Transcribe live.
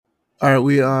All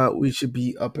right, we should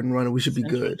be up and running. We should be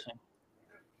good.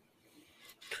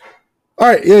 All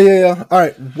right, yeah. All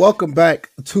right, welcome back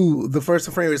to the First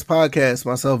and Framerates podcast.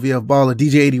 Myself, VF Baller,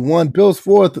 DJ81, Bill's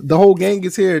fourth. The whole gang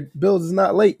is here. Bills is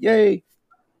not late. Yay!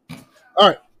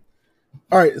 All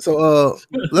right. So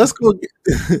let's go.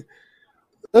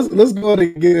 Let's go ahead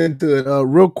and get into it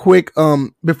real quick.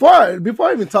 Before I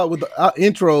even talk with the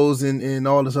intros and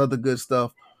all this other good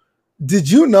stuff, did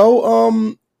y'all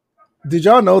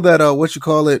know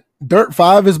that Dirt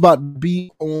 5 is about to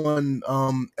be on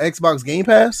Xbox Game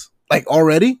Pass? Like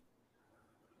already?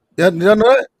 Did y'all know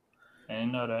that? I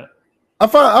didn't know that. I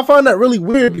find that really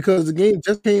weird because the game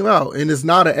just came out and it's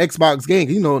not an Xbox game.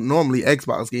 You know, normally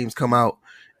Xbox games come out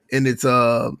and it's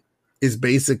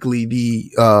basically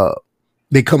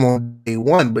they come on day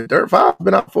one, but Dirt 5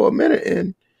 been out for a minute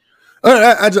and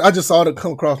I just saw it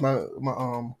come across my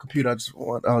computer. I just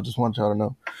want y'all to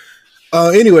know.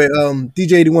 Anyway,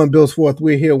 DJ81 Bill's fourth.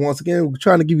 We're here once again. We're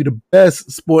trying to give you the best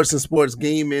sports and sports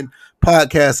gaming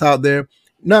podcasts out there.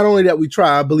 Not only that we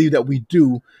try, I believe that we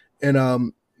do, and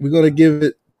we're gonna give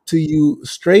it to you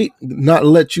straight, not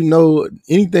let you know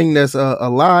anything that's a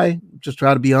lie. Just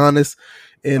try to be honest.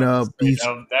 And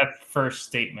that first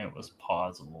statement was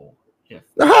plausible.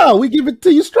 How we give it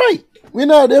to you straight? We're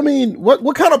not. I mean,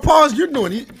 what kind of pause you're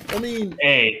doing?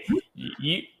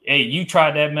 You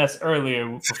tried that mess earlier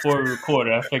before we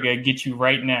recorded. I figured I'd get you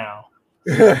right now.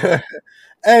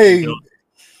 Hey,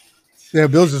 yeah,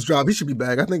 Bill's just dropped. He should be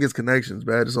back. I think his connection's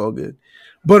bad. It's all good.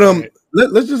 But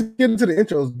let's just get into the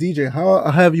intros. DJ, how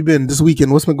have you been this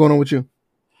weekend? What's been going on with you?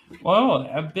 Well,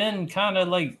 I've been kind of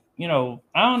like, I don't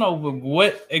know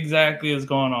what exactly is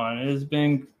going on. It's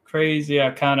been crazy.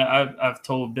 I've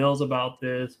told Bills about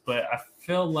this, but I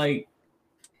feel like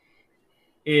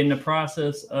in the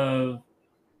process of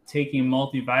taking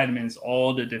multivitamins,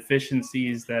 all the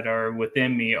deficiencies that are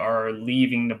within me are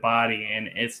leaving the body, and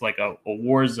it's like a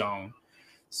war zone.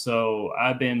 So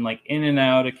I've been like in and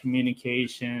out of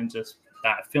communication, just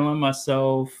not feeling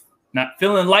myself, not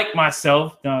feeling like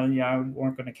myself. I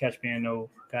weren't going to catch me in no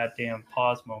goddamn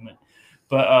pause moment.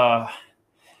 But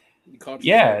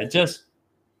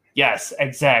yes,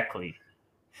 exactly.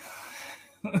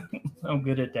 I'm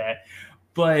good at that.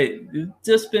 But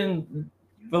just been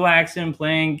relaxing,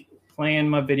 playing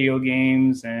my video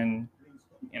games, and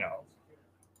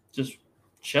just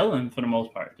chilling for the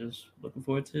most part. Just looking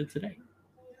forward to today.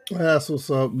 That's what's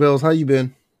up, Bills. How you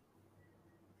been?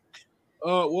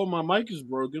 Well, my mic is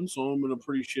broken, so I'm in a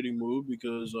pretty shitty mood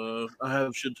because I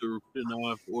have shit to record now. I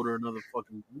have to order another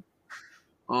fucking mic.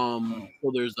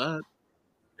 So there's that,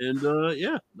 and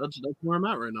that's where I'm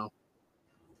at right now.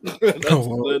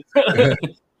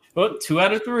 Well, 2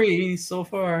 out of 3 so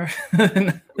far.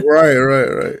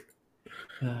 Right.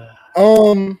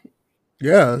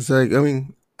 Yeah, it's like,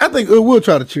 I think we'll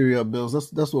try to cheer you up,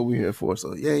 Bills. That's what we're here for.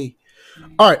 So yay!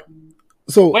 All right.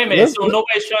 So wait a minute. So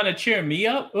nobody's trying to cheer me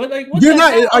up? What's you're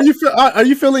not. Are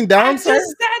you feeling down? I just sat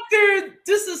there.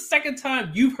 This is the second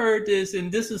time you've heard this,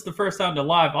 and this is the first time the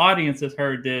live audience has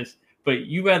heard this. But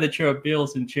you rather cheer up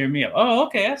Bills than cheer me up. Oh,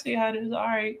 okay. I see how it is. All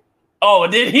right. Oh,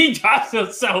 and then he drops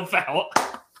himself out.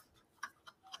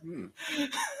 Oh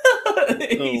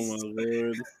my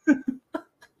lord!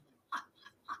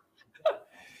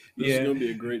 This is gonna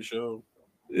be a great show.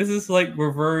 This is like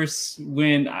reverse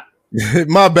when.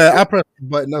 My bad. I pressed the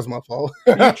button. That's my fault.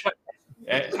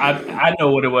 I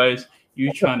know what it was.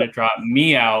 You trying to drop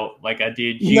me out like I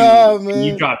did you. No, man.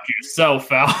 You dropped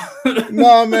yourself out.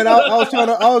 No, man. I was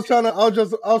trying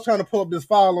to pull up this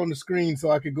file on the screen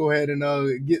so I could go ahead and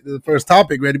get the first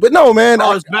topic ready. But no, man.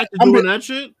 I was back to doing that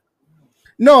shit.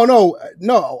 No.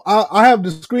 I have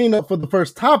the screen up for the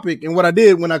first topic, and what I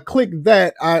did when I clicked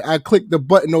that, I clicked the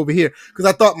button over here because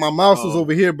I thought my mouse was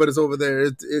over here, but it's over there.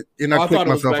 And I clicked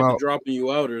myself out. Dropping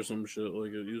you out or some shit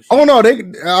like it. Oh no,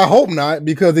 I hope not,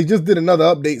 because they just did another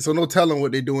update, so no telling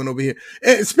what they're doing over here.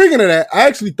 And speaking of that, I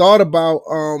actually thought about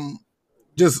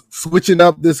just switching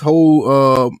up this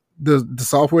whole the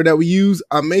software that we use.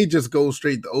 I may just go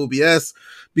straight to OBS,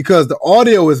 because the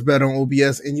audio is better on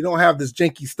OBS and you don't have this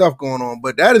janky stuff going on.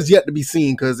 But that is yet to be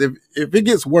seen, because if it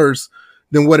gets worse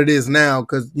than what it is now,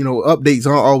 because updates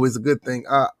aren't always a good thing,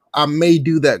 I may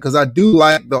do that, because I do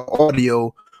like the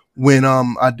audio when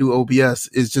I do OBS.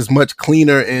 It's just much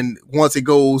cleaner, and once it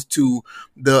goes to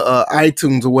the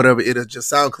iTunes or whatever, it'll just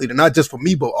sound cleaner. Not just for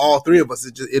me, but all three of us.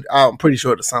 I'm pretty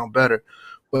sure it'll sound better.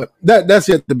 But that's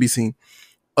yet to be seen.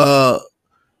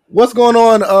 What's going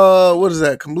on? What is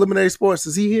that? Complimentary Sports,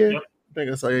 is he here? Yep. I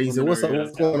think I saw you. He said, what's up?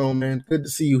 What's going on, man? Good to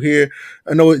see you here.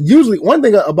 I know usually one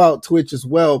thing about Twitch as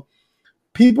well,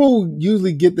 people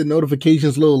usually get the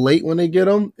notifications a little late when they get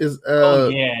them. It's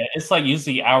like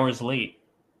usually hours late.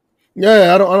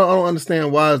 Yeah, I don't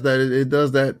understand why is that it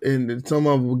does that, and some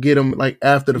of them will get them like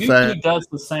after the YouTube fact. does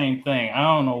the same thing. I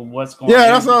don't know what's going on. Yeah,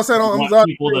 that's what I said. I'm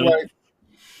sorry.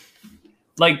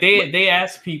 Like they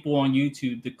ask people on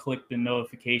YouTube to click the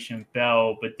notification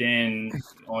bell, but then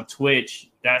on Twitch,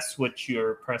 that's what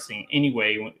you're pressing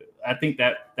anyway. I think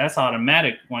that's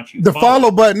automatic once you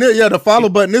follow button. Yeah, the follow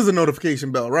button is a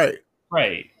notification bell, right?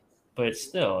 Right. But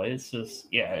still, it's just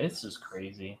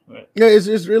crazy. Yeah,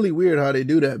 it's really weird how they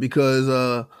do that because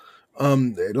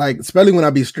like especially when I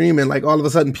be streaming, like all of a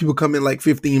sudden people come in like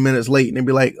 15 minutes late and they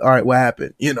be like, all right, what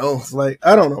happened? You know, it's like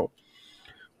I don't know.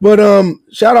 But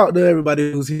shout out to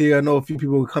everybody who's here. I know a few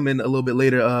people will come in a little bit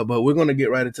later, but we're gonna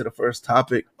get right into the first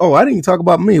topic. Oh, I didn't even talk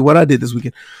about me, what I did this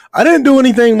weekend. I didn't do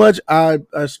anything much. I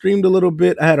streamed a little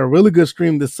bit. I had a really good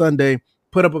stream this Sunday,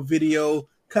 put up a video,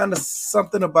 kind of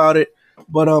something about it.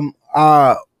 But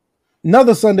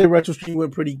another Sunday retro stream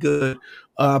went pretty good.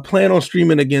 Plan on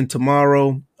streaming again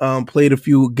tomorrow. Played a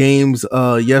few games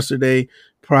yesterday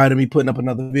prior to me putting up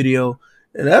another video.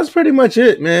 And that's pretty much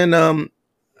it, man.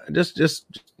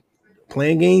 Just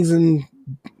playing games and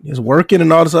just working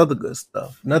and all this other good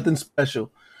stuff. Nothing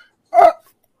special.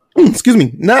 Excuse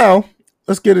me. Now,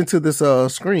 let's get into this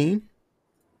screen.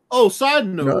 Oh, side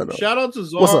note. Shout out to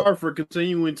Czar for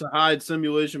continuing to hide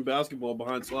simulation basketball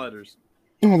behind sliders.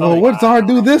 Oh, well, what did Czar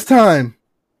do this time?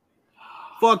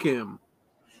 Fuck him.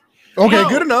 Okay,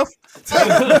 good enough.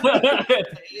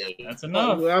 That's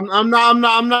enough. I'm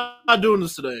not doing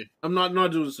this today. I'm not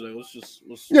doing this today.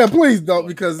 Let's Yeah, please don't,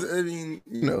 because I mean,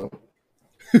 you know.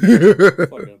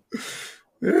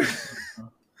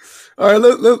 All right,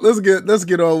 let's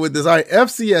get on with this. All right,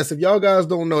 FCS. If y'all guys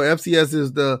don't know, FCS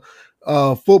is the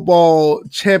football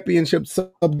championship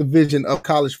subdivision of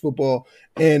college football,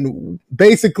 and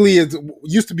basically it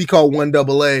used to be called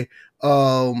 1AA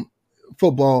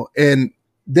football, and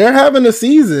they're having a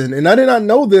season, and I did not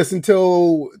know this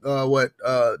until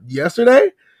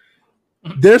yesterday.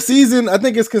 Their season, I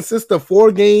think, consists of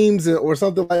 4 games or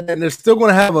something like that, and they're still going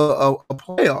to have a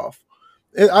playoff.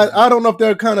 I don't know if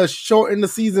they're kind of shortening the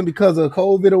season because of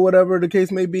COVID or whatever the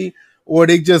case may be, or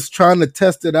they just trying to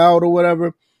test it out or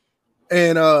whatever.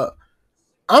 And I'm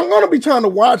going to be trying to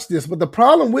watch this, but the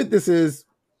problem with this is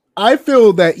I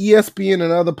feel that ESPN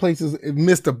and other places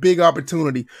missed a big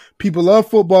opportunity. People love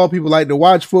football. People like to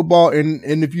watch football.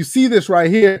 And if you see this right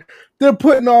here, they're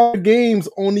putting all the games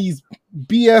on these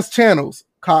BS channels.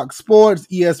 Cox Sports,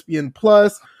 ESPN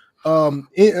Plus,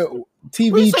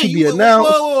 TV to be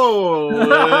announced. No.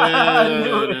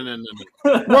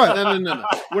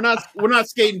 We're not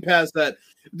skating past that.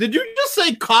 Did you just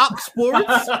say Cox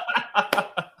Sports?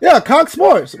 Yeah, Cox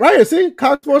Sports. Right here, see?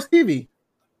 Cox Sports TV.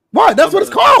 What? That's what it's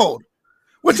called.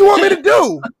 What you want me to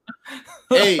do?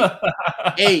 Hey,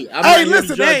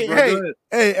 listen.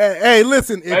 Hey,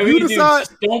 listen. If you decide,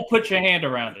 don't put your hand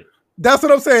around it. That's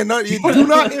what I'm saying. No, you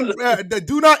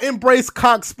do not embrace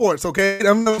Cox Sports. Okay,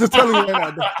 I'm just telling you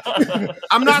right now.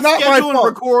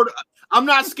 I'm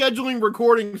not scheduling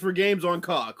recordings for games on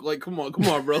Cock. Like, come on,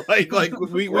 bro. Like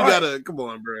we gotta come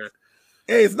on, bro.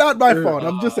 Hey, it's not my fault.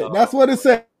 I'm just saying that's what it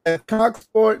says. Cox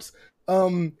Sports.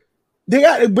 They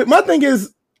got, but my thing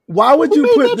is, why would you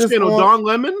put this on Don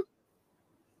Lemon?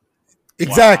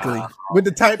 Exactly, with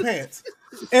the tight pants.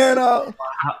 And wow.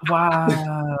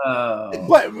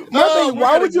 But my thing,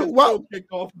 why would you?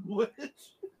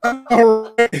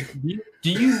 Do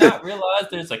you not realize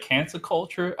there's a cancel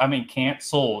culture? I mean,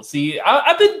 cancel. See,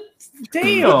 I've been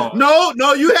damn. No,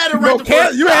 you had it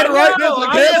right. You had it right. There's a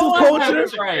cancel culture.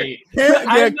 Right.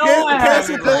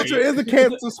 Cancel culture is a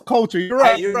cancel culture. You're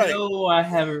right. You're right. No, I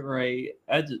have it right.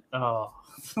 I just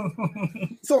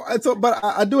So, but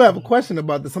I do have a question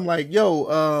about this. I'm like,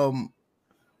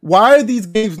 why are these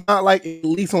games not like at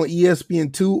least on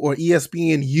ESPN2 or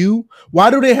ESPNU?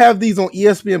 Why do they have these on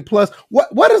ESPN Plus?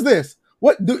 What is this?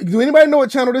 What do anybody know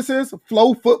what channel this is?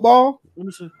 Flow Football? Let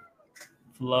me see.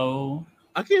 Flow.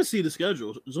 I can't see the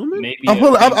schedule. Zoom in. Maybe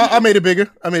I made it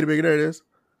bigger. There it is.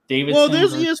 Davidson well,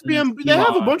 there's ESPN. They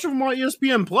have a bunch of them on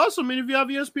ESPN Plus. I mean, if you have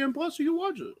ESPN Plus, you can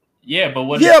watch it. Yeah, but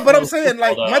but I'm saying,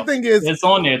 like, my thing is, it's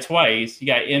on there twice. You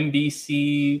got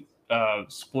NBC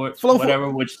Sports,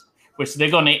 whatever, which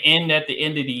they're going to end at the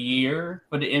end of the year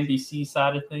for the NBC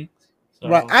side of things. So.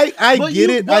 Right, I get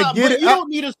it. You don't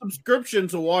need a subscription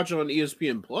to watch on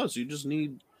ESPN Plus. You just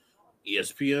need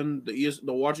ESPN,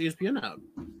 the Watch ESPN app.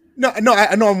 No,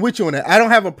 I know I'm with you on that. I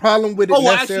don't have a problem with it. Oh,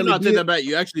 well, actually, not take that back.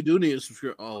 You actually do need a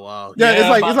subscription. Oh, wow. Yeah,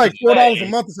 it's like $4 a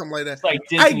month or something like that. It's like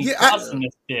Disney Plus in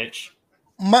this bitch.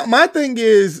 My thing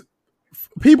is,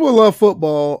 people love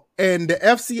football, and the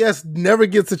FCS never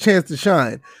gets a chance to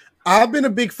shine. I've been a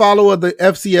big follower of the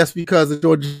FCS because of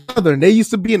Georgia Southern. They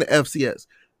used to be in the FCS.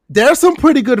 There's some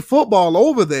pretty good football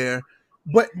over there,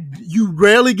 but you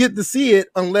rarely get to see it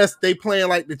unless they playing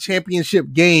like the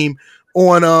championship game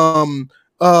on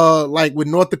like with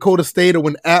North Dakota State or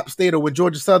when App State or with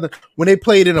Georgia Southern, when they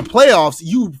played in the playoffs,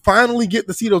 you finally get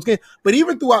to see those games. But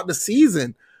even throughout the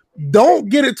season, don't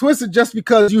get it twisted just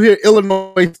because you hear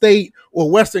Illinois State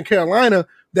or Western Carolina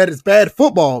that it's bad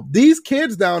football. These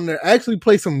kids down there actually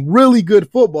play some really good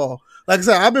football. Like I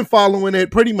said, I've been following it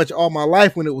pretty much all my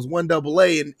life when it was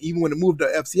 1AA and even when it moved to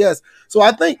FCS. So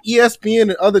I think ESPN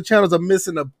and other channels are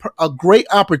missing a great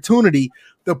opportunity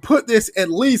to put this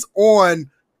at least on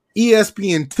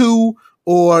ESPN2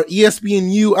 or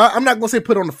ESPNU. I'm not going to say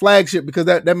put on the flagship because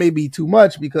that may be too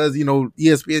much because,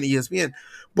 ESPN.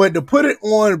 But to put it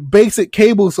on basic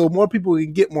cable so more people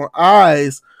can get more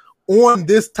eyes on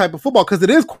this type of football because it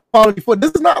is quality football.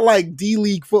 This is not like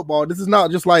D-League football. This is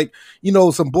not just like,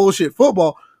 some bullshit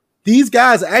football. These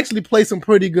guys actually play some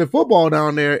pretty good football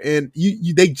down there and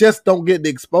they just don't get the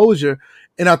exposure.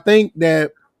 And I think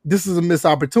that this is a missed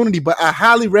opportunity, but I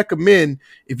highly recommend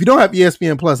if you don't have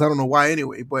ESPN Plus, I don't know why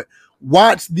anyway, but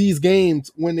watch these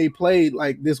games when they play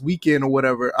like this weekend or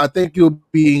whatever. I think you'll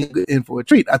be in for a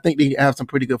treat. I think they have some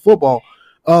pretty good football.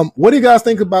 What do you guys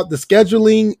think about the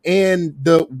scheduling and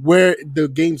where the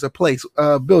games are placed?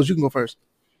 Bills, you can go first.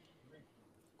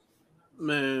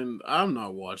 Man, I'm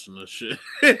not watching this shit.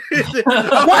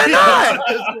 Why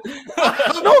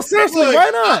not? No, seriously,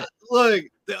 why not?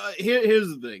 Here's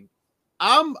the thing.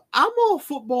 I'm all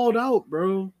footballed out,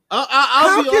 bro.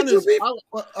 I'll be honest.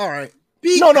 All right.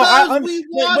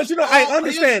 I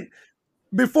understand.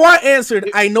 Before I answered,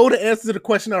 I know the answer to the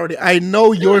question already. I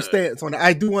know your stance on it.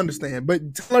 I do understand,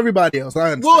 but tell everybody else.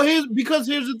 I understand. Well,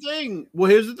 here's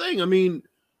the thing. I mean,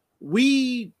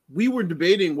 we were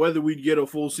debating whether we'd get a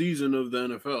full season of the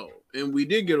NFL, and we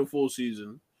did get a full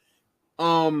season.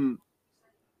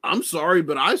 I'm sorry,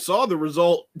 but I saw the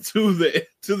result to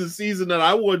the season that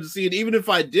I wanted to see, and even if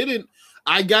I didn't,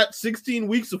 I got 16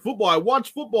 weeks of football. I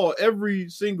watch football every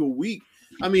single week.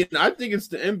 I mean, I think it's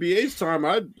the NBA's time.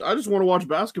 I just want to watch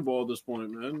basketball at this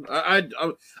point, man. I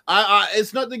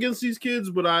it's nothing against these kids,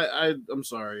 but I'm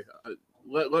sorry.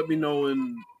 Let me know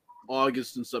in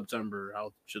August and September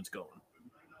how shit's going.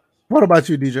 What about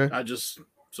you, DJ?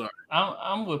 Sorry.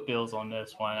 I'm with Bills on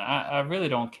this one. I really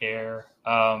don't care.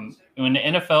 When the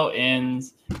NFL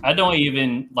ends, I don't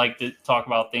even like to talk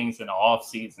about things in the off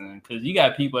season because you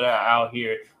got people that are out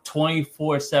here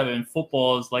 24/7.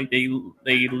 Football is like they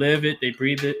live it, they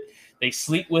breathe it, they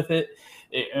sleep with it.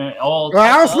 I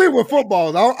don't sleep with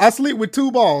footballs. I sleep with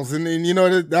two balls, and then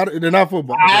they're not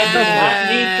football. I do not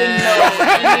need to know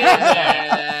any of that.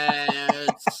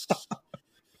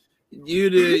 You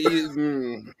did.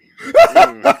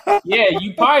 Yeah,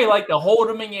 you probably like to hold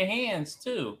them in your hands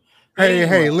too.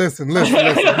 Hey, listen. Well,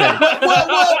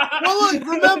 look,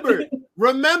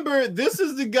 remember, this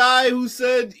is the guy who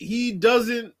said he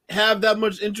doesn't have that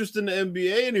much interest in the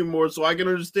NBA anymore, so I can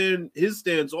understand his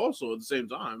stance also at the same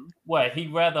time. What,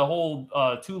 he'd rather hold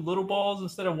two little balls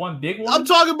instead of one big one? I'm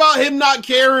talking about him not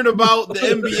caring about the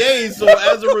NBA, so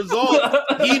as a result,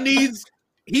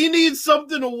 he needs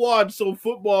something to watch. So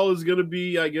football is gonna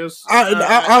be, I guess.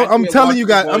 I'm telling you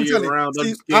guys.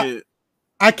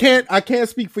 I can't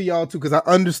speak for y'all too because I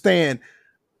understand.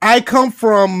 I come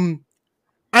from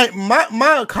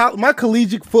my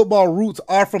collegiate football roots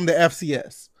are from the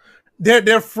FCS.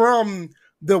 They're from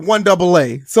the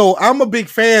 1AA. So I'm a big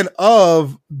fan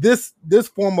of this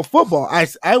form of football.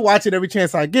 I watch it every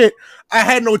chance I get. I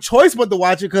had no choice but to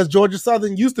watch it because Georgia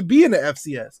Southern used to be in the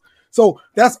FCS. So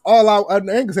that's all I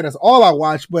ain't say that's all I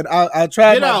watch, but I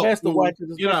tried my best to watch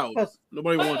it. Get out.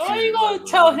 Nobody wants you. Why are you going to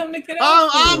tell him to get out?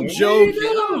 I'm joking.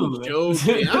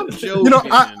 I'm joking.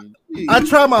 I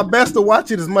try my best to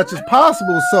watch it as much as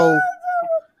possible. So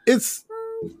it's.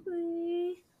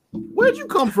 Where'd you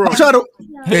come from?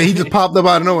 He just popped up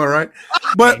out of nowhere, right?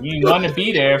 But you want to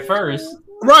be there first.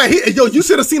 Right. You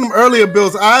should have seen him earlier,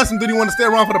 Bills. I asked him, did he want to stay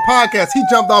around for the podcast? He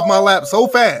jumped off my lap so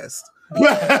fast.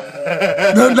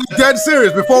 That's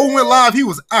serious. Before we went live, he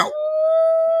was out.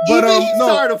 But he's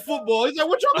tired of football. He's like,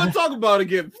 "What y'all gonna talk about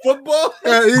again? Football?"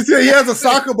 He said he has a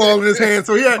soccer ball in his hand,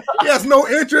 so he has no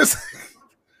interest.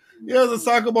 He has a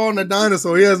soccer ball and a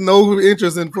dinosaur. He has no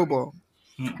interest in football.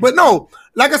 But no,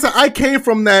 like I said, I came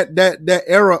from that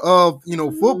era of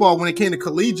football when it came to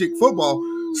collegiate football.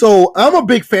 So I'm a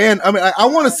big fan. I mean, I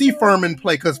want to see Furman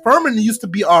play because Furman used to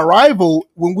be our rival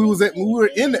when we were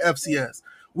in the FCS.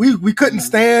 We couldn't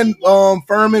stand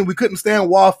Furman. We couldn't stand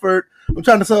Wofford. I'm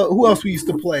trying to say who else we used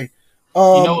to play.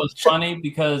 You know what's funny?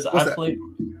 Because what's I that? played.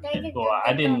 Well,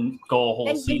 I didn't go a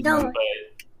whole season, but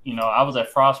I was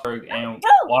at Frostburg, and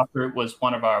Wofford was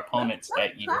one of our opponents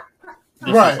that year.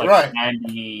 This was like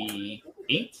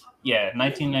 98. Yeah,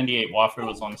 1998. Wofford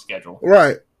was on the schedule.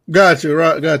 Right. Gotcha.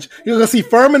 You're gonna see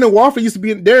Furman and Wofford used to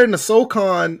be there in the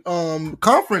SoCon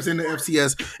conference in the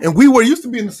FCS, and we were used to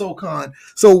be in the SoCon,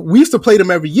 so we used to play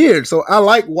them every year. So I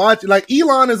like watching. Like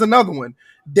Elon is another one.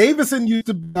 Davison used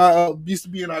to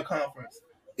be in our conference.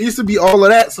 It used to be all of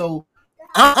that. So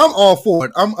I'm all for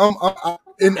it.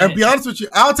 And be honest with you,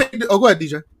 I'll take it. Oh, go ahead,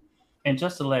 DJ. And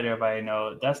just to let everybody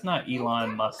know, that's not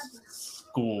Elon Musk's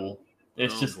school.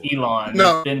 It's just Elon.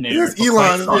 No, been there it's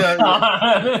Elon.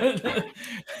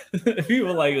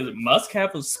 People like, does Musk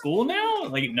have a school now?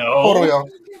 Like, no. Hold on, y'all.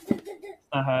 That's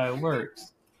not how it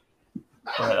works.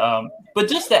 But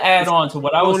just to add on to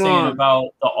what I was saying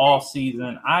about the off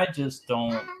season, I just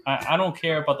don't. I don't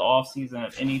care about the off season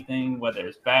of anything, whether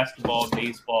it's basketball,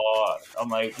 baseball. I'm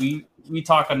like, we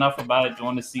talk enough about it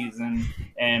during the season,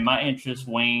 and my interest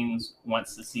wanes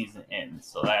once the season ends.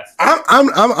 So that's.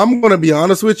 I'm going to be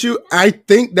honest with you. I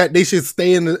think that they should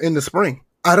stay in the spring.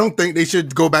 I don't think they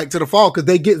should go back to the fall because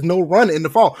they get no run in the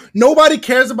fall. Nobody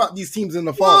cares about these teams in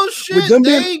the fall. Well, shit,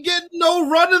 they ain't getting no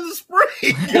run in the spring.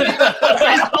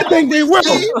 I think they will.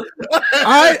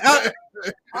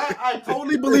 I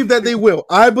totally believe that they will.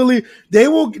 I believe they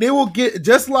will get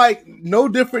just like no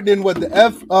different than what the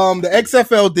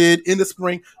XFL did in the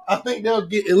spring. I think they'll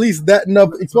get at least that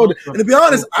enough exposure. And to be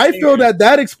honest, I feel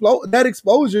that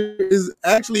exposure is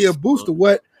actually a boost to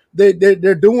what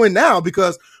they're doing now,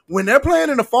 because when they're playing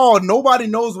in the fall, nobody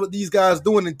knows what these guys are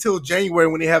doing until January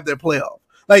when they have their playoff.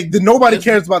 Like nobody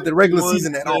cares about the regular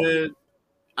season at all.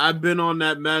 I've been on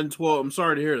that Madden 12. I'm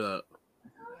sorry to hear that.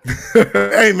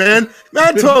 Hey man,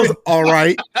 Madden 12's all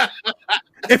right.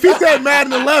 If he said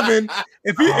Madden 11,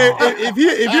 if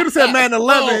you'd have said Madden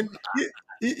 11,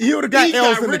 he would have got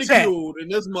L's in the chat. In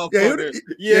this motherfucker.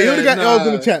 Yeah, he would have got L's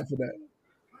in the chat for that.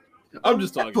 I'm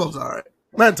just talking. Madden 12's all right.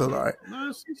 Madden 12's all right.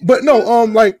 But no,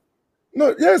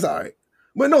 no, yeah, it's all right.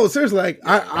 But no, seriously, like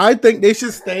I think they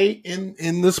should stay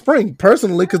in the spring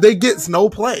personally, because they get no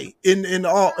play in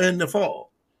the fall.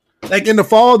 Like in the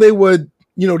fall, they would,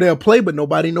 they'll play, but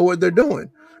nobody know what they're doing.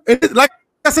 And like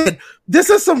I said, this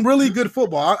is some really good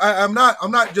football. I'm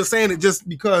not just saying it just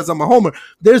because I'm a homer.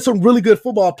 There's some really good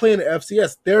football playing at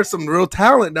FCS. There's some real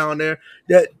talent down there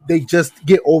that they just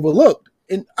get overlooked.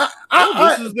 And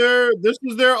this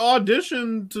is their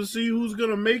audition to see who's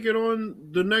gonna make it on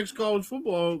the next college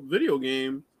football video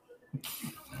game.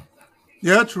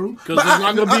 Yeah, true. Because there's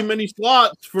not gonna be many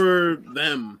slots for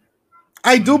them.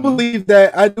 I do believe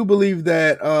that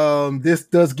this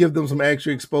does give them some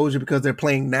extra exposure because they're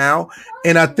playing now,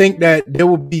 and I think that there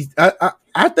will be.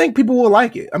 I think people will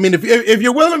like it. I mean, if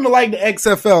you're willing to like the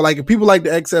XFL, like if people like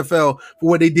the XFL for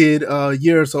what they did a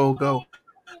year or so ago,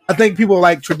 I think people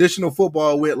like traditional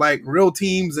football with like real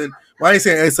teams, and I ain't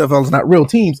saying XFL is not real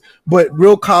teams, but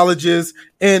real colleges,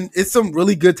 and it's some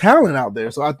really good talent out there.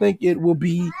 So I think it will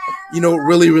be,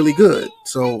 really, really good.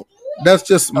 So that's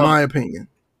just my opinion.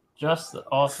 Just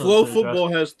also, Flow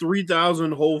Football has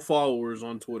 3,000 whole followers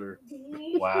on Twitter.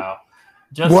 Wow.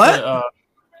 What?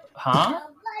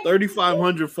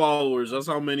 3,500 followers. That's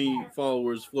how many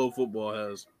followers Flow Football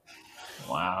has.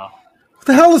 Wow. What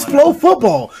the hell is Flow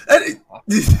Football?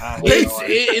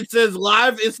 It says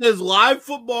live. It says live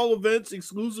football events,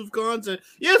 exclusive content.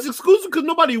 Yeah, it's exclusive because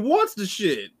nobody wants the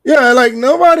shit. Yeah, like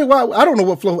nobody. I don't know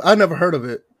what Flow. I never heard of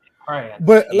it. Right.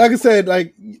 But like I said,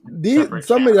 like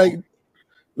somebody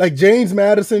like James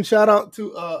Madison. Shout out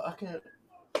to I can't.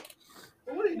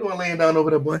 What are you doing laying down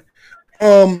over there, boy?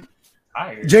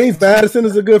 James Madison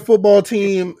is a good football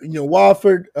team.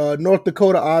 Wofford, North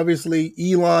Dakota, obviously.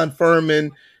 Elon,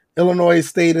 Furman. Illinois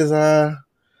State is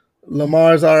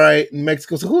Lamar's all right in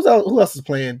Mexico. So who else is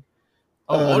playing?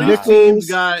 All these teams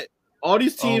got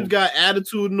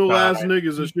attitudinal ass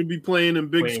niggas that should be playing in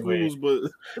big schools, but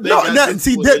this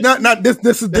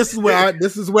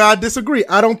is where I disagree.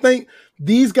 I don't think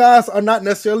these guys are not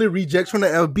necessarily rejects from the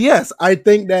FBS. I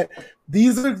think that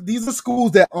these are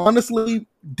schools that honestly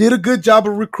did a good job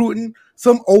of recruiting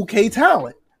some okay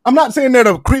talent. I'm not saying they're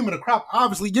the cream of the crop.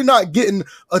 Obviously, you're not getting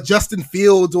a Justin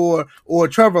Fields or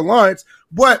Trevor Lawrence.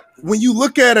 But when you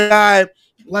look at a guy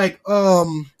like,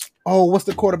 what's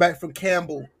the quarterback from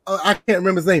Campbell? I can't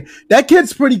remember his name. That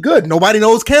kid's pretty good. Nobody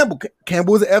knows Campbell.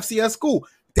 Campbell is an FCS school.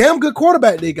 Damn good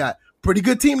quarterback they got. Pretty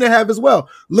good team they have as well.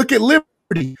 Look at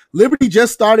Liberty. Liberty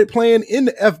just started playing in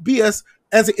the FBS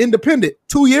as an independent.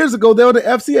 2 years ago, they were the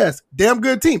FCS. Damn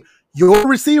good team. Your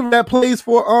receiver that plays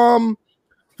for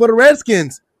the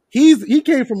Redskins, he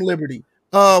came from Liberty.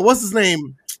 what's his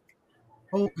name?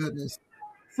 Oh goodness,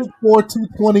 6'4",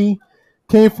 220,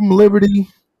 came from Liberty.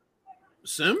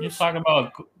 Sims? You're talking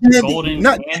about Gandy,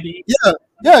 Gandy?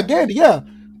 Yeah, Gandy, yeah.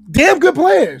 Damn good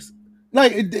players.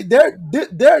 Like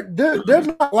there's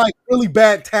not like really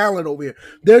bad talent over here.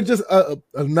 They're just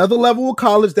another level of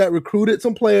college that recruited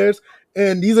some players,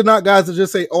 and these are not guys that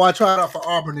just say, "Oh, I tried out for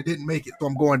Auburn and didn't make it, so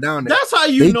I'm going down there." That's how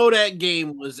you know that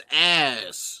game was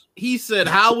ass. He said,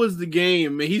 "How was the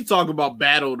game?" And he's talking about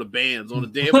Battle of the Bands on a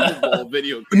damn football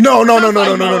video. No. Let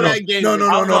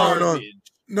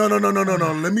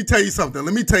me tell you something.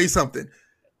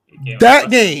 That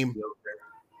game.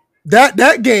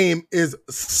 That game is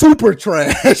super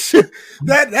trash.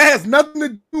 that has nothing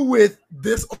to do with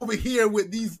this over here with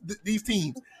these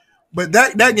teams. But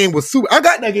that game was super. I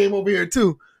got that game over here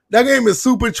too. That game is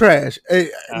super trash. Hey,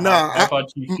 I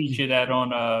thought you featured that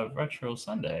on Retro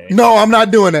Sunday. No, I'm not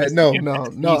doing that. No, I'm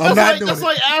not doing that's it.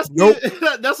 Like asking, nope.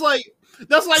 That's like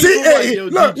see, hey,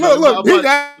 look. He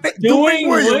got Dwayne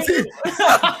Williams.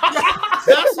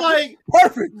 That's like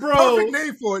perfect, bro. Perfect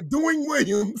name for it, Dwayne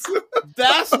Williams.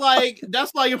 That's like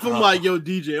if I'm like, yo,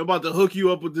 DJ, I'm about to hook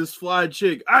you up with this fly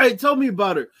chick. All right, tell me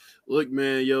about her. Look,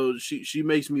 man, yo, she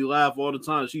makes me laugh all the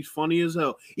time. She's funny as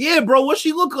hell. Yeah, bro, what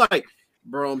she look like?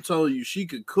 Bro, I'm telling you, she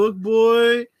could cook,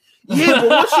 boy. Yeah, but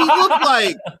what she look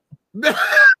like?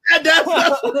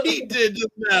 That's what he did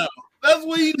just now. That's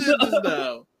what he did just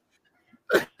now.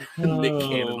 Nick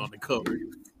Cannon on the cover.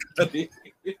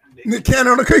 Nick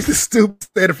Cannon on the cover. Stupid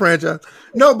state of franchise.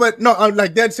 No, I'm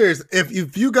like dead serious.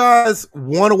 If you guys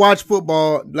want to watch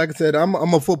football, like I said, I'm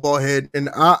a football head, and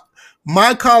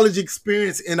my college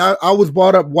experience, and I was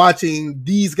brought up watching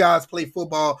these guys play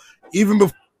football even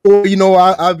before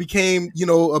I became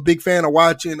a big fan of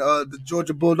watching the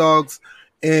Georgia Bulldogs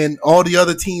and all the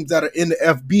other teams that are in the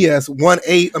FBS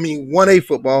 1A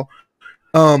football.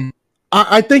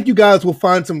 I think you guys will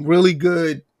find some really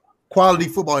good quality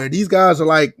football here. These guys are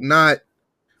not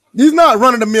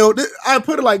run of the mill. I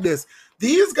put it like this: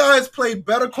 these guys play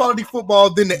better quality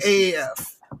football than the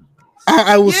AAF.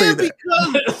 I will say that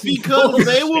because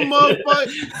they were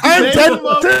motherfuckers.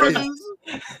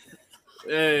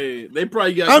 Hey, they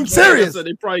probably got. I'm serious.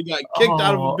 They probably got kicked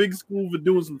out of a big school for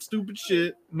doing some stupid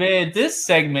shit. Man, this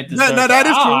segment deserves. No, that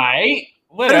is true. Right,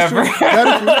 whatever.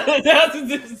 That's what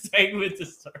this segment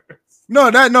deserves.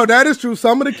 No, that is true.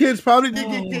 Some of the kids probably did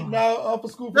get kicked out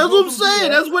of school. That's what I'm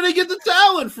saying. That's where they get the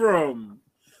talent from.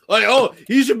 Like, oh,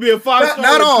 he should be a 5-star.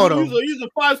 Not all though. He's a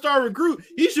 5-star recruit.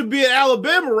 He should be in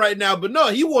Alabama right now, but no,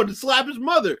 he wanted to slap his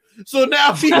mother. So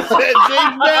now he's at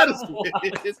James Madison.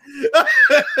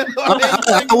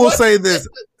 I will say this.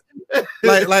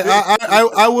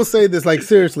 I will say this. Like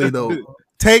seriously though,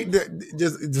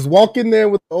 just walk in there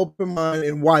with an open mind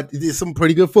and watch. It's some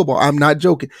pretty good football. I'm not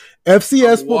joking.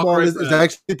 FCS football is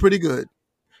actually pretty good.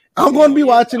 I'm going to be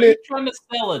watching it. Trying to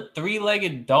sell a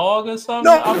 3-legged dog or something?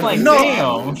 No, I'm like, no,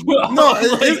 damn. No,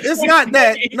 it's not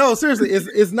that. No, seriously,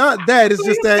 it's not that. It's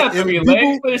just that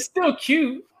legs, but it's still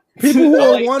cute. People who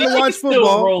are wanting to watch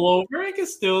football roll over. It can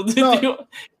still do.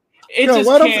 It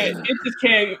just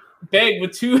can't beg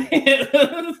with 2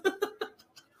 hands.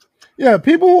 Yeah,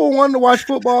 people who are wanting to watch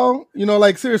football,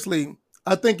 like seriously,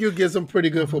 I think you'll get some pretty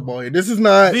good football here. This is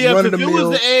not run of the mill. If it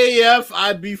was the AAF,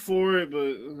 I'd be for it,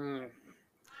 but.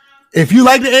 If you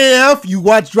like the AAF, you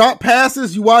watch drop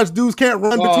passes, you watch dudes can't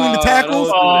run between the tackles.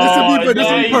 This would be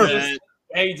perfect.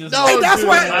 That's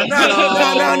why.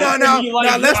 No. Now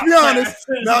let's be honest.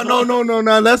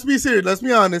 No. Let's be serious. Let's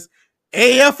be honest.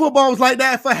 AAF football was like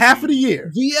that for half of the year.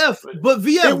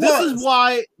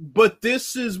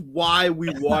 This is why we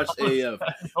watched AAF.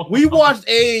 We watched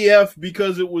AAF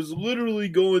because it was literally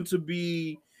going to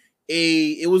be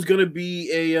an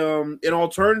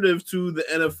alternative to the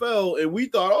NFL, and we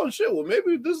thought, oh shit, well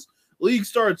maybe if this league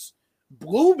starts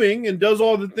blooming and does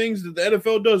all the things that the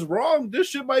NFL does wrong, this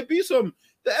shit might be something.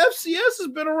 The FCS has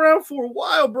been around for a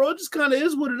while, bro. It just kind of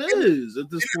is what it is at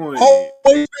this point. Always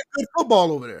been good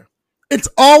football over there. It's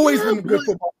always been good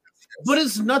football. But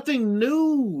it's nothing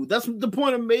new. That's the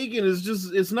point I'm making.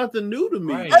 It's nothing new to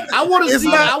me. Right. I want to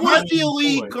see a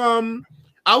league come.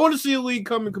 I want to see a league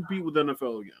come and compete with the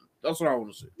NFL again. That's what I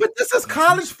want to see. But this is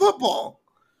college football.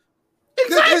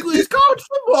 Exactly, it's college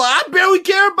football. I barely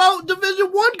care about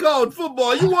Division I college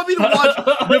football. You want me to watch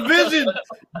Division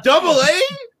AA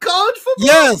college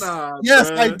football? Yes,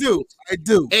 man. I do.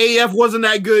 AAF wasn't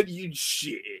that good. You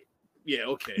shit. Yeah,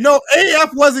 okay. No,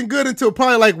 AAF wasn't good until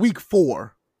probably like week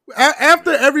 4.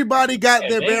 After everybody got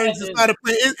their bearings and started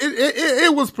playing,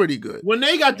 it was pretty good. When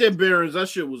they got their bearings, that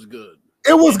shit was good.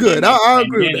 It was good. I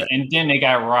agree with that. And then they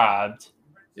got robbed.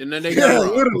 And then they got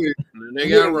robbed. Literally. And then they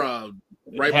got robbed.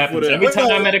 Right happens every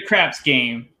time I'm at a craps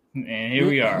game, and here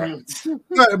we are.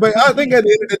 But I think at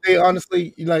the end of the day,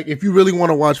 honestly, like if you really want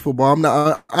to watch football,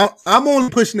 I'm only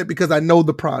pushing it because I know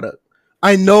the product.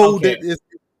 I know that it's.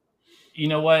 You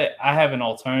know what? I have an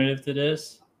alternative to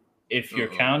this. If your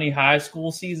county high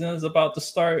school season is about to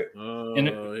start,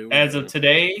 as of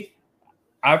today,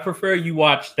 I prefer you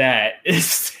watch that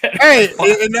instead. Hey,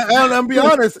 and be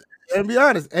honest.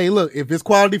 Hey, look, if it's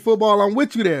quality football, I'm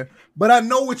with you there. But I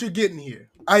know what you're getting here.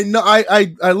 I know.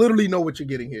 I literally know what you're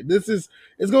getting here. It's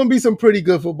going to be some pretty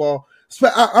good football.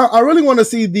 I really want to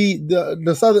see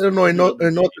the Southern Illinois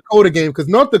and North Dakota game because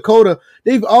North Dakota,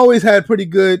 they've always had pretty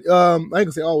good. I ain't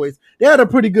gonna say always. They had a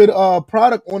pretty good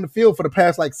product on the field for the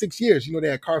past like 6 years. You know, they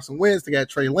had Carson Wentz, they got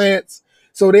Trey Lance,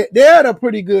 so they had a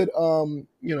pretty good.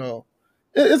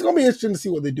 It's gonna be interesting to see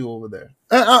what they do over there.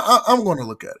 I'm going to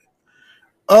look at it.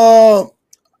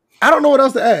 I don't know what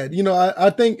else to add. You know,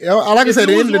 I think, like I said, at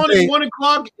the end of the day, 1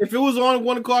 o'clock. If it was on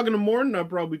 1 o'clock in the morning, I'd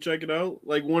probably check it out.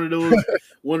 Like one of those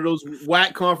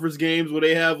whack conference games where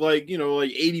they have like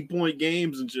 80-point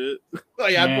games and shit.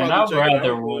 Like I'd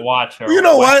rather watch. You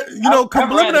know what? I'd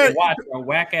rather watch a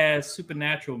whack ass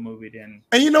supernatural movie than.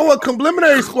 And you know what?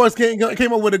 Complimentary Sports came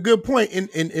up with a good point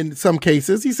in some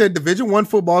cases. He said Division I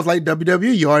football is like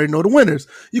WWE. You already know the winners.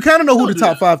 You kind of know who the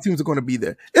top 5 teams are going to be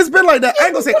there. It's been like that. I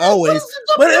ain't gonna say always,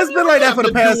 but it's been like that for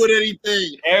the past. With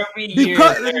anything every year.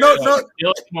 Because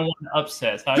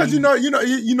upsets. Because you know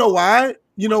why?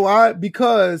 You know why?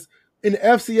 Because in the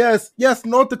FCS, yes,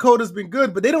 North Dakota's been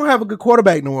good, but they don't have a good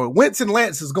quarterback no more. Wentz and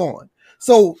Lance is gone.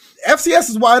 So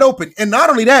FCS is wide open. And not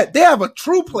only that, they have a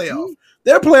true playoff.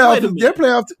 Their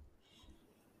playoff.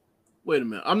 Wait a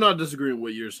minute. I'm not disagreeing with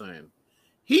what you're saying.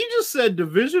 He just said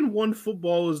Division I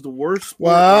football is the worst sport.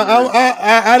 Well,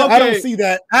 I don't see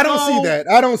that. I don't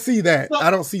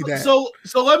see that.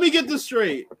 So let me get this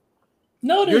straight.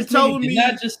 No, you're telling me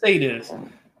not just say this.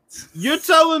 You're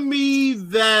telling me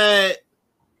that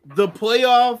the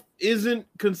playoff isn't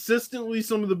consistently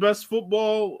some of the best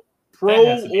football,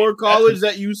 pro or college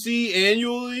that you see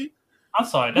annually? I'm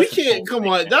sorry. We can't. Come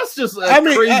on. That's just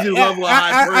crazy level of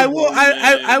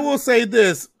high. I will say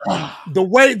this: the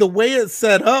way it's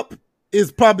set up is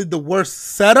probably the worst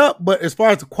setup. But as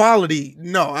far as the quality,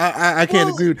 no, I can't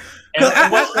agree.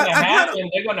 What's going to happen?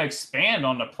 They're going to expand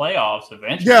on the playoffs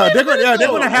eventually. Yeah, they're going to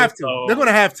have to. They're going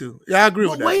to have to. Yeah, I agree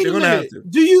with that. They're going to have to.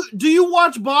 Do you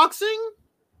watch boxing?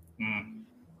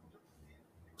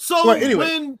 So well,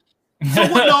 anyway.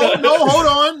 Hold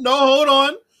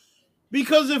on.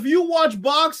 Because if you watch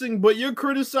boxing, but you're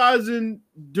criticizing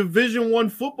Division I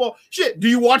football, shit, do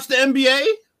you watch the NBA?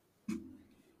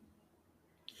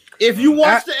 If you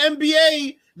watch the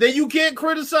NBA, then you can't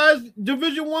criticize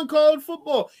Division I college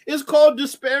football. It's called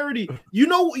disparity. You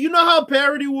know how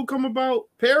parity will come about?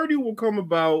 Parity will come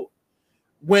about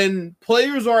when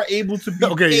players are able to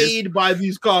be paid by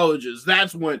these colleges.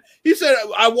 That's when he said,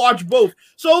 I watch both.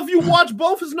 So if you watch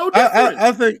both, it's no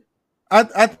different.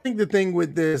 I think the thing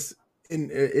with this, and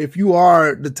if you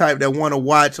are the type that want to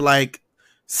watch like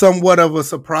somewhat of a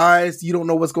surprise, you don't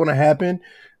know what's going to happen.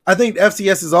 I think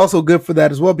FCS is also good for that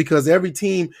as well because every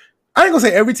team, I ain't gonna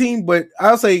say every team, but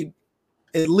I'll say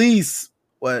at least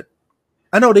I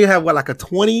know they have like a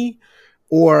 20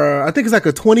 or I think it's like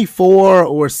a 24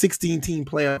 or 16 team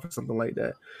playoff or something like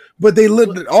that. But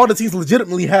all the teams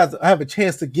legitimately have a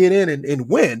chance to get in and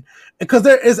win because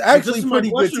there is actually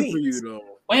pretty good teams. For you, though.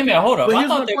 Wait a minute, hold up. I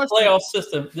thought their playoff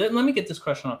system. Let me get this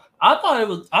question on. I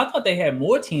thought they had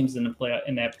more teams in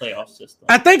that playoff system.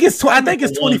 I think it's 24.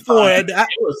 It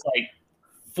was like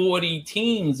 40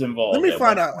 teams involved. Let me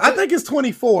find out. I think it's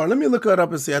 24. Let me look it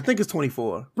up and see. I think it's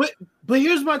 24. But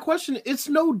here's my question. It's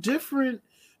no different.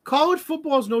 College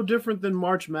football is no different than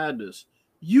March Madness.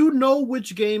 You know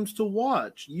which games to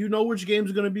watch. You know which games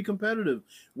are going to be competitive.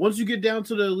 Once you get down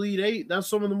to the Elite Eight, that's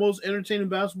some of the most entertaining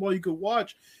basketball you could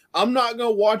watch. I'm not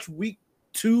going to watch week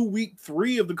 2, week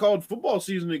 3 of the college football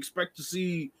season and expect to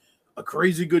see a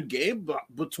crazy good game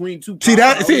between two. See,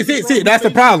 that's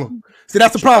the problem.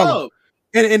 That's the problem.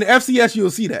 In the FCS,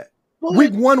 you'll see that.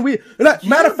 Week 1,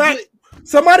 matter of fact,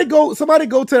 somebody go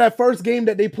to that first game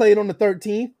that they played on the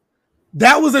 13th.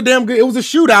 That was a damn good. It was a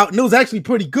shootout, and it was actually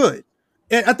pretty good.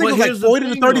 And I think it was like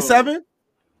 40-37. Though.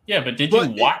 Yeah, but did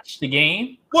you watch the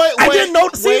game? I didn't know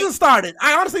the season started.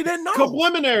 I honestly didn't know.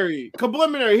 Preliminary.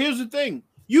 Here's the thing.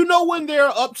 You know when there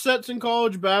are upsets in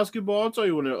college basketball? I'll tell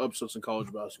you when there are upsets in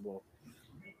college basketball.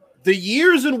 The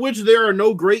years in which there are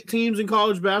no great teams in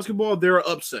college basketball, there are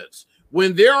upsets.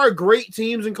 When there are great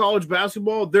teams in college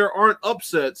basketball, there aren't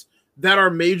upsets that are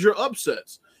major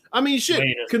upsets. I mean, shit,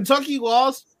 Kentucky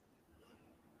lost.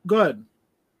 Go ahead.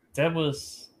 That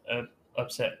was a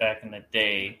upset back in the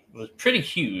day. It was pretty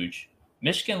huge.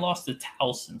 Michigan lost to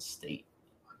Towson State.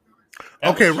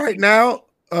 Okay, right now,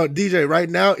 DJ, right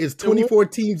now it's 24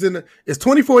 teams in the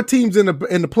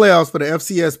playoffs for the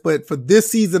FCS, but for this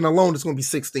season alone, it's going to be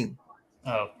 16.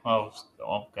 Oh,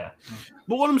 okay.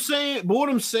 But what I'm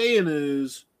saying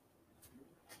is,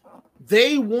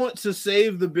 they want to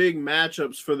save the big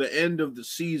matchups for the end of the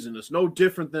season. It's no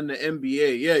different than the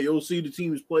NBA. Yeah, you'll see the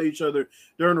teams play each other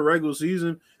during the regular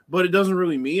season, but it doesn't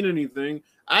really mean anything.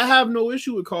 I have no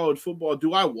issue with college football.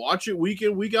 Do I watch it week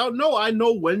in, week out? No, I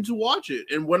know when to watch it.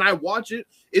 And when I watch it,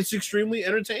 it's extremely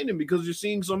entertaining because you're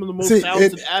seeing some of the most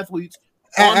talented athletes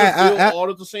on the field all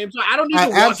at the same time. I don't need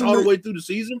to watch all the way through the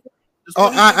season.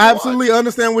 I absolutely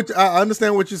understand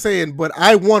what you're saying, but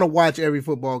I want to watch every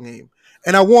football game.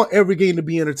 And I want every game to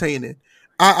be entertaining.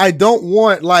 I don't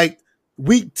want like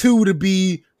week 2 to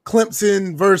be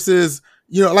Clemson versus,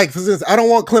 like for instance, I don't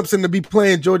want Clemson to be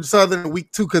playing Georgia Southern in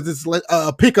week 2 because it's like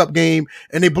a pickup game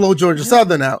and they blow Georgia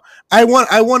Southern out. I want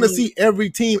to see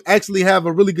every team actually have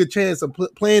a really good chance of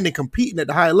playing and competing at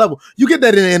the high level. You get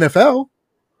that in the NFL.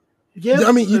 Yeah,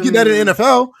 I mean, you get that in the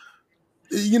NFL.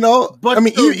 But I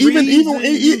mean,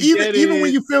 even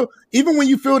when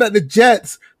you feel that the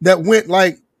Jets that went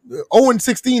like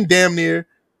 0-16 damn near,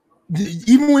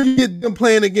 even when you get them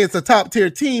playing against a top tier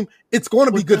team, it's going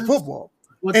to be good football.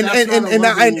 And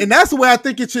that's the way I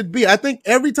think it should be. I think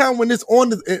every time when it's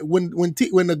on, when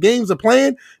the games are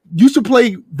playing, you should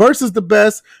play versus the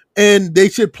best, and they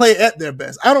should play at their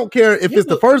best. I don't care if it's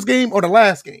the first game or the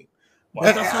last game.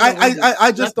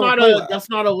 I just don't. That's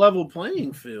not a level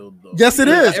playing field, though. Yes, it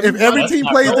is. If every team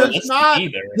plays, it's not.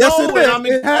 Yes, it is.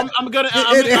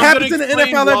 It happens in the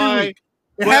NFL every week.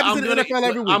 It happens in the NFL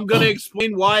every week. I'm going to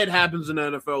explain why it happens in the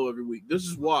NFL every week. This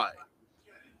is why.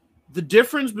 The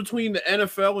difference between the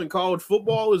NFL and college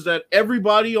football is that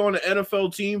everybody on the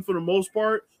NFL team, for the most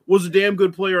part, was a damn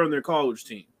good player on their college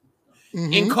team.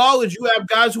 Mm-hmm. In college, you have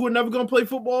guys who are never going to play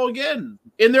football again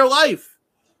in their life.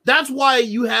 That's why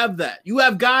you have that. You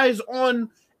have guys on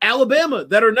Alabama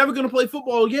that are never going to play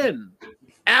football again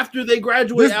after they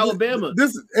graduate Alabama.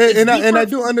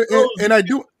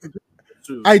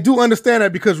 I do understand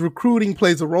that because recruiting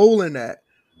plays a role in that.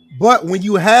 But when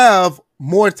you have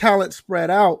more talent spread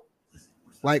out,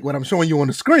 like what I'm showing you on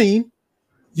the screen,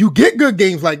 you get good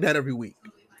games like that every week.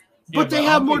 But they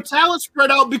have more talent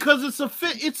spread out because it's a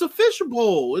fish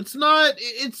bowl. It's not.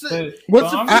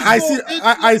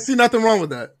 I see nothing wrong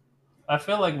with that. I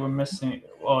feel like we're missing.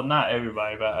 Well, not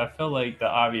everybody, but I feel like the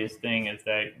obvious thing is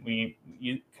that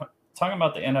you talking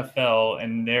about the NFL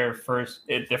and their first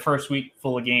week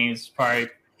full of games is probably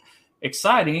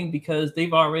exciting because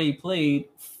they've already played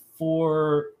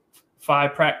 4-5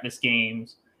 practice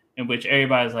games in which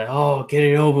everybody's like, oh, get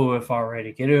it over with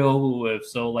already. Get it over with.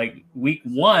 So, like, week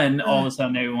 1, all of a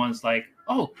sudden, everyone's like,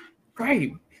 oh,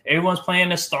 great. Everyone's playing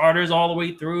the starters all the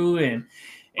way through.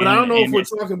 But I don't know if we're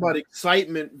talking about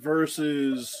excitement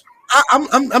versus...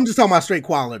 I'm just talking about straight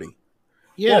quality.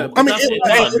 Yeah. Well, I mean,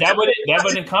 that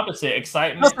would encompass it.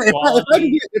 Excitement,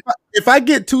 quality. If I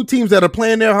get 2 teams that are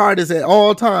playing their hardest at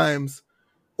all times,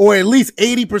 or at least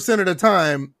 80% of the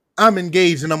time, I'm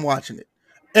engaged and I'm watching it.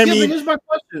 But here's my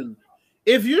question.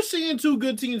 If you're seeing 2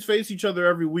 good teams face each other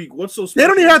every week, what's so special? They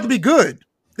don't even have to be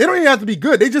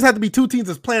good. They just have to be 2 teams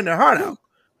that's playing their heart out.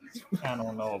 I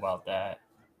don't know about that.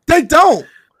 They don't.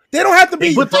 They don't have to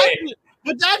be. But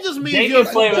that just means you're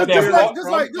playing with their heart. Just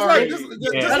like what I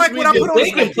put on the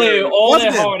screen. They can play all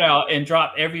their heart out and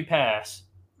drop every pass.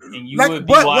 And you would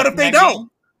be what if they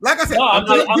don't? Like I said,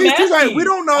 we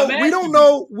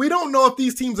don't know if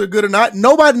these teams are good or not.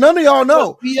 None of y'all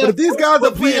know. But if these guys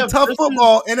are playing tough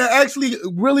football and they're actually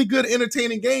really good,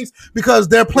 entertaining games because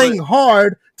they're playing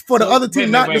hard for the other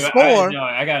team not to score.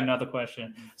 I got another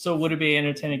question. So would it be an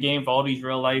entertaining game for all these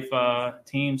real life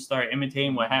teams start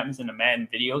imitating what happens in the Madden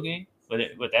video game?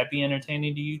 Would that be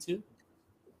entertaining to you too?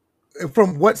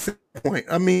 From what standpoint?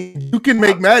 I mean, you can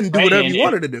make Madden do whatever you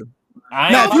wanted to do.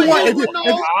 I'm talking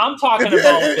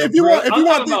about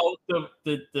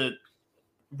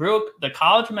the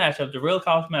college matchup, the real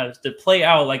college matchup, to play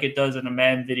out like it does in a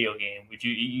Madden video game. Would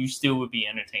you still would be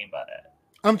entertained by that?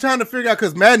 I'm trying to figure out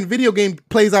because Madden video game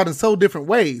plays out in so different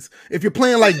ways. If you're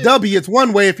playing like W, it's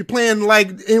one way. If you're playing like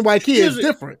NYK, it's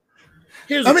different.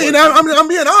 I'm being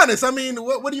honest. I mean,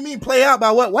 what do you mean play out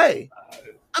by what way?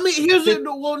 I mean, here's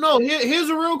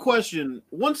a real question.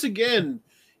 Once again,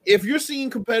 if you're seeing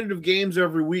competitive games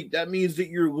every week, that means that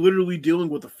you're literally dealing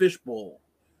with a fishbowl.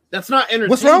 That's not entertaining.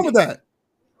 What's wrong with that?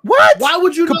 What? Why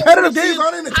would you competitive games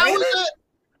aren't entertaining?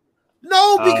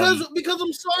 No, because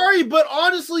I'm sorry, but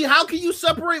honestly, how can you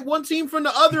separate one team from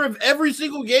the other if every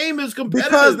single game is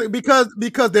competitive?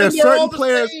 Because there are certain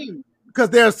players. Because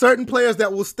there are certain players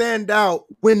that will stand out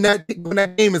when that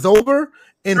game is over,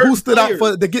 and certain who stood out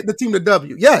to get the team the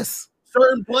W. Yes,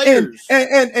 certain players,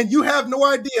 and you have no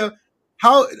idea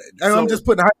how. And I'm just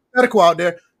putting a hypothetical out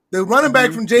there. The running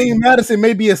back from James Madison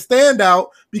may be a standout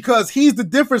because he's the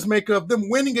difference maker of them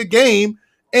winning a game,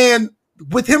 and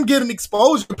with him getting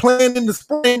exposure, playing in the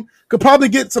spring could probably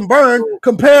get some burn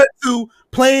compared to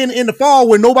playing in the fall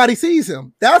where nobody sees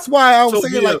him. That's why I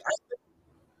was saying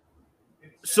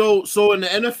So in the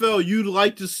NFL, you'd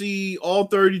like to see all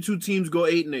 32 teams go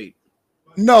 8-8.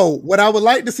 No, what I would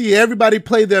like to see everybody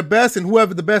play their best and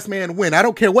whoever the best man win. I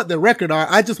don't care what their record are.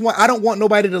 I don't want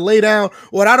nobody to lay down,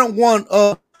 or I don't want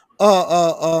a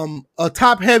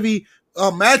top heavy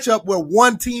matchup where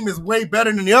one team is way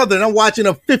better than the other, and I'm watching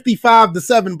a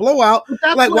 55-7 blowout.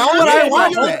 Like, why would I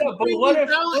watch that? But what if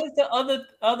the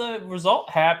other result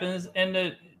happens and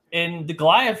the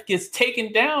Goliath gets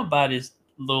taken down by this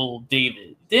little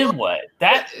David? Then what?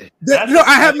 I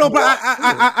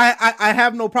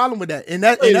have no problem with that, and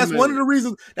that's one of the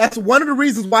reasons. That's one of the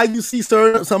reasons why you see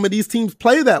some of these teams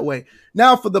play that way.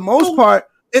 Now, for the most part,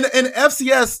 in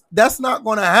FCS, that's not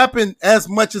going to happen as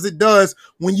much as it does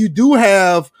when you do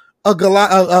have a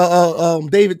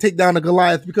David take down a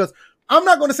Goliath. Because I'm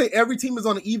not going to say every team is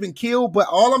on an even keel, but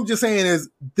all I'm just saying is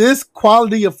this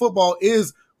quality of football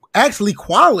is actually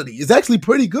quality. It's actually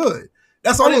pretty good.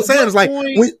 That's all I'm saying. Is like,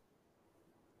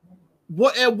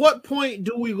 at what point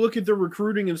do we look at the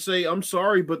recruiting and say, I'm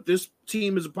sorry, but this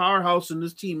team is a powerhouse and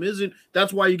this team isn't?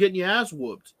 That's why you're getting your ass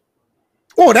whooped.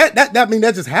 Oh, that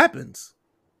just happens.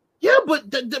 Yeah, but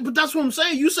that's what I'm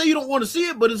saying. You say you don't want to see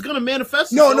it, but it's going to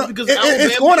manifest itself because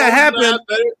it's going to happen.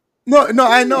 No,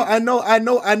 I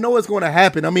know it's going to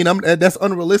happen. I mean, that's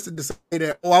unrealistic to say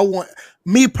that.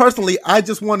 Me personally, I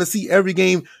just want to see every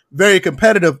game very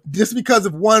competitive. Just because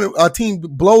if a team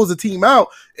blows a team out,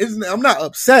 I'm not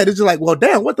upset. It's just like, well,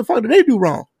 damn, what the fuck did they do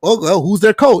wrong? Oh, well, who's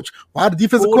their coach? Why did the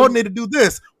defensive coordinator do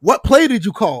this? What play did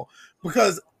you call?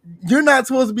 Because you're not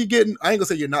supposed to be getting. I ain't gonna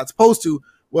say you're not supposed to.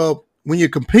 Well, when you're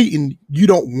competing, you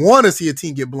don't want to see a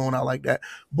team get blown out like that.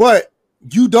 But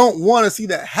you don't want to see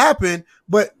that happen.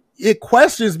 But it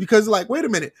questions because, like, wait a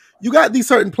minute, you got these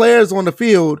certain players on the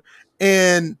field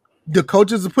and the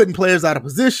coaches are putting players out of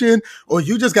position, or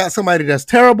you just got somebody that's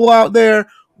terrible out there.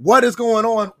 What is going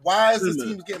on? Why is this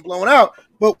team getting blown out?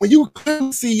 But when you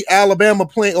see Alabama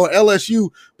playing or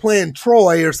LSU playing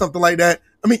Troy or something like that,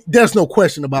 I mean, there's no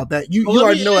question about that. You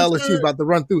already know LSU is about to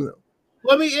run through them.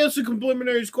 Let me answer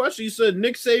Complimentary question. He said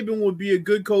Nick Saban would be a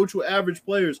good coach with average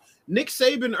players. Nick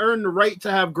Saban earned the right to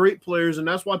have great players, and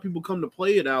that's why people come to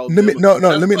play it out. Let me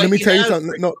tell you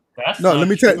something. Let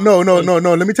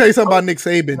me tell you something about Nick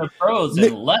Saban. The pros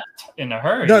left in a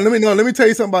hurry. Let me tell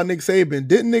you something about Nick Saban.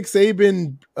 Didn't Nick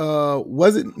Saban it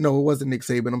wasn't Nick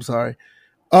Saban, I'm sorry.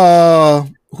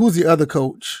 Who's the other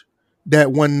coach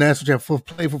that won national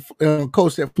championship,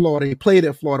 coached at Florida? He played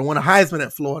at Florida, won a Heisman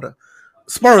at Florida.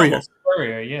 Spurrier,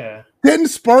 yeah. Didn't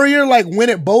Spurrier win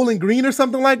at Bowling Green or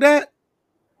something like that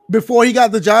before he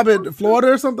got the job at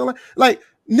Florida or something like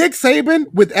Nick Saban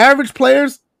with average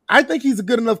players? I think he's a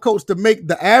good enough coach to make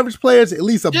the average players at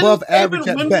least above average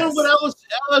at best. With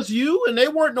LSU, and they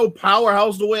weren't no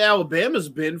powerhouse the way Alabama's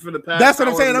been for the past. That's what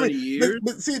I'm saying. I mean,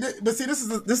 but see, this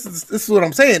is what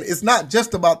I'm saying. It's not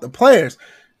just about the players.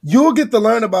 You'll get to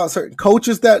learn about certain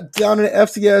coaches that down in the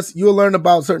FCS. You'll learn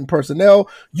about certain personnel.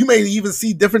 You may even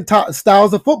see different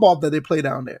styles of football that they play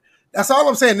down there. That's all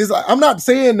I'm saying. I'm not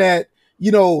saying that,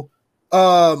 the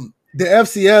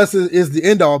FCS is the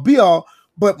end all be all,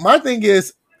 but my thing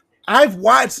is I've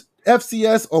watched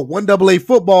FCS or 1AA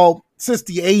football since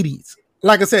the 80s.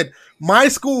 Like I said, my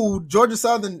school, Georgia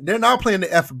Southern, they're now playing the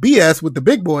FBS with the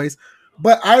big boys,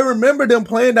 but I remember them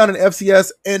playing down in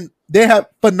FCS and they have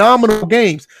phenomenal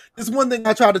games. This is one thing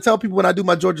I try to tell people when I do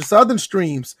my Georgia Southern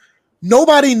streams.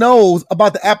 Nobody knows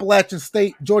about the Appalachian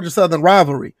State Georgia Southern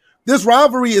rivalry. This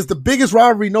rivalry is the biggest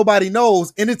rivalry nobody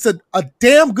knows, and it's a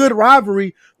damn good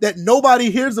rivalry that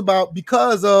nobody hears about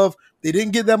because of they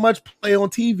didn't get that much play on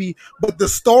TV. But the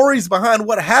stories behind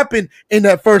what happened in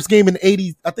that first game in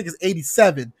 80, I think it's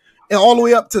 87, and all the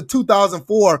way up to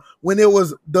 2004 when it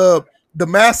was the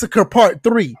massacre part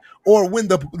 3. Or when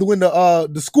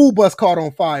the school bus caught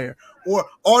on fire, or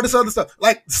all this other stuff,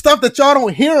 like stuff that y'all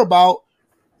don't hear about.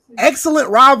 Excellent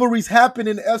rivalries happen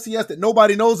in the FCS that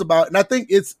nobody knows about, and I think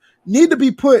it's need to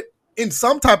be put in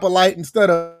some type of light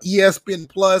instead of ESPN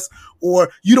Plus,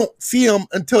 or you don't see them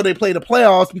until they play the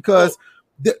playoffs because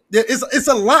it's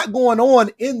a lot going on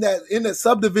in that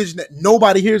subdivision that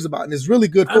nobody hears about, and it's really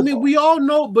good football. I mean, we all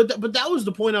know, but that was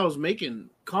the point I was making.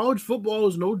 College football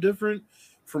is no different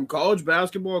from college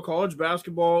basketball. College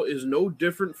basketball is no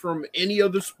different from any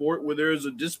other sport where there is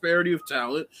a disparity of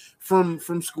talent from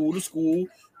school to school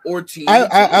or team.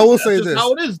 I will say this: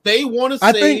 how it is. They want to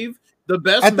save the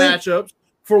best matchups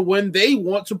for when they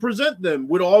want to present them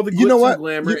with all the glitz and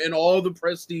glamour and all the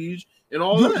prestige. And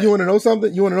all that. You want to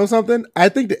know something? I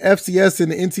think the FCS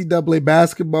and the NCAA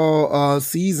basketball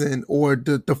season or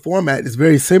the format is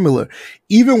very similar.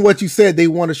 Even what you said, they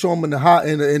want to show them in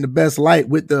the best light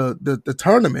with the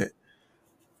tournament.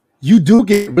 You do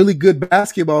get really good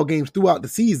basketball games throughout the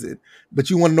season, but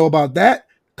you want to know about that?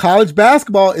 College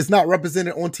basketball is not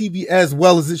represented on TV as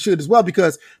well as it should as well,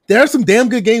 because there are some damn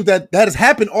good games that has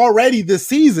happened already this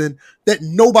season that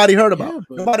nobody heard about.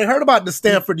 Yeah, nobody heard about the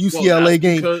Stanford UCLA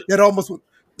game that almost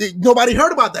nobody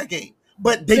heard about that game.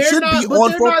 But they should be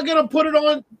on. They're not going to put it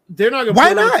on. They're not going to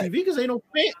put it on TV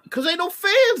because ain't no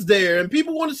fans there, and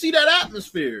people want to see that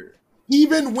atmosphere.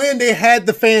 Even when they had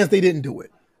the fans, they didn't do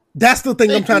it. That's the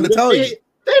thing I'm trying to tell you.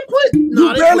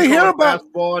 You barely hear about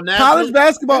college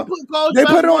basketball. They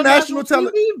put it on national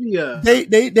television.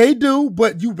 They do,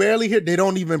 but you barely hear. They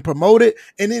don't even promote it.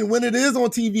 And then when it is on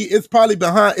TV, it's probably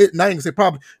behind it. Not even say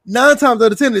probably 9 times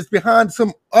out of 10, it's behind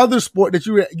some other sport that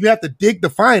you have to dig to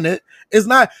find it. It's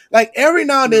not like every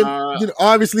now and then.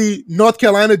 Obviously North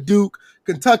Carolina, Duke,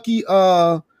 Kentucky.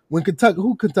 When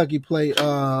Kentucky play?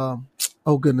 Oh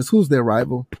goodness, who's their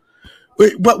rival?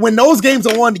 But when those games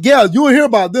are on, you'll hear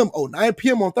about them. 9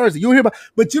 p.m. on Thursday. You'll hear about,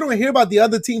 but you don't hear about the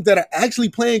other teams that are actually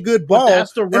playing good ball. But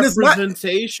that's the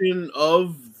representation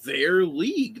of their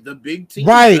league, the big team.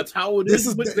 Right. That's how it is.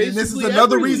 And this is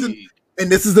another reason. And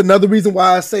this is another reason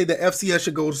why I say the FCS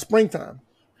should go to springtime.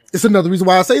 It's another reason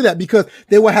why I say that, because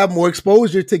they will have more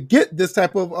exposure to get this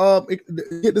type of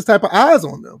eyes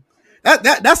on them.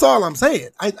 That's all I'm saying.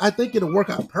 I think it'll work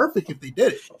out perfect if they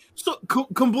did it. So,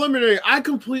 complimentary, I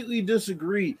completely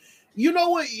disagree. You know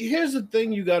what? Here's the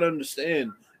thing you got to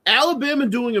understand. Alabama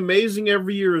doing amazing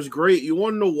every year is great. You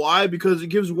want to know why? Because it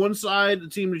gives one side a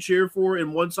team to cheer for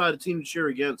and one side a team to cheer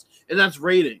against. And that's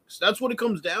ratings. That's what it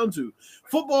comes down to.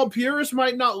 Football purists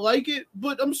might not like it,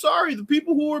 but I'm sorry. The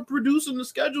people who are producing the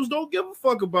schedules don't give a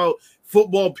fuck about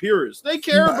football purists. They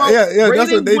care about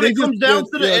ratings when it comes down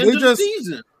to the end of the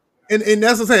season. And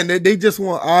that's what I'm saying. They just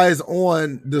want eyes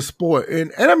on the sport.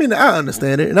 And I mean, I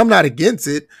understand it, and I'm not against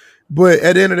it. But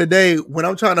at the end of the day, when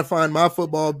I'm trying to find my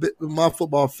football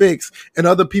fix, and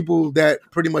other people that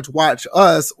pretty much watch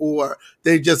us, or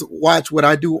they just watch what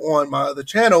I do on my other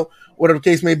channel, whatever the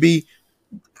case may be,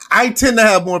 I tend to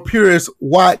have more purists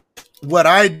watch what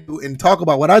I do and talk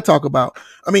about what I talk about.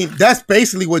 I mean, that's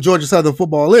basically what Georgia Southern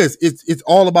football is. It's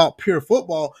all about pure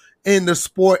football in the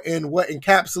sport and what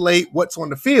encapsulate what's on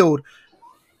the field.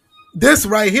 This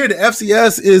right here, the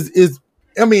FCS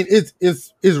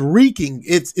is reeking.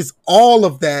 It's all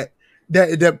of that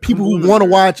people who want to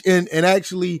watch and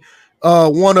actually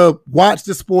want to watch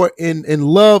the sport and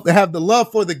love, have the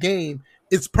love for the game.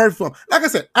 It's perfect for them. Like I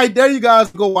said, I dare you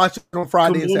guys to go watch it on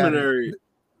Friday and Saturday.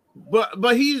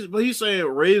 But he's saying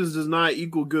ratings does not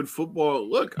equal good football.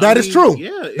 Look, that is true.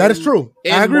 Yeah, that is true.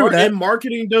 I agree with that. And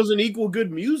marketing doesn't equal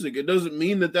good music. It doesn't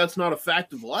mean that that's not a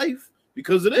fact of life,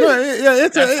 because it is. Yeah,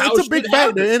 it's a big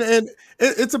factor, and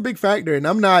it's a big factor. And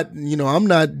I'm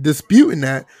not disputing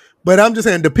that, but I'm just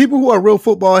saying the people who are real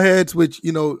football heads, which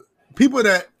people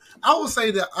that I will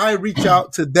say that I reach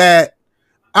out to that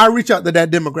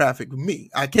demographic. Me,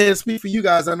 I can't speak for you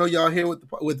guys. I know y'all here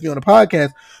with me on the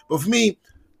podcast, but for me,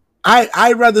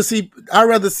 I rather see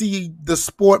the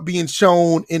sport being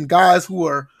shown in guys who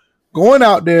are going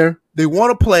out there. They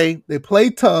want to play. They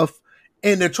play tough,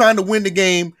 and they're trying to win the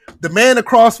game. The man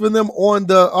across from them on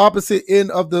the opposite end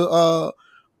of the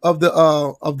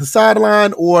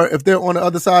sideline, or if they're on the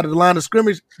other side of the line of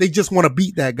scrimmage, they just want to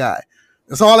beat that guy.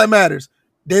 That's all that matters.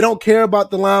 They don't care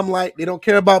about the limelight. They don't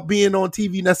care about being on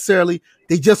TV necessarily.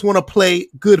 They just want to play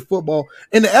good football.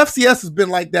 And the FCS has been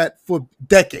like that for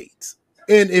decades.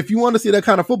 And if you want to see that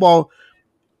kind of football,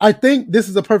 I think this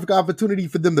is a perfect opportunity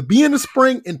for them to be in the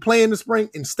spring and play in the spring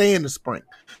and stay in the spring,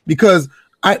 because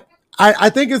I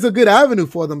think it's a good avenue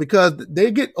for them, because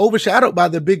they get overshadowed by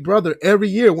their big brother every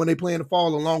year when they play in the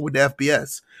fall along with the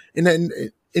FBS.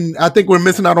 And I think we're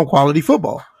missing out on quality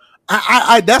football.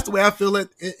 I that's the way I feel it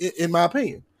in my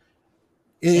opinion.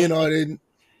 And,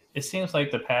 it seems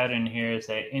like the pattern here is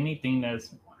that anything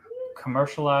that's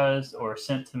commercialized or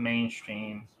sent to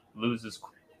mainstream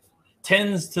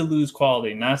tends to lose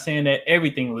quality. Not saying that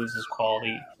everything loses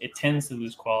quality. It tends to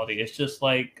lose quality. It's just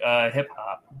like hip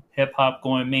hop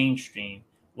going mainstream.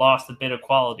 lost a bit of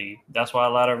quality. That's why a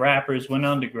lot of rappers went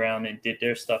underground and did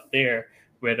their stuff there,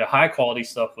 where the high quality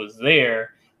stuff was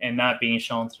there and not being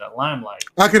shown to the limelight.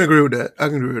 I can agree with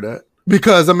that.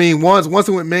 Because I mean, once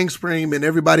it went mainstream and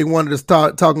everybody wanted to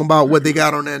start talking about what they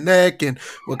got on their neck and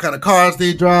what kind of cars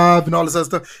they drive and all this other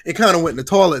stuff, it kind of went in the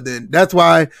toilet. Then that's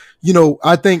why,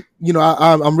 I think,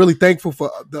 I'm really thankful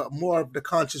for the more of the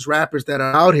conscious rappers that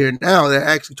are out here now. They're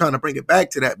actually trying to bring it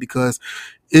back to that, because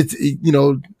it's,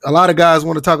 a lot of guys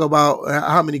want to talk about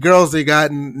how many girls they got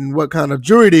and what kind of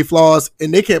jewelry they floss,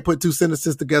 and they can't put two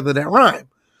sentences together that rhyme.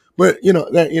 But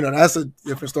that's a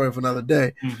different story for another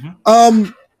day.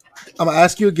 Mm-hmm. I'm gonna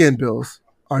ask you again, Bills.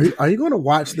 Are you gonna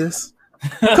watch this?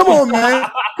 Come on,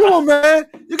 man.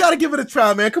 You gotta give it a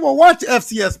try, man. Come on, watch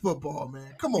FCS football,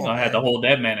 man. Come on. I had to hold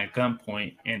that man at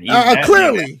gunpoint, and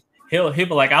clearly nigga, he'll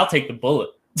be like, "I'll take the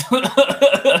bullet."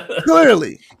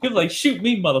 Clearly, he'll be like, "Shoot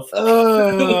me,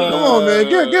 motherfucker." Come on, man.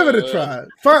 Give it a try.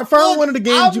 Find one of the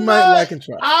games you might like and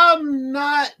try. I'm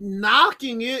not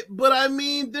knocking it, but I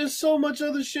mean, there's so much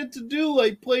other shit to do,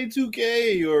 like play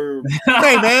 2K or.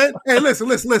 Hey, man. Hey, listen.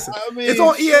 I mean, it's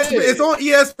on ESPN. It's on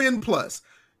ESPN Plus.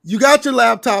 You got your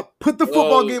laptop. Put the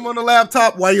football game on the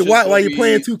laptop while you're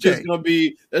playing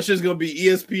 2K. That's just gonna be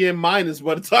ESPN minus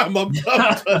by the time I'm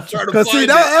trying to. Because see,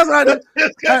 that's right.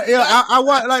 I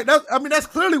want like that. I mean, that's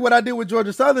clearly what I did with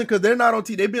Georgia Southern, because they're not on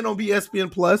TV. They've been on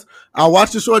ESPN Plus. I'll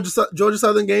watch the Georgia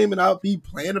Southern game and I'll be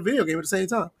playing a video game at the same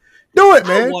time. Do it,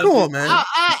 man. Come on, man.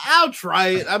 I'll try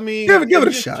it. I mean, give it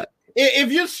a shot.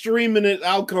 If you're streaming it,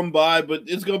 I'll come by, but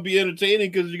it's going to be entertaining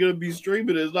because you're going to be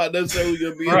streaming it. It's not necessarily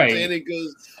going to be entertaining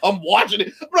because I'm watching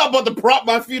it. I'm not about to prop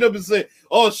my feet up and say,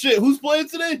 oh, shit, who's playing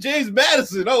today? James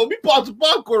Madison. Oh, let me pop some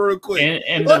popcorn real quick.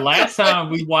 And the last time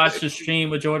we watched the stream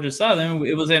with Georgia Southern,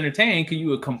 it was entertaining because you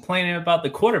were complaining about the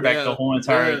quarterback the whole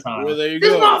entire time. Well, there you this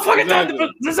go. Motherfucker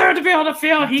doesn't deserve to be on the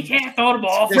field. He can't throw the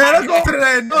ball. Man, let's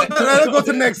go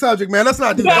to the next subject, man. Let's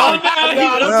not do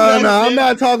that. No, I'm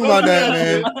not talking about that,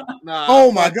 man.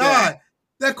 Oh my God,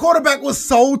 that quarterback was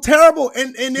so terrible,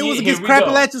 and it was against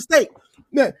Appalachian State.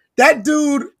 Man, that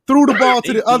dude threw the ball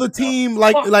to the other team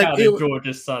like it was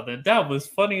Georgia Southern. That was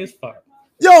funny as fuck.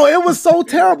 Yo, it was so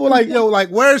terrible.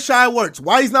 Where's Shy Wertz?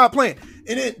 Why he's not playing?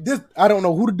 And I don't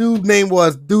know who the dude's name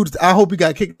was. Dude, I hope he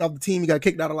got kicked off the team. He got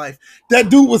kicked out of life. That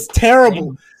dude was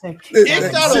terrible.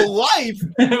 Kicked out of life?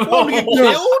 Want to get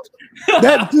killed?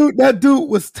 That dude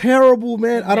was terrible,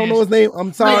 man. I don't know his name.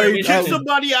 I'm sorry. You kick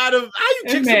somebody out of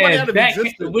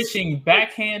existence. Wishing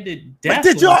backhanded death.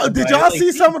 Did y'all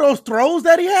see some of those throws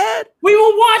that he had? We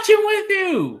were watching with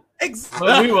you. Exactly.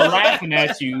 But we were laughing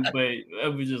at you, but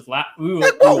it was just we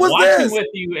were watching with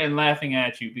you and laughing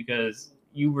at you because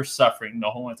you were suffering the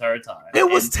whole entire time. It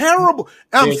was terrible.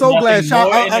 I'm so glad.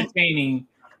 More entertaining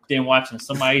than watching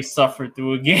somebody suffer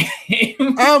through a game.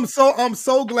 I'm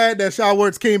so glad that Shy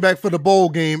Wertz came back for the bowl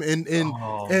game, and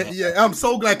yeah, I'm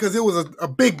so glad because it was a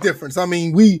big difference. I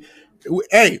mean,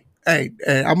 hey,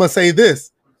 I'm gonna say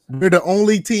this: we're the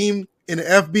only team in the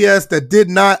FBS that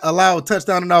did not allow a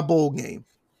touchdown in our bowl game.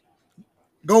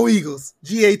 Go Eagles,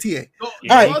 GATA.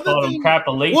 Yeah, all right. Here's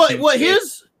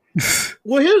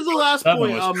the last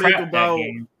point I'll make about.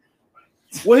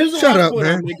 Well, here's the last point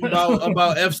I'll make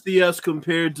about FCS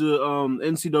compared to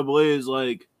NCAA is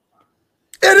like.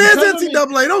 It is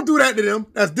NCAA. Don't do that to them.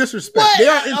 That's disrespect. What? They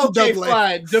are NCAA. Okay,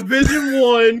 fine. Division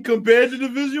I compared to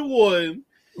Division I.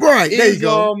 Right, there you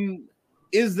go.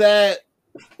 Is that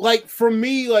like for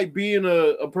me, like being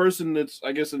a person that's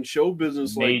I guess in show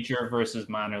business, major versus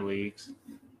minor leagues.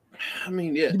 I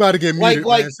mean, yeah. You about to get muted,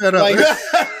 man. Shut up.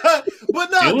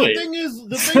 But no, the thing is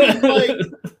like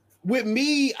with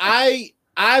me,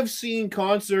 I've seen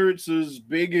concerts as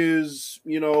big as,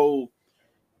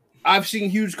 I've seen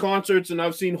huge concerts and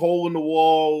I've seen hole in the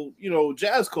wall,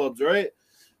 jazz clubs, right?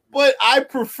 But I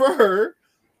prefer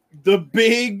the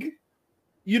big,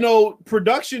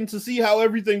 production to see how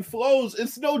everything flows.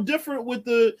 It's no different with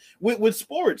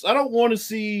sports. I don't want to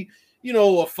see,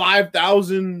 a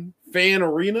 5,000 fan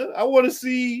arena. I want to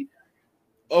see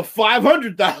a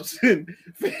 500,000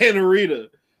 fan arena.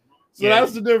 So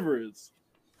that's the difference.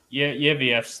 Yeah,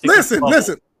 VF.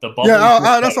 Listen. The bubble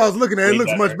that's what I was looking at. It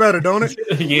looks much better, don't it?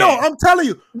 Yeah. No, I'm telling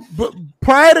you. But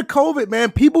prior to COVID,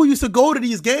 man, people used to go to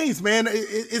these games, man.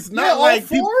 It's not like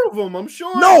all four of them. I'm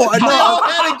sure. No,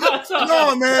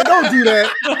 no, man, don't do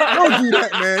that. Don't do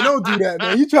that, man. Don't do that,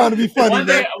 man. You trying to be funny,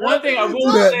 man. One thing I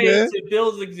will say to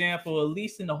Bill's example, at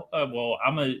least in the I'm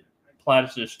gonna apply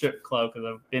this to the strip club because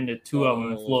I've been to two of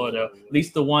them in Florida. At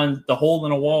least the hole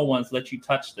in the wall ones let you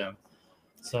touch them.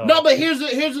 So. No, but here's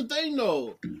the thing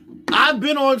though. I've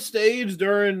been on stage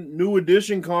during New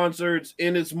Edition concerts,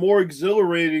 and it's more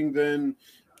exhilarating than,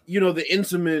 the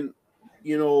intimate,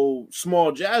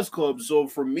 small jazz clubs. So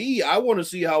for me, I want to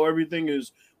see how everything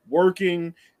is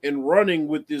working and running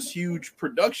with this huge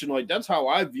production. Like that's how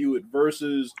I view it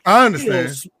versus I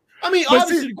understand.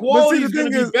 Obviously the quality is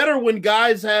going to be better when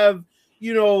guys have,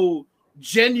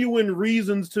 genuine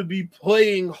reasons to be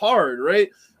playing hard, right?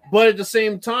 But at the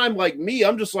same time, like me,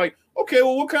 I'm just like, okay,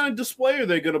 well, what kind of display are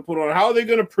they going to put on? How are they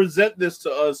going to present this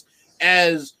to us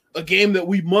as a game that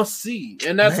we must see?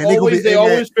 And that's they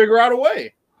always figure out a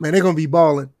way. Man, they're going to be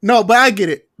balling. No, but I get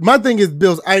it. My thing is,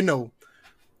 Bills, I know.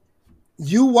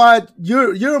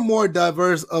 You're more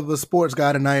diverse of a sports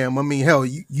guy than I am. I mean, hell,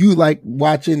 you like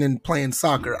watching and playing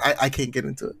soccer. I can't get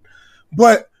into it.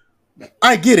 But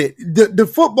I get it. The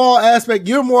football aspect,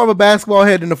 you're more of a basketball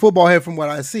head than a football head from what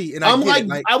I see. And I'm like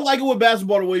it with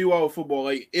basketball the way you are with football.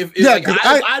 Like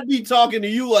I'd be talking to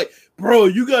you like, bro,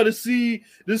 you got to see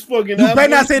this fucking. You better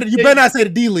not say the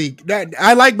D League.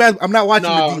 I like basketball. I'm not watching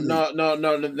the D League.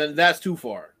 No. That's too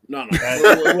far. No.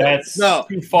 That's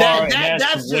too far.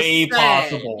 That's way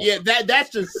possible. Yeah,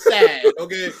 that's just sad.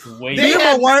 Okay,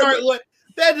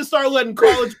 they had to start letting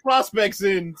college prospects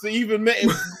in to even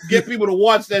get people to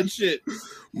watch that shit.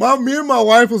 Me and my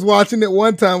wife was watching it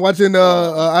one time. I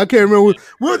can't remember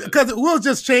because we were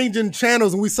just changing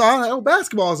channels and we saw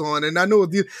basketball's on, and I know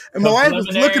it. And my wife was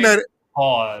looking at it.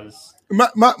 Pause. My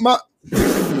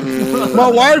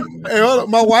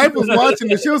wife was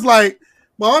watching it. She was like.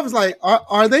 My wife was like,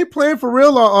 "Are they playing for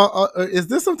real, or is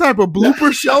this some type of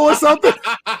blooper show or something?"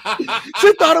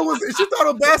 She thought it was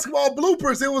basketball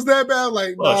bloopers. It was that bad.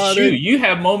 Like, you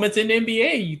have moments in the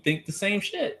NBA, you think the same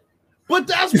shit. But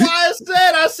that's why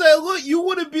I said, look, you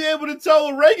wouldn't be able to tell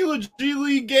a regular G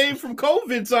League game from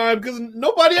COVID time because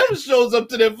nobody ever shows up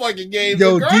to that fucking game.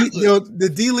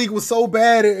 The D League was so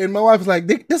bad, and my wife was like,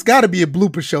 "This got to be a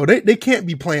blooper show. They can't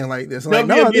be playing like this." I'm like,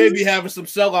 no, be having some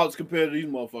sellouts compared to these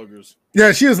motherfuckers.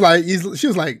 Yeah, she was like,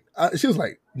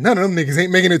 none of them niggas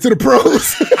ain't making it to the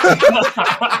pros.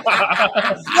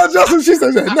 Justin, she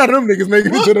said, none of them niggas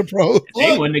making it to the pros.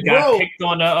 They wouldn't have got picked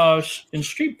on in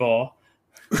street ball.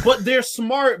 But they're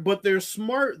smart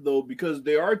though, because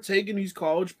they are taking these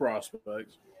college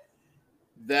prospects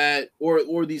that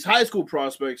or these high school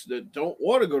prospects that don't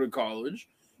want to go to college,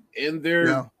 and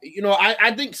they're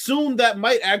I think soon that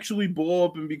might actually blow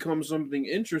up and become something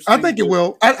interesting. I think it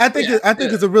will. I think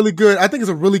it's a really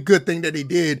good thing that they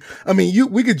did. I mean,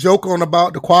 we could joke on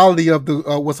about the quality of the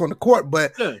what's on the court,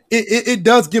 but it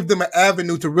does give them an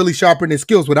avenue to really sharpen their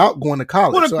skills without going to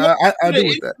college. So I do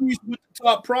with that. With the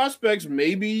top prospects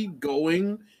maybe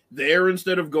going there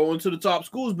instead of going to the top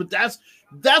schools, but that's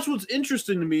what's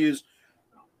interesting to me is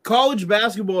college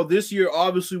basketball this year,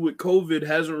 obviously with COVID,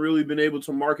 hasn't really been able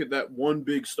to market that one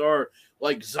big star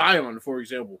like Zion, for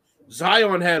example.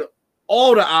 Zion had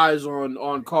all the eyes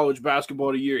on college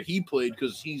basketball the year he played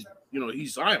because he's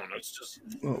Zion. It's just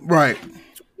right.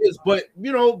 But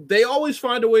they always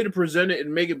find a way to present it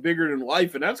and make it bigger than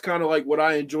life, and that's kind of like what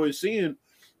I enjoy seeing.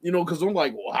 Because I'm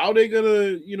like, well, how are they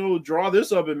gonna, draw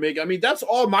this up and make? I mean, that's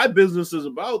all my business is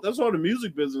about. That's all the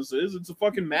music business is. It's a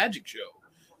fucking magic show.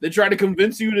 They try to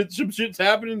convince you that some shit's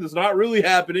happening that's not really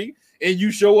happening, and you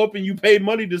show up and you pay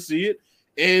money to see it,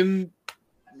 and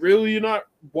really you're not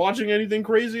watching anything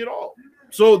crazy at all.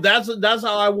 So that's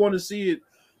how I want to see it.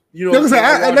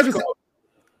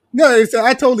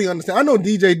 I totally understand. I know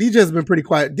DJ's been pretty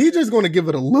quiet. DJ's going to give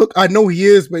it a look. I know he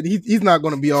is, but he's not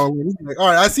going to be all in. He's like, all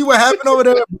right, I see what happened over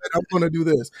there, but I'm going to do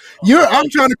this. I'm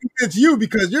trying to convince you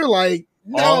because you're like,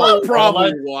 no, I'm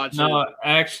probably watching. No,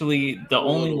 actually, the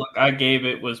only look I gave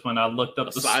it was when I looked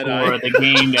up the score of the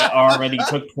game that already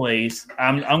took place.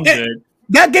 I'm good.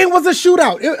 That game was a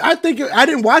shootout. I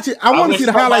didn't watch it. I want to see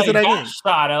the highlights of that game.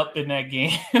 Shot up in that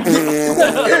game.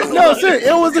 No, seriously,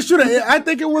 it was a shootout. I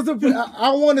think it was I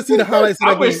want to see the highlights of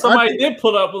that game. I wish somebody did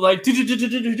pull up with like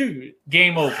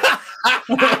game over.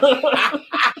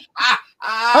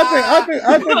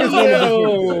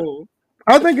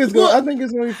 I think it's going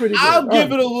to be pretty good. I'll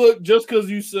give it a look just because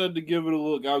you said to give it a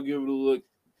look. I'll give it a look.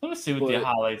 Let's see what the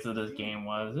highlights of this game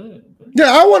was.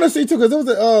 Yeah, I want to see too because it was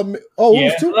it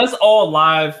was two. That's all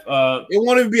live. It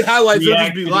won't even be highlights. It'll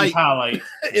just be light. Highlights.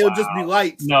 It'll just be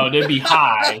lights. No, they'd be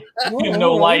high.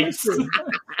 No lights.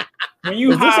 When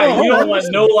you high, you don't want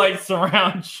no lights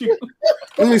around you.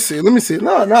 Let me see.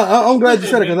 No, I'm glad you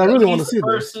said it because I really want to see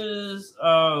this. Versus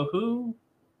who?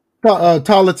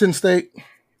 Tarleton State.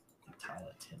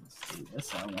 That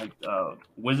sounds like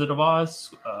Wizard of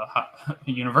Oz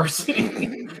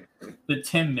University. The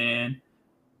Tin Man.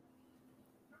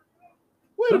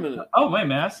 Wait a minute. Oh, wait a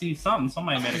minute. I see something.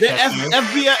 Somebody made a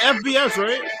FBS,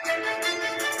 right?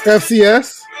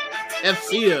 FCS.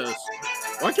 FCS.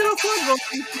 Why can't I find it on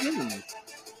ESPN?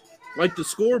 Like the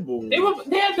scoreboard.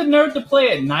 They had the nerve to play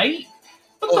at night.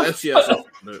 FCS.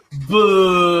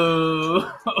 Boo!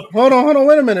 Hold on,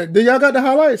 wait a minute. Do y'all got the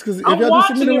highlights? Because if I'm y'all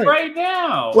watching send me the it link. right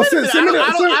now. Well,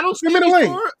 I don't see me the any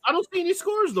link. I don't see any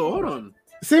scores though. Hold on.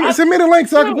 Send me the link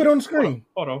so I can put it on the screen.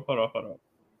 Hold on.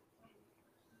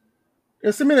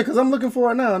 Yeah, send me that because I'm looking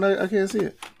for it now and I can't see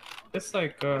it. It's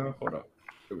like, hold up.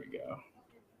 Here we go.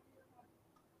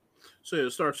 So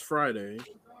it starts Friday.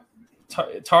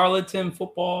 Tarleton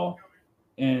football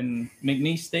and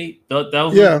McNeese State. Those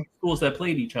were the schools that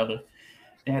played each other.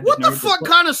 What the fuck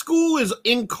kind of school is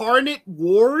Incarnate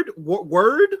Word?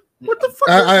 Word? What the fuck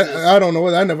is this? I don't know.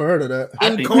 I never heard of that.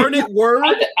 Incarnate Word?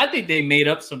 I think they made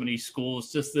up some of these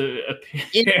schools just to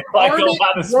appear like a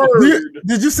lot of schools.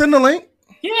 Did you send the link?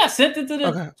 Yeah, I sent it to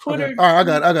the Twitter. Okay. All right,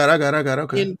 I got.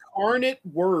 Okay. Incarnate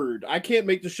Word. I can't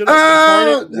make the shit up.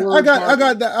 I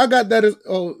got that. I got that.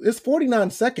 It's 49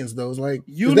 seconds though. It's like,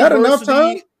 is that enough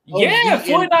time? Yeah,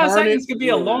 49 seconds could be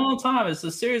a long time. It's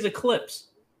a series of clips.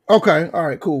 Okay. All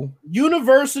right. Cool.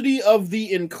 University of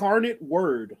the Incarnate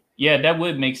Word. Yeah, that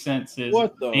would make sense.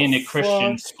 Being a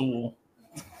Christian school,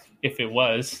 if it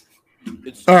was.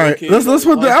 All right. Let's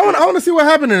put. I want to see what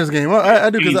happened in this game.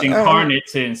 I do because Incarnate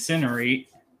to incinerate.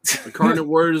 Incarnate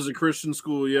Word is a Christian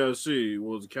school. Yeah, see,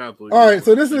 was Catholic. All right,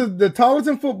 so this is the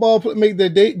Tarleton football make the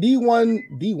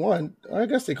D1. I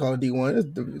guess they call it D1. It's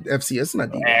the FCS, it's not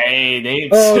D1. Hey,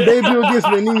 debut against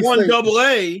McNeese One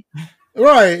State. AA.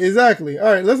 Right, exactly.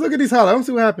 All right, let's look at these highlights. Let's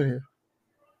see what happened here.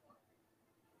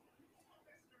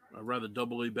 I'd rather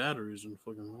AA batteries than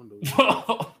fucking one Look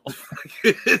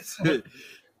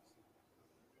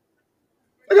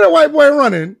at that white boy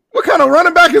running. What kind of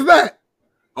running back is that?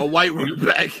 A white running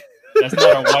back. That's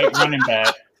not a white running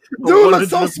back. Dude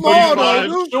looks so small,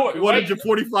 though. Dude.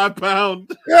 145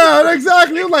 pounds. Yeah,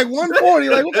 exactly. It was like 140.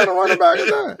 Like, what kind of running back is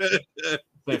that?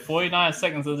 But 49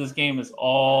 seconds of this game is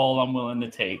all I'm willing to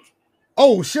take.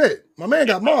 Oh, shit. My man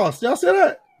got mossed. Y'all see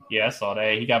that? Yeah, I saw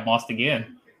that. He got mossed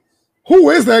again.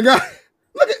 Who is that guy?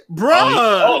 Look at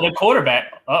bro. The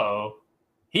quarterback. Uh-oh.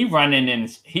 He running in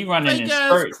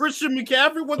spurts. Christian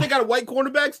McCaffrey. What, they got a white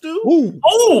cornerbacks too? Ooh.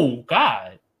 Oh,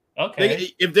 God. Okay.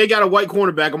 If they got a white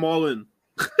cornerback, I'm all in.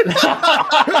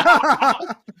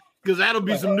 Because that'll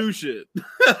be some new shit.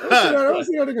 Let's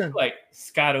see that again. Like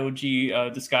Scott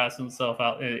OG disguised himself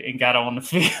out and got on the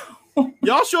field.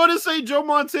 Y'all sure to say Joe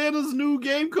Montana's new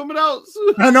game coming out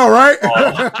soon? I know, right?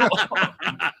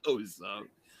 Oh, son.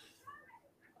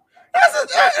 Like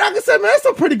I said, man, that's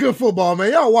a pretty good football,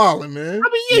 man. Y'all wilding, man. I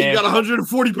mean, yeah, you got a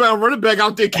 140-pound running back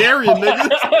out there carrying niggas.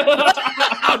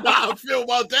 I don't know how I feel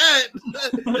about that.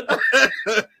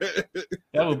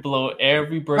 That would blow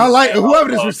every break. I like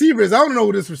whoever this receiver is. I don't know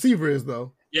who this receiver is,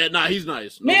 though. Yeah, nah, he's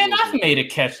nice. Man, I've made a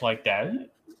catch like that.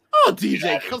 Oh,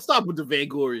 DJ, come stop with the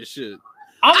vainglorious shit.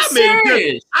 I'm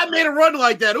serious. I made a run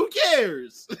like that. Who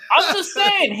cares? I'm just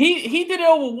saying, he did it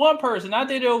over one person. I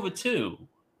did it over two.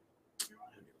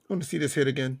 I want to see this hit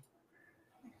again.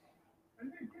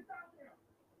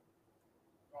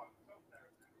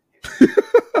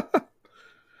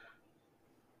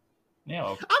 Yeah.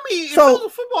 I mean, if it was a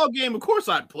football game, of course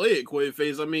I'd play it, Quay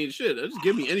Face. I mean, shit, just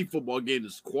give me any football game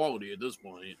that's quality at this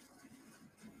point.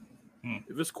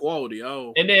 If it's quality,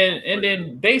 and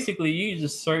then basically you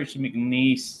just search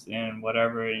McNeese and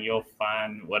whatever, and you'll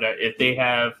find whatever if they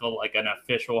have like an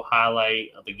official highlight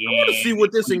of the game. I want to see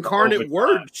what this Incarnate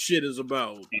Word shit is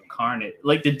about. Incarnate,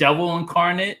 like the devil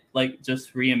incarnate, like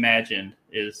just reimagined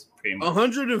is pretty much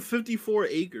 154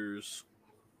 acres.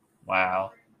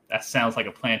 Wow, that sounds like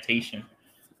a plantation.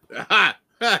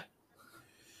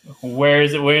 Where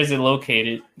is it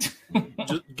located?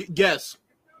 Just guess.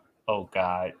 Oh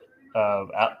God.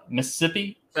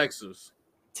 Mississippi, Texas.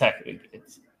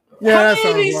 Texas. Yeah, how many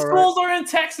of these schools are in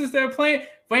Texas? They're playing.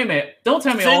 Wait a minute! Don't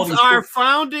tell me all these. Since our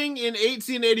founding in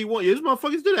 1881, these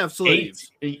motherfuckers did have slaves.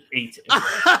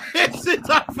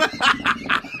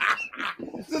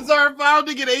 Since our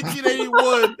founding in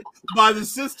 1881 by the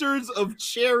Sisters of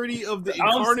Charity of the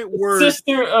Incarnate Word.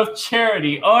 Sister of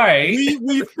Charity. All right.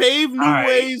 We paved new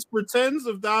ways for tens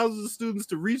of thousands of students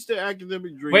to reach their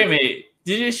academic dreams. Wait a minute.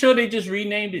 Did it show they just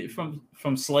renamed it from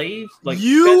slaves? Like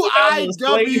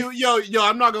UIW. Yo,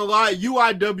 I'm not gonna lie.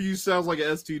 UIW sounds like an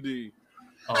STD.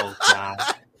 Oh God.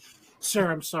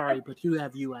 Sir, I'm sorry, but you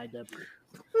have UIW.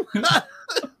 You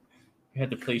had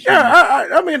to place. Yeah,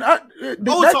 I mean, it's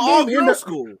an all-girls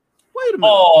school. Wait a minute.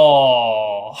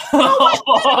 Oh.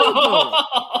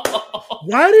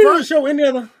 Why didn't it show any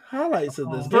other highlights of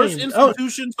this First game?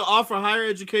 institution to offer higher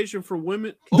education for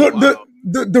women.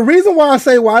 The reason why I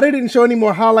say why they didn't show any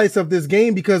more highlights of this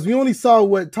game because we only saw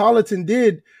what Tarleton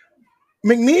did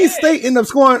McNeese State ended up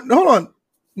scoring. Hold on.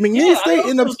 McNeese State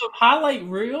ended up. It was a highlight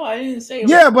reel. I didn't say.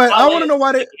 Yeah, but I want to know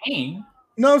why they. Game.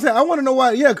 No, I'm saying I want to know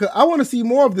why. Yeah, because I want to see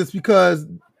more of this because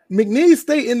McNeese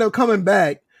State ended up coming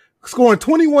back, scoring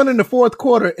 21 in the fourth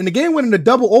quarter, and the game went into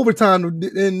double overtime,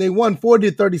 and they won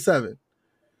 40-37.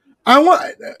 I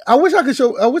wish I could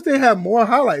show. I wish they had more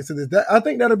highlights of this. I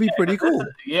think that'd be pretty cool.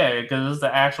 Yeah, because it's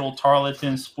the actual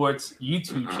Tarleton Sports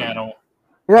YouTube channel.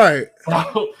 Right.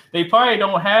 So they probably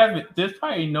don't have it. There's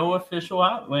probably no official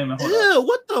Wait a minute. Yeah,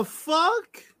 what the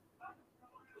fuck?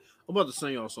 I'm about to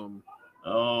sing y'all something.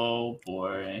 Oh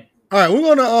boy. All right, we're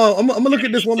gonna. I'm gonna look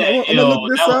at this one. I'm gonna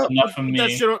look this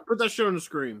up. Put that shit on the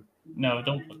screen. No,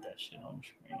 don't put that shit on the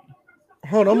screen.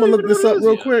 Hold on, I'm gonna look this up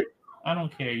real quick. I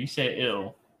don't care. You said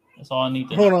ill. That's all I need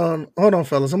to know. Hold on,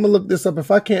 fellas. I'm gonna look this up.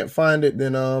 If I can't find it,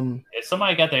 then If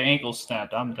somebody got their ankle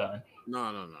snapped, I'm done.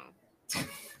 No.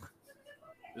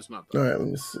 It's not that. All right, let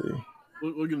me see.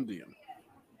 We're gonna DM.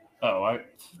 Oh, I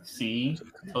see.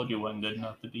 Told you it wasn't good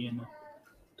enough to be in there.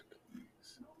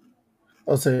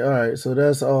 I'll say, all right, so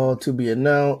that's all to be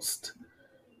announced.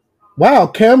 Wow,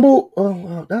 Campbell. Oh,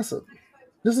 wow, this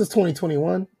is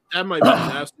 2021. That might be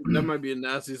nasty. That might be the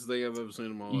nastiest thing I've ever seen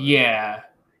in my life. Yeah.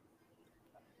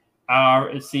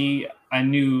 See, I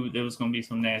knew there was gonna be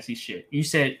some nasty shit. You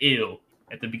said ill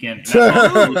at the beginning. What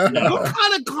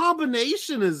kind of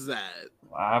combination is that?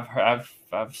 I've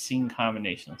seen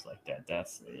combinations like that.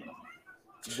 That's it.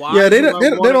 Why they don't.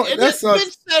 That's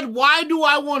bitch said, "Why do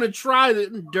I want to try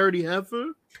the dirty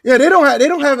heifer?" Yeah, they don't have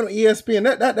it on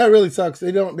ESPN. That really sucks.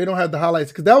 They don't have the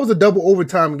highlights because that was a double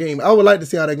overtime game. I would like to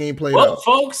see how that game played out. Well,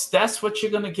 folks, that's what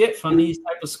you're gonna get from these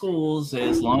type of schools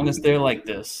as long as they're like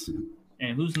this.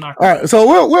 And who's not? All right, so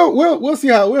we'll see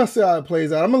how it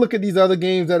plays out. I'm gonna look at these other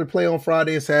games that are play on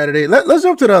Friday and Saturday. Let's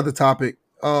jump to the other topic.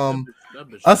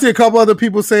 I see a couple other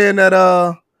people saying that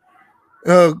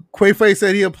Quayface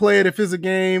said he'll play it if it's a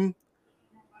game.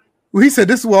 Well, he said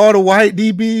this is where all the white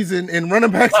DBs and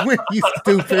running backs went. You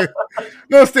stupid.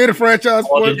 No state of franchise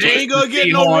sports. They ain't gonna get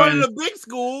no one in the big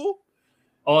school.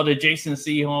 All the Jason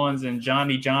Sehorns and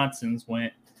Johnny Johnsons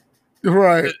went.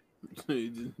 Right.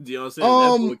 Deion said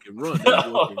that boy can run.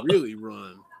 That boy can really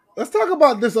run. Let's talk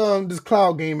about this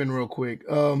cloud gaming real quick.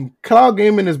 Cloud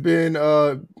gaming has been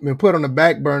put on the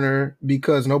back burner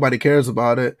because nobody cares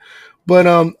about it. But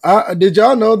did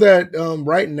y'all know that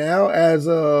right now, as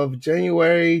of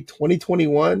January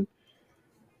 2021,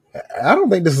 I don't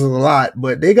think this is a lot,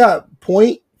 but they got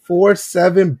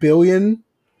 0.47 billion.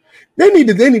 They need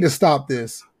to stop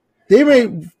this. They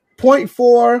made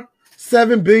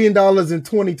 $0.47 billion in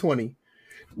 2020.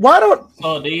 Why don't?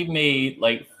 Oh, they made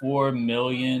like 4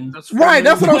 million. That's right.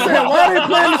 That's what I'm saying. Why are they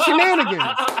playing the shenanigans?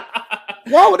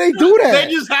 Why would they do that? They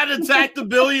just had to tack the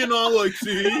billion on. Like,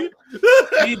 see,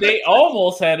 they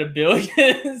almost had $1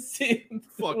 billion.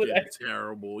 Fucking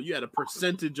terrible. You had a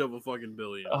percentage of a fucking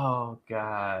billion. Oh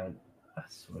God. I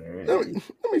swear. Let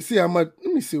me see how much.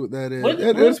 Let me see what that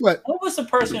is. What was the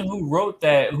person who wrote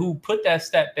that? Who put that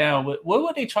stat down? What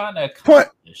were they trying to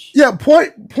accomplish?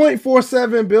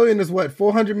 $0.47 billion is what,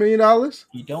 $400 million.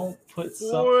 You don't put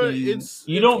something.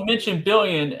 You don't mention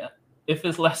billion if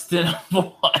it's less than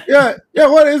 1. Yeah.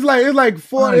 What it's like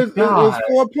four. It's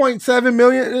 4.7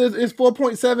 million. It's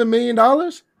 $4.7 million.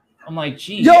 I'm like,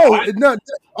 geez.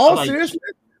 Seriously.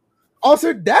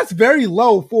 Also, that's very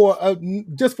low for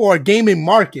just for a gaming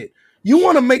market. You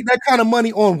want to make that kind of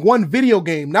money on one video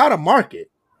game, not a market.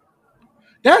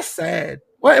 That's sad.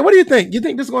 What do you think? You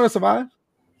think this is going to survive?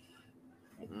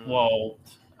 Well,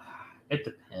 it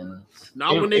depends.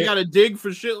 Not when they got to dig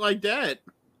for shit like that.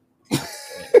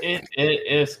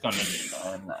 It's going to be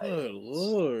done. Oh,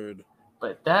 Lord.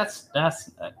 But that's.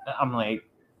 I'm like,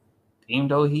 even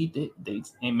though they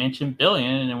mentioned billion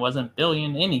and it wasn't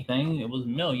billion anything, it was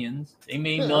millions. They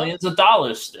made millions of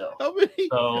dollars still. So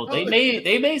they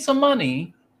made some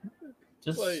money,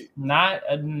 just not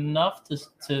enough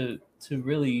to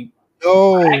really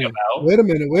brag about. Wait a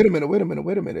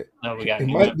minute. No, we got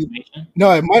information.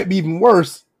 It might be even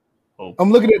worse. Oh, I'm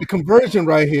looking at the conversion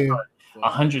right here.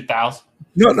 100,000.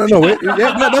 No. That's what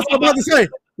I'm about to say.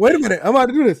 Wait a minute. I'm about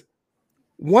to do this.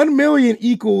 1 million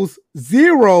equals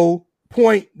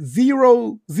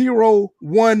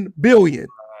 0.001 billion.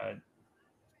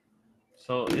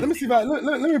 So let me see if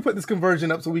let me put this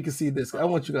conversion up so we can see this. I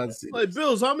want you guys to see. Like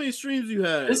Bills, how many streams you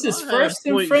have? This is first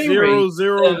in frame rate.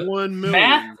 0.001 million.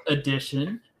 Math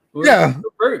edition. Yeah.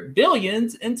 Convert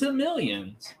billions into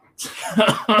millions.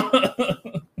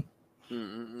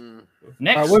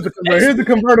 Next, where's the converter? Here's the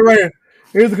converter right here.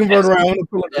 Here's the converter right here.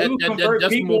 That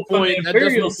decimal point. That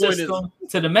decimal point is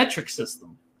to the metric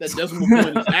system. That decimal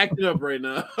point is acting up right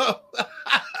now.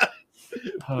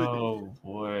 Oh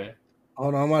boy.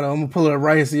 Hold on, I'm gonna pull it up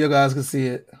right here so you guys can see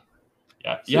it.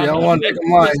 Yeah, So y'all want to make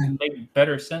them lying. Make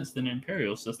better sense than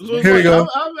Imperial system. So Here we go.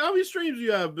 How many streams do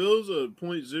you have, Bills?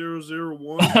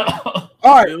 0.001.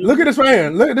 All right, look at this right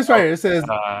here. Look at this right here. It says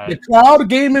the cloud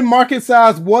gaming market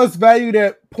size was valued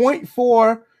at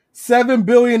 0.47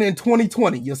 billion in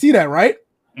 2020. You see that, right?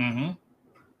 Mm-hmm.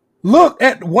 Look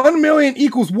at 1 million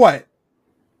equals what?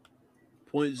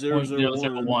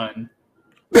 0.001.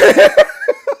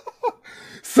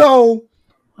 So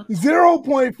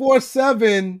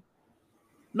 0.47.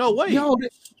 No, wait.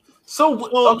 So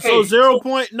 0.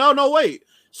 Wait.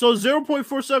 So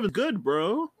 0.47 is good,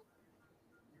 bro.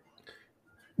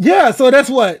 Yeah, so that's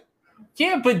what.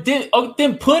 Yeah, but then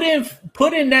put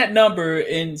in that number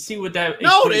and see what that.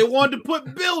 No, they wanted to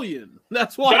put billion.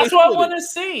 That's why. That's what I want to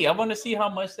see. I want to see how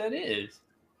much that is.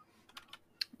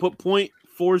 Put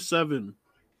 0.47.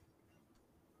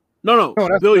 No,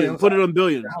 billion. Put it on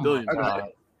billion. Billion.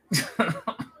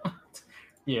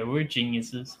 Yeah, we're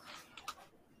geniuses.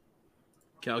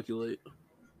 Calculate.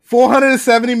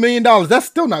 $470 million. That's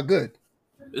still not good.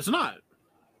 It's not.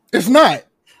 It's not.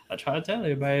 I try to tell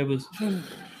everybody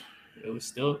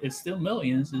it's still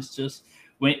millions. It's just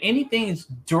when anything's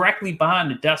directly behind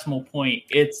the decimal point,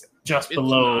 it's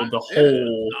below the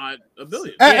whole. Not a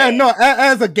billion. And no,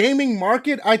 as a gaming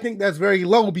market, I think that's very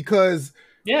low because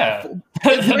it's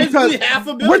basically half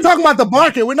a billion. We're talking about the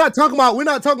market. We're not talking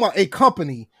about a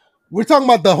company. We're talking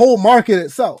about the whole market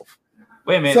itself.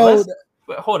 Wait a minute.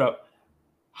 Hold up.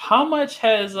 How much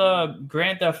has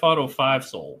Grand Theft Auto 5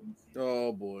 sold?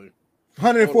 Oh boy.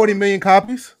 140 million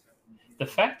copies. The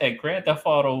fact that Grand Theft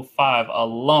Auto 5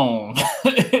 alone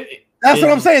that's what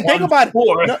I'm saying. Think about it.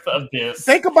 Of this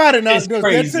think about it now.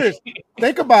 Crazy.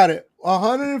 Think about it.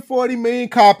 140 million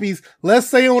copies. Let's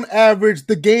say on average,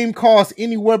 the game costs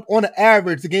anywhere on the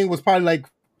average, the game was probably like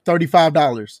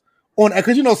 $35.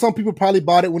 Because some people probably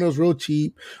bought it when it was real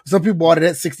cheap. Some people bought it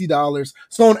at $60.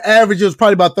 So on average, it was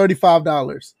probably about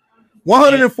 $35.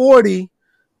 140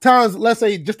 times, let's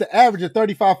say just the average of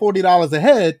 $35, $40 a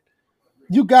head,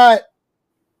 you got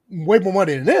way more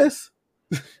money than this.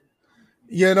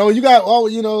 You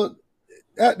got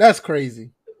that's crazy.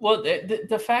 Well,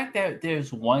 the fact that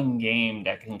there's one game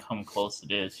that can come close to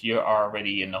this, you're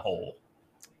already in the hole.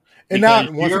 And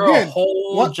now, once again,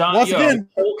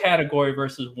 a whole category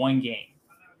versus one game.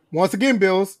 Once again,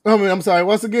 Bills. I'm sorry.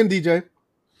 Once again, DJ.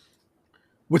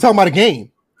 We're talking about a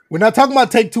game. We're not talking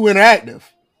about Take-Two Interactive.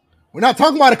 We're not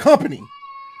talking about a company.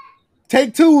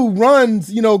 Take-Two runs,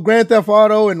 Grand Theft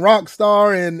Auto and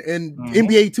Rockstar and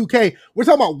NBA 2K. We're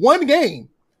talking about one game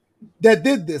that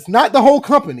did this, not the whole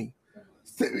company.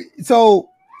 So,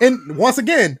 and once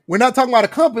again, we're not talking about a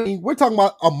company. We're talking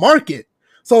about a market.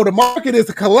 So the market is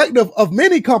a collective of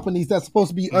many companies that's supposed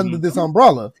to be under this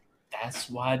umbrella. That's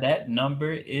why that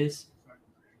number is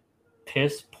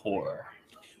piss poor.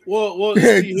 Well,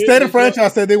 State of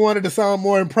Franchise said they wanted to sound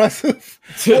more impressive.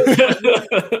 Right?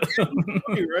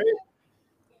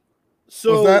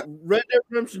 So Red Dead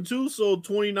Redemption 2 sold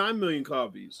 29 million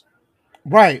copies.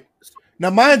 Right.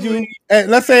 Now, mind you,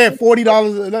 let's say at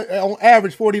 $40, on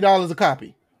average, $40 a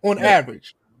copy. On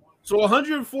average. So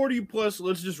 140 plus,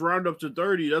 let's just round up to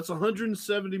 30. That's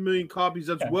 170 million copies.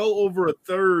 That's well over a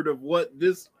third of what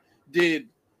this did.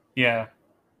 Yeah.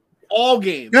 All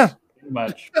games. Yeah. Pretty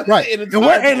much. Right.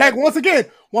 and like once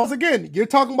again, you're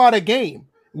talking about a game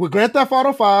with Grand Theft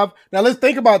Auto 5. Now let's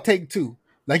think about Take-Two.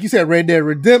 Like you said, Red Dead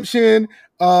Redemption.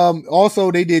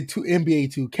 Also, they did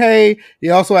NBA 2K. They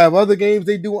also have other games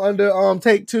they do under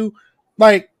Take-Two.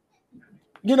 Like,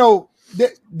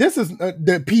 this is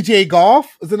the PGA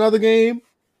Golf is another game.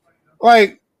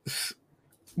 Like,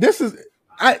 this is.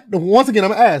 Once again, I'm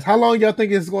gonna ask, how long y'all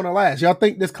think it's going to last? Y'all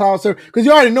think this cloud server? Because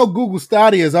you already know Google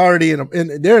Stadia is already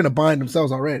they're in a bind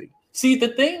themselves already. See, the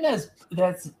thing that's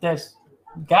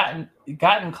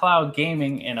gotten cloud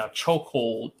gaming in a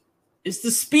chokehold is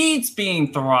the speeds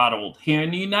being throttled here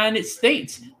in the United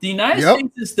States. The United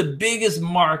States is the biggest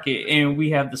market, and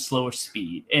we have the slowest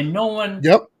speed, and no one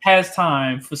has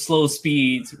time for slow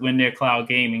speeds when they're cloud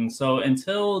gaming. So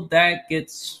until that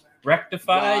gets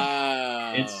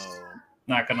rectified, it's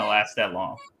not going to last that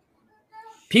long.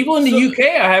 People in the UK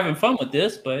are having fun with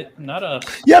this, but not a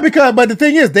but the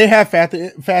thing is, they have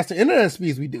faster internet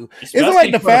speeds we do. Isn't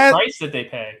like the price that they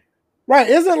pay. Right,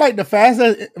 isn't like the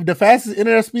fastest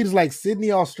internet speed is like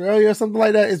Sydney, Australia, or something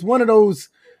like that. It's one of those.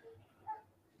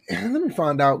 Let me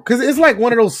find out, because it's like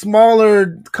one of those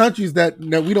smaller countries that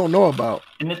we don't know about.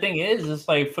 And the thing is, it's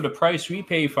like for the price we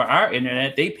pay for our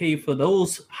internet, they pay for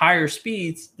those higher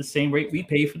speeds the same rate we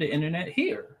pay for the internet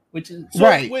here, which is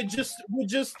right. With just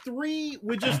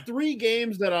three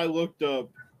games that I looked up,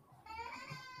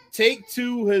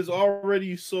 Take-Two has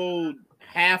already sold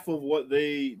half of what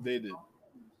they did.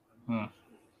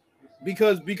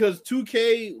 Because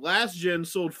 2K last gen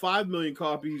sold 5 million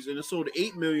copies and it sold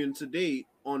 8 million to date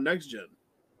on next gen.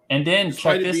 And then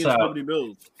check this out.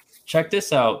 Check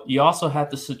this out. You also have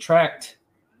to subtract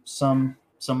some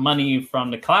money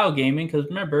from the cloud gaming, because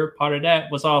remember, part of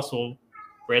that was also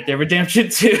Red Dead Redemption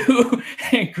 2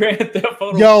 and Grand Theft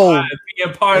Auto 5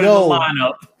 being part of the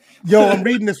lineup. I'm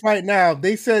reading this right now.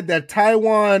 They said that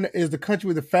Taiwan is the country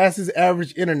with the fastest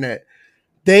average internet.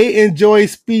 They enjoy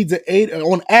speeds of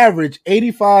on average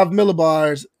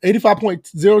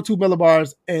 85.02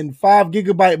 millibars, and 5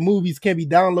 gigabyte movies can be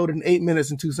downloaded in 8 minutes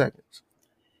and 2 seconds.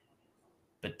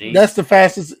 But that's the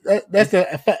fastest. That's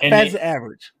the fastest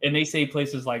average. And they say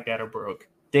places like that are broke.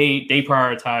 They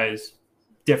prioritize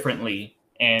differently,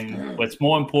 and what's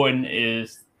more important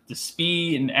is the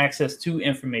speed and access to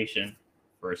information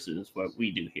versus what we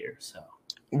do here. So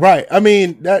right. I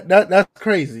mean that's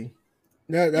crazy.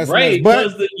 That's right,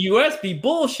 because the US be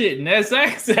bullshitting. That's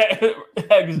right.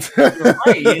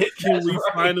 Can we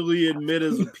finally admit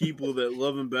as a people that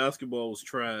loving basketball was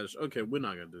trash? Okay, we're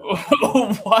not gonna do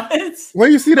that. What? Where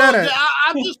you see that at?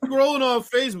 I'm just scrolling on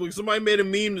Facebook. Somebody made a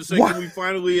meme to say, "Can we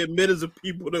finally admit as a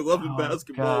people that loving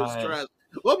basketball is trash?"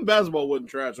 Loving basketball wasn't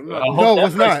trash. I'm not. No,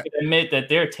 it's not. Admit that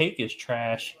their take is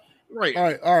trash. Right. All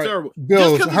right. Terrible.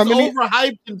 Bills, just because it's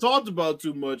overhyped and talked about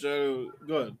too much. Go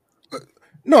ahead.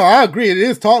 No, I agree. It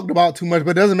is talked about too much,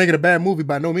 but it doesn't make it a bad movie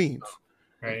by no means.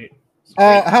 Right.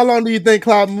 How long do you think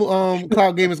cloud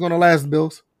game is going to last,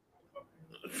 Bills?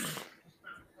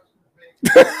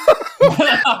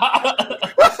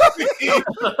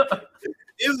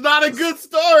 It's not a good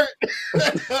start.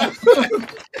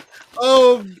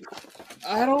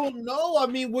 I don't know. I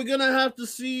mean, we're gonna have to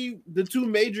see the two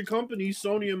major companies,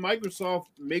 Sony and Microsoft,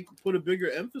 put a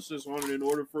bigger emphasis on it in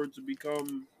order for it to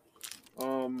become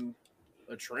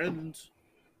a trend.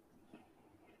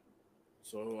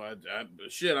 So I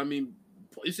mean,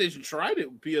 PlayStation tried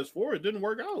it with PS4. It didn't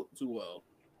work out too well.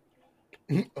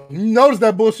 Notice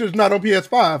that bullshit's not on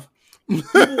PS5.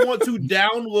 People want to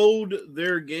download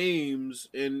their games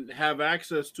and have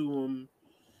access to them,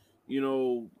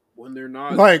 when they're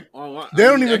not like online. They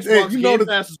don't even. Game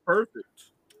Pass is perfect.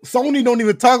 Sony don't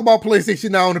even talk about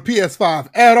PlayStation now on the PS5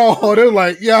 at all. They're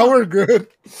like, yeah, we're good.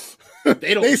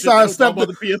 They don't talk about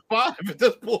the PS5 at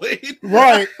this point,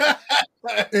 right?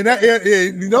 And that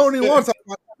you don't even want to talk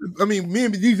about. I mean, me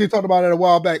and DJ talked about it a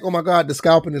while back. Oh my god, the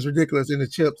scalping is ridiculous in the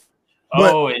chips.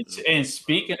 And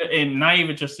speaking of, and not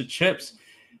even just the chips,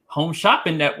 Home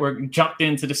Shopping Network jumped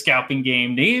into the scalping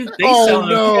game. They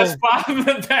selling a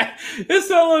PS5. They're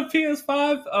selling a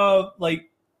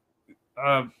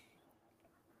PS5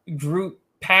 group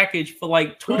package for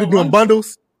like $1,200. They're doing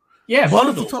bundles. Yeah,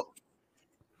 bundles.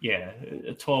 Yeah,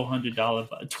 $1,200.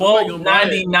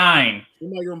 $1,299.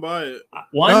 Somebody gonna buy it.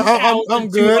 I'm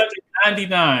good.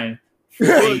 $1,299.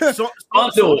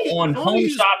 Bundle on Home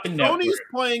Shopping Network. Sony's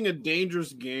playing a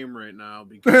dangerous game right now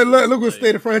because look what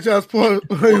state of franchise play.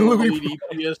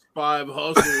 PS5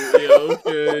 hustle. Yeah,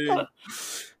 okay.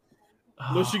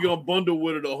 Unless you gonna bundle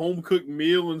with it a home cooked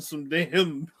meal and some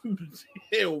damn.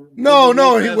 No, you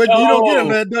don't get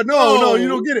it. No, you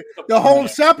don't get it. The Home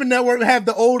Shopping Network have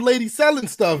the old lady selling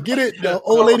stuff. Get it? The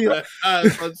old lady.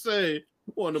 I'd say.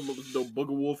 One of them no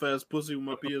booger wolf ass pussy with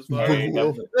my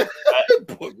PS5.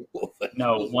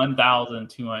 No,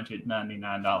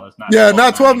 $1,299. Yeah,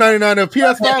 not $1,299. The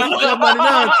PS5 is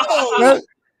 $1,299.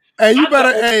 Hey, you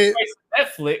better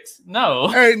Netflix. No.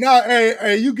 Hey,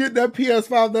 you get that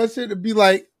PS5. That shit to be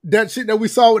like that shit that we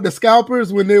saw with the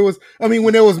scalpers when they was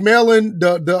mailing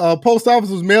the post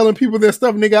office was mailing people their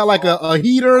stuff and they got like a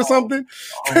heater or something.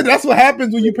 That's what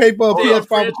happens when you pay for a PS5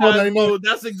 for $1,299.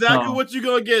 That's exactly what you're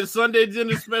gonna get. Sunday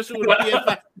dinner special with a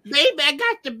PS5. Baby, I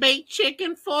got the baked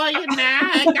chicken for you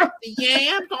now. I got the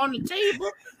yams on the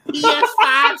table.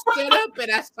 PS5 set up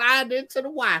and I signed into the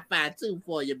Wi-Fi too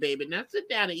for you, baby. Now sit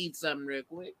down and eat something real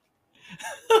quick.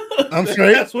 I'm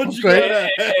straight. That's what you got.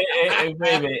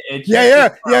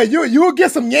 Yeah. You will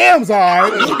get some yams, all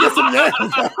right. You'll get some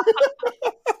yams.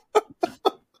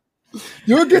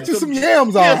 You'll get you some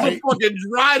yams, all right. Some fucking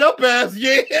dried up ass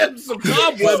yams, some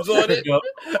cobwebs on it.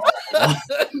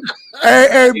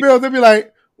 Hey, Bill, they'll be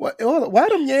like, why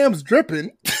them yams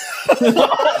dripping?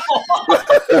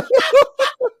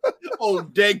 Oh,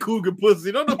 dang cougar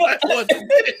pussy. Don't nobody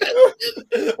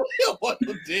want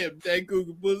no damn dang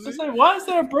cougar pussy. It's like, why is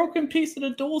there a broken piece of the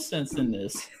DualSense in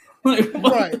this? Right.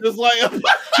 It's like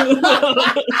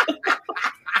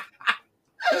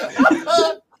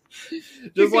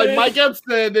just like Mike Epps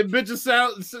said, that bitches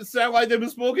sound like they've been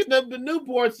smoking up the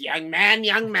Newports. Young man.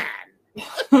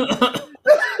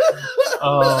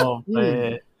 Oh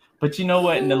man! But you know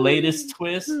what? In the latest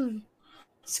twist,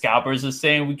 scalpers are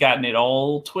saying we gotten it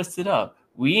all twisted up.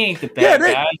 We ain't the bad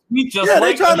guys. We just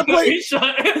they trying to play. They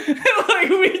trying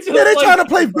to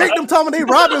play victim, talking they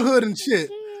Robin Hood and shit.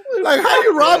 Like, how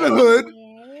you Robin Hood?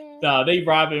 Nah, they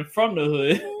robbing from the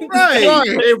hood. Right.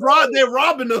 They're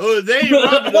robbing the hood. They ain't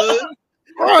robbing the hood.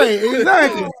 Right,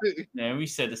 exactly. And we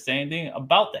said the same thing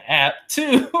about the app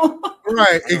too.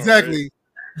 Right, exactly.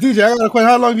 DJ, I got a question.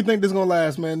 How long do you think this is gonna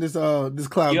last, man? This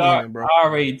cloud gaming, bro. I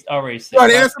already said. You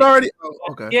already answered already? Oh,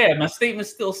 okay. Yeah, my statement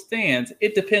still stands.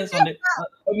 It depends on the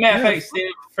matter of fact,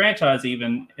 State Franchise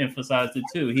even emphasized it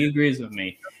too. He agrees with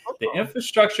me. The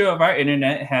infrastructure of our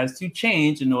internet has to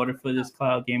change in order for this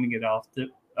cloud gaming to get off the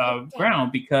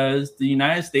ground, because the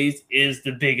United States is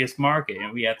the biggest market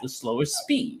and we have the slowest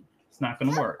speed. It's not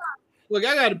going to work. Look,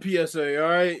 I got a PSA. All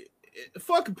right,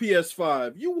 fuck a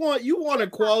PS5. You want a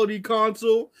quality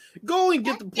console? Go and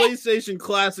get the PlayStation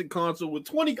Classic console with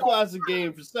 20 classic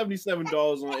games for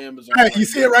 $77 on Amazon. Hey, you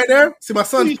see it right there? See, my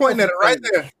son's pointing at it right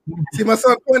there. See, my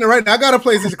son pointing right there. I got a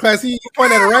PlayStation Classic. He's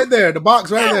pointing at it right there. The box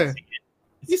right there.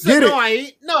 He said, "No, I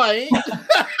ain't. No, I ain't."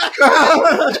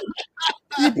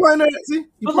 You pointing at it? See?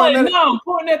 I'm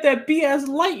pointing at that BS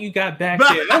light you got back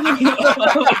there.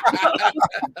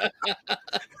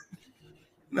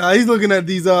 Nah, he's looking at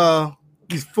these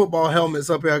football helmets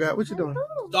up here. I got. What you doing?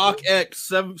 Stock X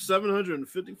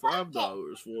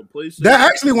 $755 for a PlayStation. That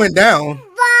actually went down.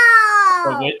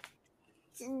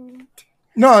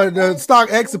 No, the Stock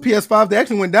X, the PS5, they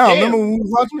actually went down. Yeah. Remember when we was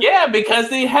watching it? Yeah, because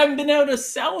they haven't been able to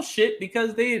sell shit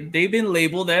because they've been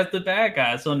labeled as the bad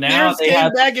guys. So now they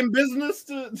came back in business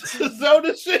to sell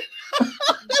this shit.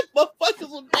 Motherfuckers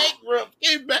were bankrupt.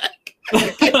 Came back.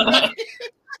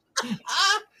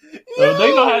 So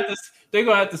they're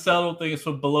gonna have to sell those things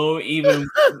for below even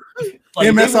like,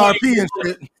 MSRP and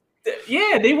shit.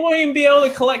 Yeah, they won't even be able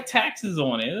to collect taxes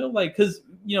on it. Like, because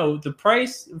the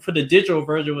price for the digital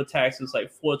version with tax was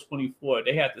like $424.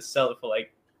 They had to sell it for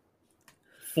like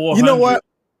 $400. You know what?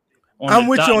 I'm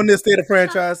with you on this State of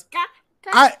Franchise.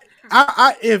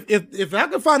 If I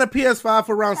can find a PS5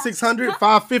 for around $600,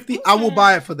 $550, I will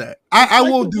buy it for that. I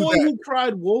will do that. Who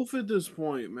cried wolf at this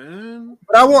point, man?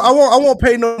 But I won't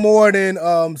pay no more than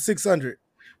 $600.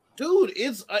 Dude,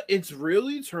 it's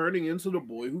really turning into the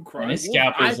boy who cried wolf.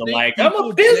 Scalpers are like, I'm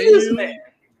a businessman.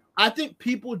 I think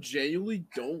people genuinely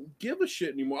don't give a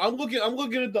shit anymore. I'm looking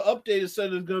at the update. It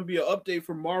said there's going to be an update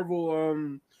for Marvel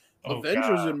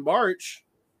Avengers in March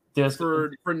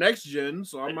for next gen.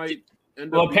 So I might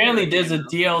end up. Well, apparently there's a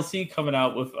DLC coming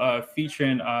out with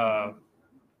featuring I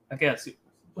guess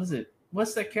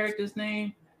what's that character's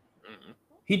name? Mm-mm.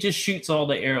 He just shoots all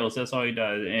the arrows. That's all he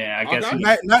does. And I guess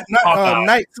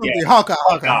Hawkeye.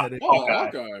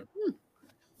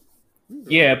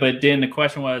 Yeah, but then the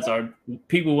question was, are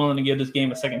people willing to give this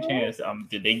game a second chance?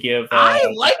 Did they give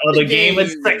the game a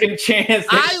second chance?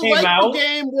 I liked the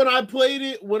game when I played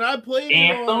it.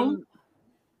 Anthem?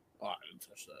 I didn't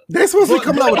touch that. They're supposed to be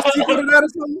coming out with a sequel to that or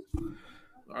something?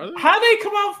 Are they? How they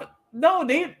come out? No,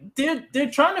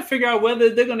 they're trying to figure out whether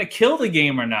they're going to kill the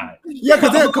game or not. Yeah,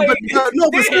 because I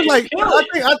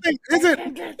think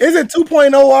is it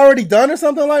 2.0 already done or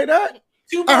something like that?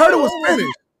 I heard it was finished.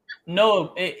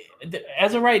 No,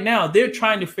 as of right now, they're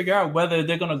trying to figure out whether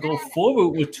they're going to go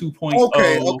forward with 2.0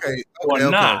 or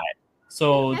not.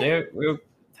 So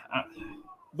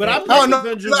but I played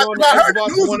Avengers on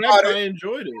Xbox One X. I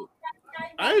enjoyed it.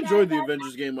 I enjoyed the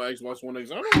Avengers game on Xbox One X.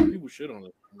 I don't know if people shit on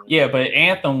it. Yeah, but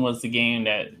Anthem was the game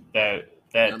that they're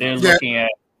looking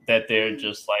at. That they're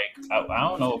just like, I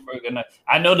don't know if we're gonna.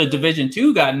 I know the Division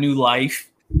 2 got new life.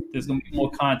 There's gonna be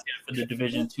more content for the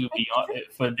Division 2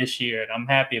 for this year, and I'm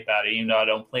happy about it, even though I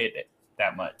don't play it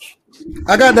that much.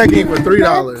 I got that game for $3. I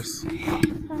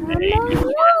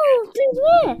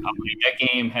believe that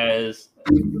game has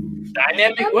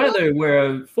dynamic weather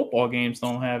where football games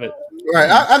don't have it. Right,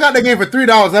 I got that game for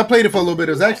 $3. I played it for a little bit.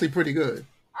 It was actually pretty good.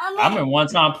 I remember one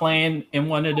time playing in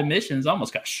one of the missions, I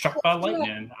almost got struck by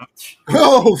lightning.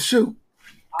 Oh shoot!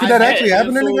 Could that actually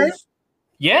happen in the game?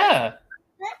 Yeah,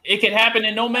 it could happen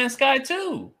in No Man's Sky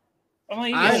too. I'm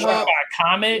like, you get struck by a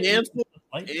comet.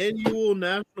 Annual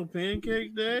National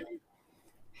Pancake Day.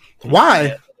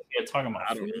 Why? You're talking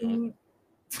about. I don't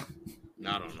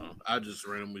know. I just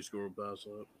randomly scrolled past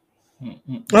that.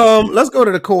 Let's go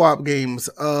to the co-op games.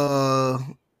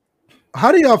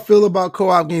 How do y'all feel about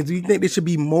co-op games? Do you think there should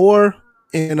be more?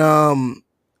 And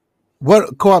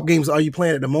what co-op games are you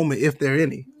playing at the moment, if there are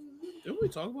any? Didn't we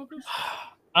talk about this?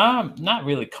 Not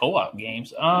really co-op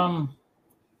games.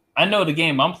 I know the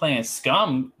game I'm playing,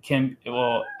 Scum,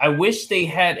 I wish they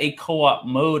had a co-op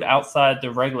mode outside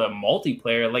the regular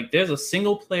multiplayer. Like, there's a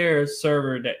single player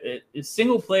server it's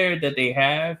single player that they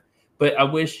have, but I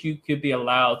wish you could be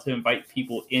allowed to invite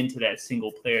people into that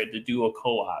single player to do a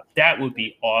co-op. That would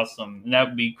be awesome. And that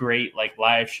would be great, like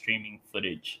live streaming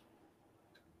footage.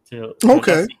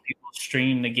 Okay. People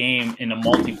stream the game in the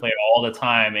multiplayer all the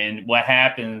time, and what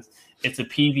happens? It's a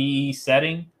PvE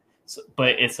setting,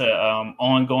 but it's a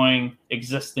ongoing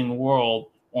existing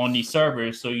world on these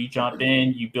servers. So you jump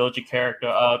in, you build your character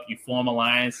up, you form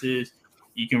alliances,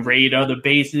 you can raid other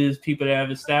bases, people that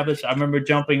have established. I remember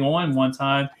jumping on one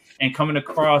time and coming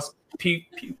across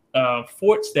bases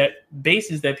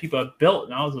that people have built,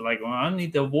 and I was like, well, I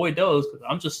need to avoid those because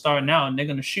I'm just starting out, and they're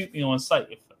gonna shoot me on sight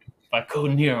if I go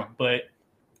near them. But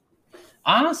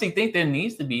I honestly think there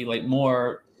needs to be like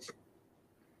more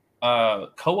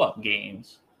co-op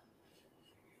games.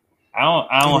 I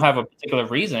don't have a particular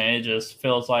reason. It just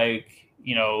feels like,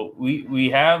 we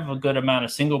have a good amount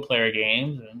of single player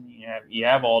games, and you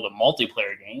have all the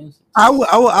multiplayer games. I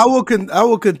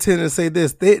will contend to say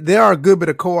this: there are a good bit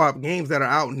of co-op games that are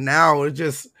out now. It's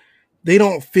just they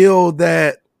don't feel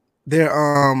that they're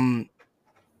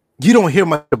you don't hear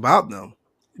much about them.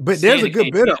 But there's a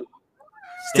good bit of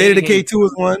State of Decay 2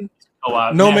 is one.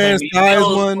 No Man's Sky is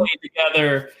one. Played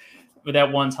together with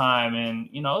that one time, and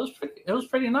it was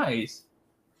pretty nice.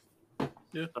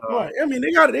 Yeah. Right. I mean,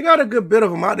 they got a good bit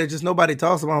of them out there, just nobody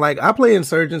talks about. Like, I play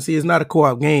Insurgency. It's not a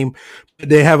co-op game, but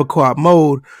they have a co-op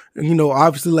mode. And,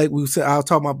 obviously, like we said, I was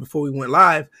talking about before we went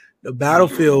live, the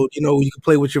Battlefield, you can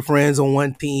play with your friends on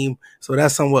one team, so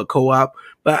that's somewhat co-op.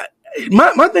 But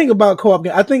my thing about co-op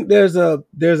game, I think there's an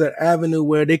avenue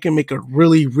where they can make a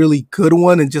really, really good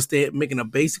one, and just making a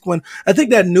basic one. I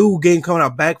think that new game coming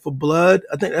out, Back for Blood,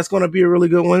 I think that's going to be a really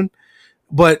good one.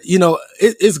 But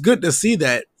it's good to see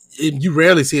that. You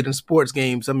rarely see it in sports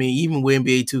games. I mean, even with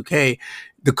NBA 2K,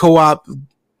 the co-op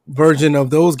version of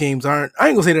those games I ain't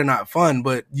gonna say they're not fun,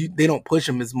 but they don't push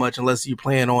them as much unless you're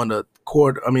playing on the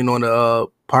court. I mean, on the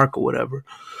park or whatever.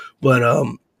 But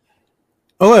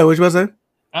what you about to say?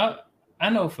 I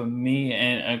know for me,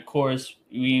 and of course,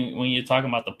 when you're talking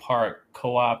about the park,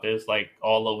 co-op is like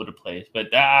all over the place.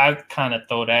 But I kind of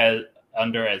throw that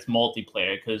under as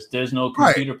multiplayer because there's no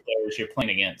computer players you're playing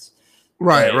against.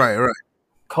 Right.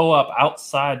 Co-op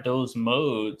outside those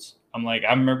modes, I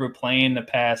remember playing the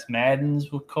past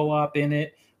Maddens with co-op in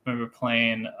it. I remember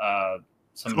playing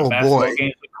some of the basketball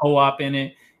games with co-op in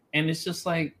it, and it's just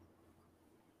like,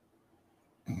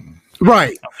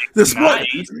 right.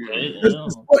 The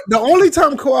only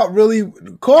time co-op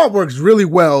works really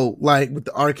well, like with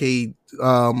the arcade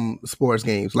sports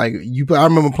games. Like I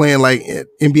remember playing like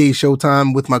NBA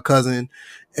Showtime with my cousin.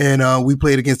 And we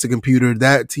played against the computer.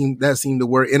 That seemed to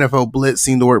work. NFL Blitz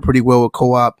seemed to work pretty well with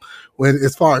co-op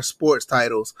as far as sports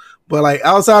titles. But like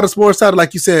outside of sports titles,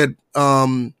 like you said,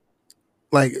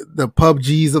 like the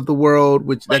PUBGs of the world,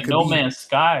 which like that could No be. Man's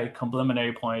Sky,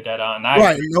 complimentary point that out.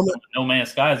 Right. No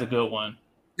Man's Sky is a good one.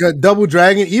 Yeah, Double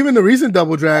Dragon, even the recent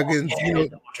Double Dragons, Double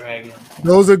Dragon.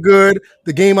 Those are good.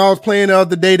 The game I was playing the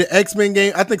other day, the X-Men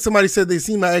game. I think somebody said they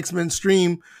seen my X-Men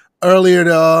stream earlier.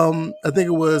 I think it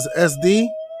was SD.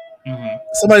 Mm-hmm.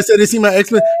 Somebody said they see my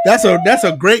X-Men. That's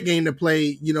a great game to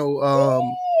play.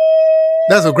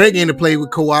 That's a great game to play with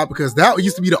co-op because that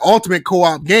used to be the ultimate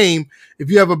co-op game.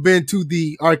 If you ever been to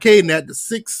the arcade and at the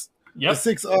six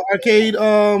arcade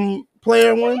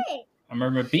player one, I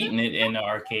remember beating it in the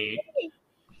arcade.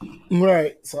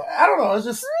 Right. So I don't know. It's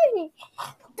just.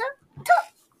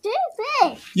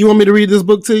 You want me to read this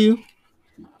book to you?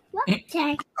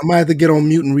 Okay. I might have to get on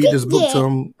mute and read this book to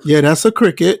him. Yeah, that's a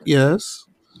cricket. Yes.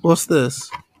 What's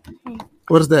this?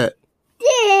 What is that?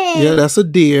 Deer. Yeah, that's a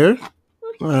deer.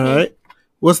 All right.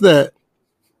 What's that?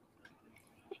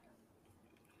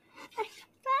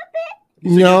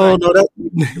 No, that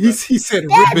he said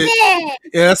ribbit.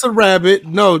 Yeah, that's a rabbit.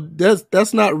 No,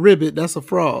 that's not ribbit. That's a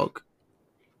frog.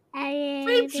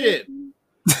 Same shit.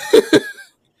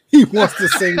 He wants to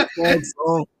sing a frog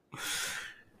song.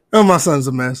 Oh, my son's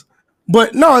a mess.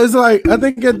 But no, it's like I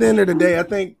think at the end of the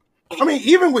day,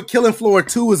 even with Killing Floor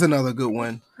 2 is another good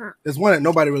one. It's one that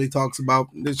nobody really talks about.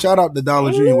 Shout out to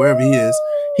Dollar Jr. wherever he is.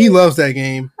 He loves that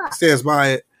game. Stands by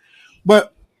it.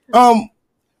 But I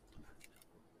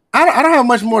don't have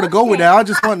much more to go with that. I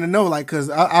just wanted to know, like, because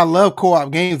I love co-op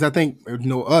games. I think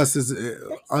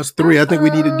us three. I think we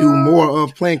need to do more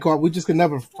of playing co-op. We just could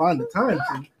never find the time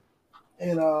to.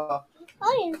 And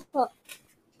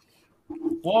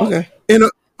okay. And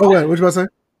what you about to say?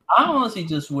 I honestly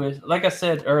just wish, like I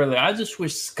said earlier, I just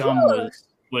wish Scum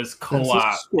was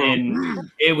co-op,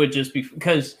 and it would just be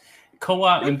because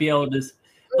co-op and be able to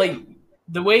like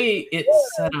the way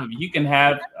it's set up. You can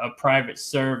have a private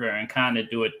server and kind of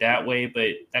do it that way, but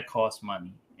that costs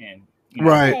money. And you know,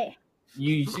 Right.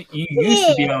 you used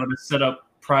to be able to set up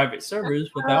private servers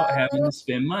without having to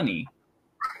spend money.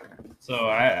 So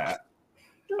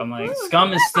I'm like,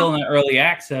 Scum is still in early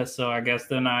access, so I guess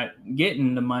they're not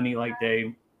getting the money like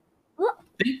they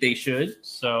think they should.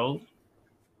 So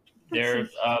there's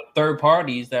third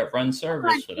parties that run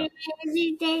servers for them.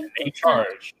 They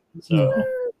charge. So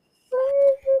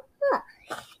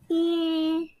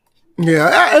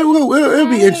yeah, it'll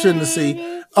be interesting to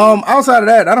see. Outside of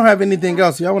that, I don't have anything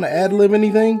else. Y'all want to ad lib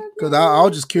anything? Because I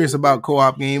was just curious about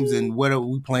co-op games and what are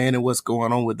we playing and what's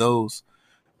going on with those.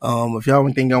 If y'all have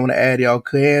anything y'all want to add, y'all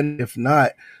can. If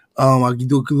not, I'll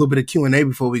do a little bit of Q&A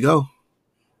before we go.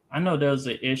 I know there's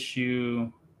an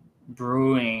issue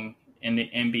brewing in the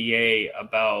NBA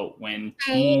about when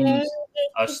teams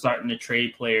are starting to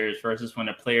trade players versus when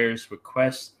a players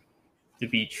request to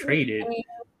be traded.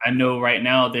 I know right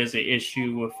now there's an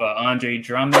issue with Andre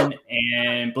Drummond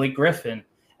and Blake Griffin.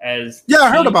 I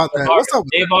heard about that. What's up?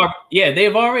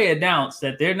 They've already announced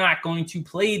that they're not going to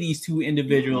play these two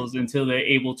individuals until they're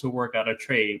able to work out a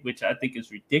trade, which I think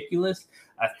is ridiculous.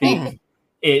 I think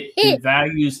it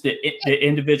devalues the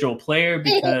individual player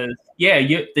because,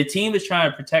 the team is trying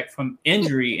to protect from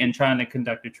injury and trying to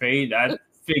conduct a trade. I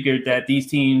figured that these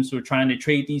teams were trying to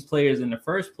trade these players in the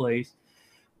first place,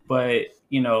 but,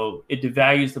 it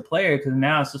devalues the player because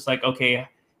now it's just like, okay,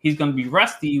 he's going to be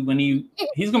rusty when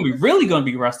he's going to be really going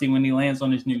to be rusty when he lands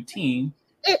on his new team.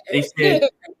 They said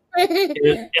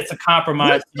it's a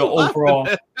compromise to the overall.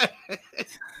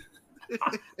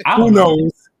 Who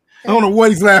knows? I don't know what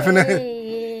he's laughing at.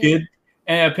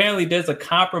 And apparently there's a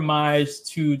compromise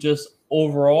to just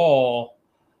overall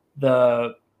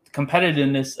the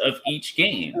competitiveness of each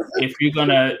game. If you're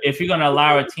gonna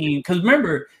allow a team, because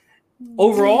remember,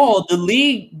 overall the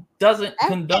league doesn't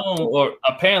condone, or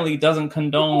apparently doesn't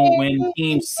condone, when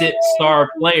teams sit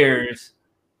star players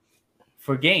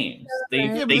for games.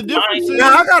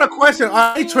 Now I got a question.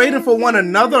 Are they trading for one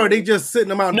another, or are they just sitting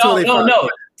them out until they find? No.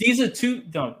 These are two.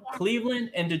 No, Cleveland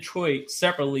and Detroit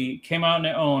separately came out on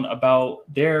their own about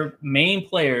their main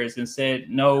players and said,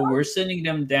 no, we're sitting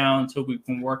them down until we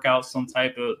can work out some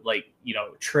type of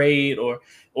trade or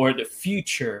the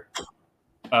future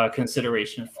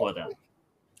consideration for them.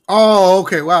 Oh,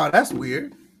 okay. Wow, that's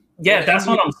weird. Yeah, that's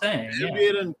what I'm saying. The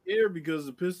NBA doesn't care because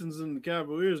the Pistons and the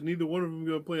Cavaliers, neither one of them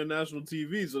going to play on national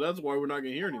TV, so that's why we're not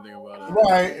going to hear anything about it.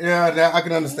 Right? Yeah, I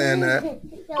can understand that.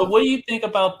 But what do you think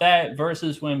about that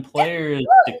versus when players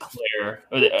declare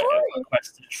or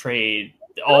request to trade?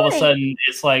 All of a sudden,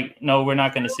 it's like, no, we're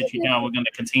not going to sit you down. We're going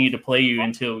to continue to play you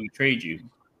until we trade you.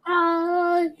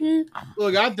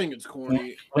 Look, I think it's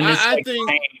corny.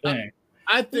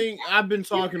 I think I've been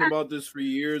talking about this for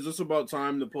years. It's about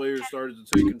time the players started to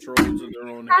take control into their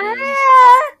own hands.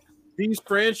 These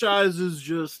franchises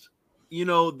just,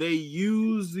 they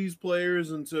use these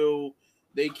players until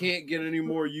they can't get any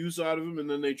more use out of them, and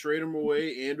then they trade them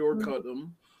away and or cut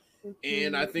them.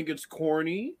 And I think it's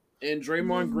corny. And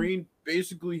Draymond Green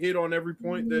basically hit on every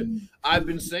point that I've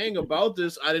been saying about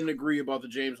this. I didn't agree about the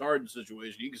James Harden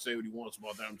situation. He can say what he wants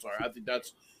about that. I'm sorry. I think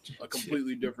that's a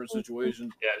completely different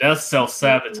situation. Yeah, that's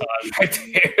self-sabotage right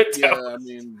there. Yeah, I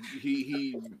mean,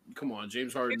 he come on,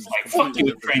 James Harden's like, fuck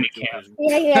you, training camp.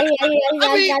 But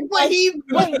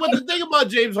the thing about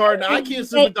James Harden, I can't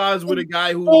sympathize with a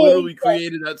guy who literally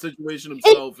created that situation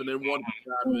himself and then wanted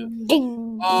to have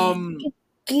it.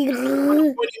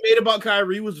 What he made about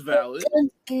Kyrie was valid. What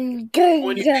he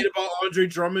made about Andre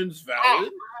Drummond's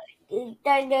valid.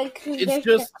 It's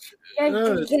just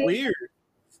it's weird.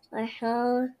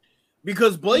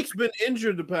 Because Blake's been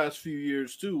injured the past few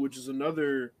years too, which is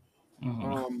another factor.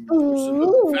 I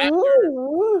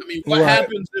mean, what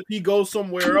happens if he goes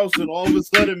somewhere else and all of a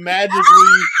sudden magically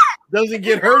doesn't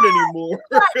get hurt anymore?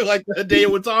 Like the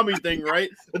Hideo Itami thing, right?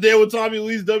 The Hideo Itami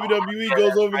leaves WWE,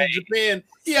 goes over to Japan.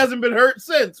 He hasn't been hurt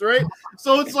since, right?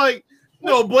 So it's like,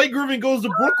 Blake Griffin goes to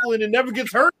Brooklyn and never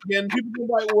gets hurt again. People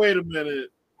go like, wait a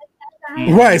minute.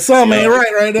 Right, some ain't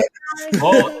right there.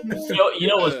 Well,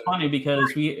 what's funny,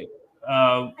 because we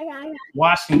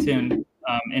Washington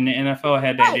in the NFL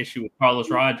had that issue with Carlos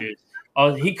Rogers.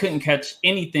 He couldn't catch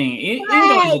anything. Even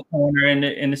though he's a corner, and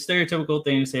the stereotypical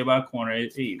thing to say about a corner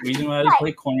is the reason why they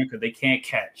play corner because they can't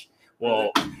catch.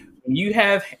 Well,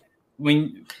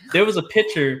 when there was a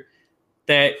picture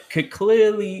that could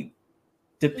clearly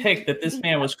depict that this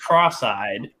man was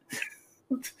cross-eyed,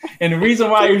 and the reason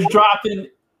why he was dropping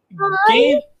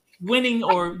game-winning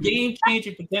or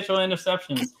game-changing potential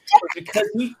interceptions was because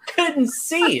he couldn't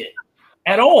see it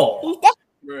at all.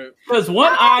 Because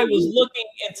one eye was looking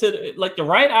into the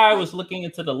right eye was looking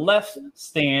into the left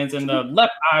stands, and the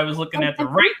left eye was looking at the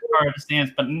right part of the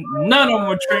stands. But none of them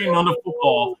were trained on the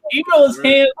football. Even though his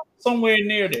hand was somewhere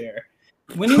near there.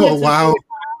 When he went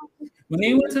when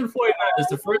they went to the 49ers,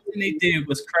 the first thing they did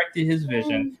was corrected his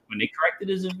vision. When they corrected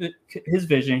his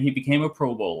vision, he became a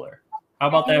Pro Bowler. How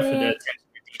about that for the attention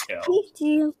to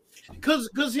detail?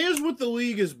 Because here's what the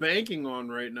league is banking on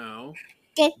right now.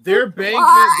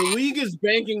 The league is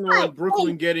banking on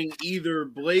Brooklyn getting either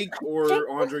Blake or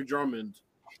Andre Drummond.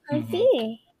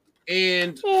 Mm-hmm.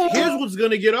 And here's what's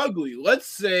gonna get ugly. Let's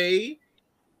say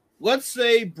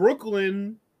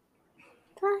Brooklyn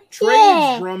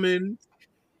trades Drummond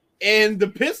and the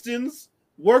Pistons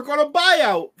work on a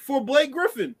buyout for Blake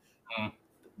Griffin.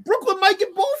 Brooklyn might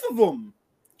get both of them.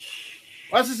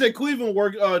 I should say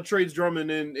Cleveland trades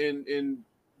Drummond in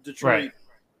Detroit. Right.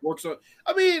 Works on.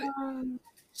 I mean,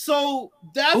 so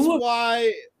that's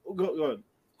why. Go ahead.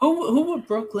 Who would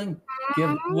Brooklyn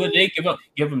give? Would they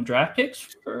give him draft picks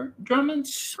for Drummond?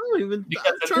 I'm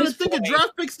trying to think of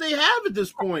draft picks they have at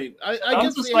this point. I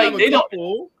guess they have a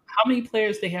couple. How many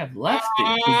players they have left to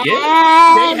give?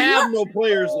 They have no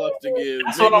players left to give.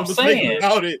 That's what I'm saying.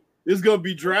 About it, it's gonna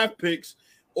be draft picks,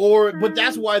 but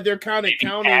that's why they're kind of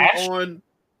counting on.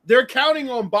 They're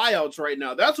counting on buyouts right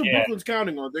now. That's what Brooklyn's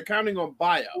counting on. They're counting on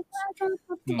buyouts.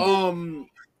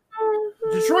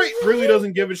 Detroit really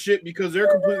doesn't give a shit because they're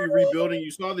completely rebuilding. You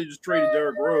saw they just traded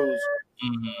Derrick Rose.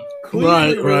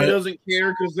 Cleveland really doesn't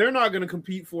care because they're not going to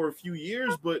compete for a few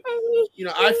years. But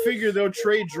I figure they'll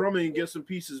trade Drummond and get some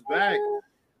pieces back.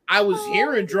 I was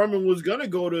hearing Drummond was going to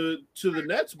go to the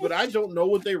Nets, but I don't know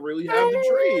what they really have to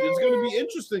trade. It's going to be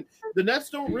interesting. The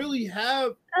Nets don't really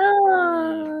have.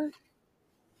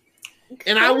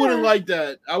 And I wouldn't like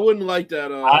that. I wouldn't like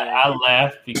that. I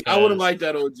laughed because I wouldn't like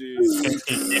that. OG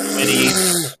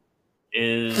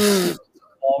is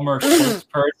former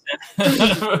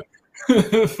spokesperson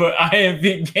for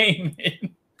IMV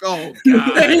Gaming. Oh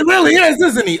God, he really is,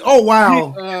 isn't he? Oh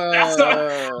wow!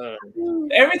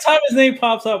 Every time his name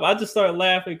pops up, I just start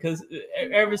laughing because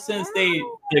ever since the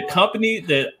company,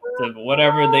 the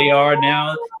whatever they are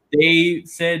now. They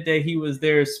said that he was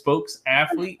their spokes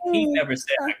athlete. He never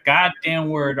said a goddamn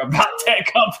word about that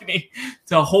company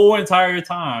the whole entire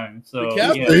time. So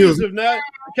the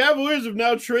Cavaliers have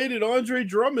now traded Andre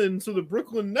Drummond to the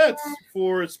Brooklyn Nets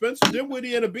for Spencer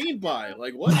Dinwiddie and a bean pie.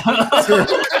 Like what?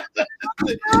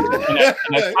 and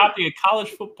a copy of college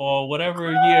football,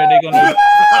 whatever year they're gonna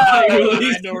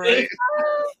release. I know, right?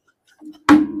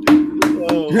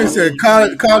 He said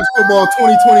college football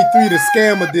 2023, the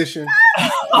scam edition.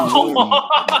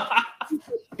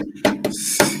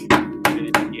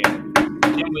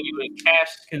 With cash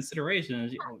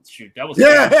considerations. Oh, shoot, that was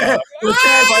IMV.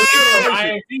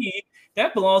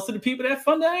 That belongs to the people that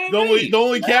fund the IMV. The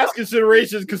only cash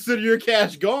considerations, consider your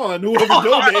cash gone. Whoever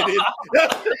donated.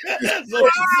 That's the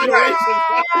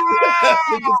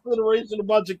consideration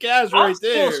about your cash right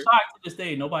there. I'm still shocked to this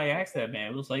day. Nobody asked that,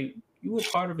 man. It was like, you were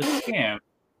part of a scam.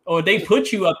 Or they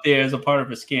put you up there as a part of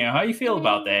a scam. How you feel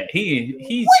about that? He's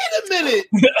Wait a minute.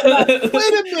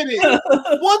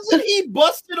 Wasn't he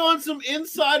busted on some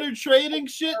insider trading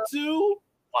shit too?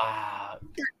 Wow.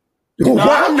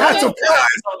 I'm not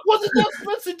surprised. Wasn't that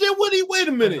Spencer Dinwiddie? Wait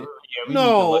a minute.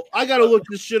 No, I gotta look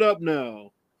this shit up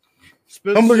now.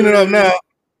 I'm looking it up now.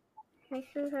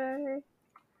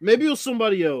 Maybe it was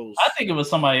somebody else. I think it was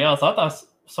somebody else. I thought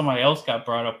somebody else got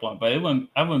brought up on, but I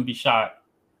wouldn't be shocked.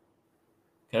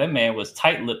 Because that man was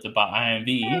tight-lipped about IMV.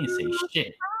 He didn't say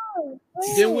shit.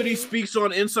 Dinwiddie speaks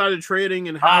on insider trading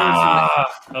and how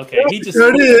okay. He just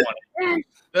spoke on it.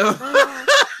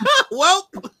 Well,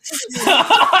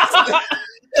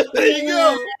 there you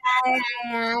go.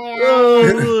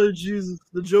 Oh, Jesus.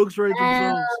 The jokes right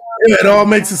themselves. Yeah, it all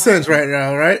makes sense right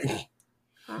now, right?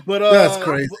 But that's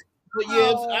crazy. But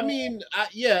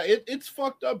yeah, it's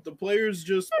fucked up. The players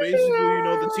just basically,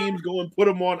 the teams go and put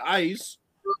them on ice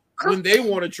when they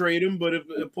want to trade him. But if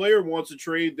a player wants to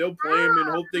trade, they'll play him and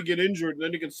hope they get injured, and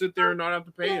then they can sit there and not have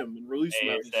to pay him and release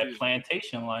him. It's that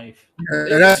plantation life.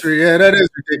 That is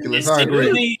ridiculous. I agree.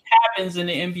 It really happens in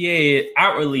the NBA. It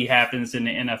outwardly happens in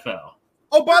the NFL.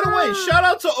 Oh, by the way, shout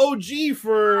out to OG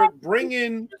for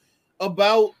bringing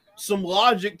about some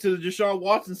logic to the Deshaun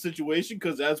Watson situation,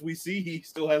 because as we see, he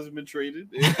still hasn't been traded.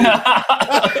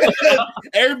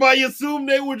 Everybody assumed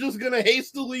they were just going to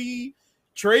hastily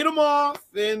trade him off,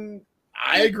 and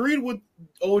I agreed with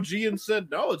OG and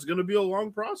said, no, it's going to be a long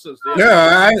process.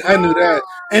 Yeah, I knew that.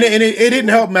 And it didn't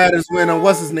help matters when,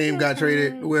 what's his name got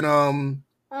traded? When,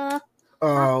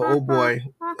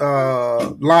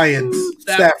 Lions,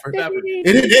 Stafford.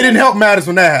 It didn't help matters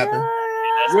when that happened.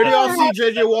 Where do y'all see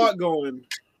JJ Watt going?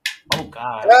 Oh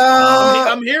God.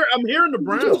 I'm hearing the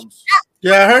Browns.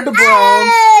 Yeah, I heard the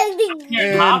Browns.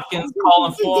 And Hopkins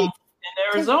calling for him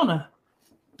in Arizona.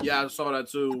 Yeah, I saw that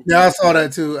too. Yeah, I saw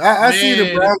that too. I see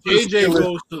the Browns. JJ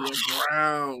goes to the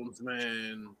Browns,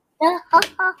 man.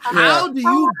 How do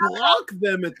you block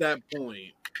them at that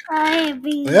point?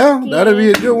 Yeah, that'll be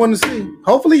a good one to see.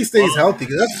 Hopefully he stays healthy.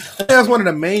 That's one of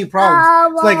the main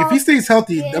problems. It's like if he stays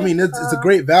healthy, I mean it's a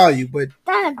great value, but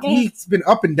he's been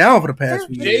up and down for the past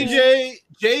few years.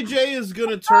 JJ is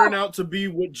gonna turn out to be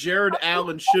what Jared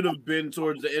Allen should have been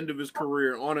towards the end of his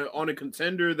career on a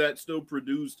contender that still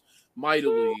produced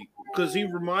mightily, because he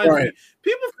reminds me.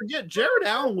 People forget Jared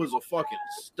Allen was a fucking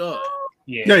stud.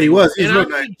 Yeah, he was. And I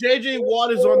think JJ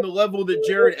Watt is on the level that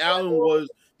Jared Allen was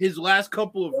his last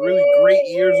couple of really great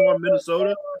years on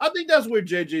Minnesota. I think that's where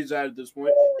JJ's at this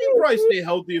point. He'll probably stay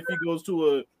healthy if he goes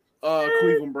to a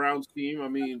Cleveland Browns team. I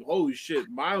mean, holy shit,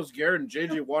 Myles Garrett and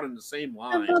JJ Watt in the same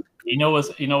line. You know what's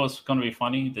going to be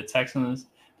funny? The Texans,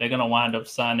 they're going to wind up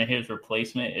signing his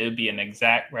replacement. It'll be an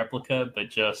exact replica,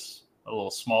 but just a little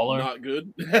smaller. Not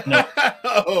good.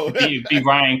 No, be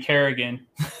Ryan Kerrigan.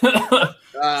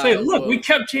 Say, look, we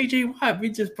kept JJ Watt. We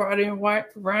just brought in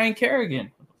Ryan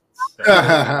Kerrigan.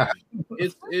 That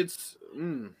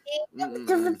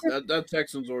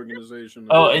Texans organization.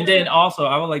 Oh, and then also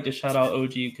I would like to shout out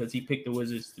OG because he picked the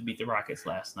Wizards to beat the Rockets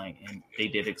last night, and they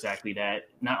did exactly that.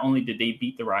 Not only did they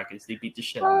beat the Rockets, they beat the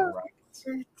shit out of the Rockets.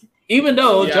 Even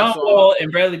though John Wall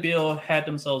and Bradley Beal had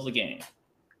themselves a game.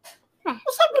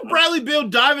 What's up with Bradley Beal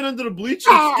diving under the bleachers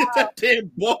to get that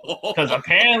damn ball? Because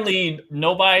apparently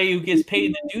nobody who gets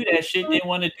paid to do that shit didn't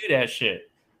want to do that shit.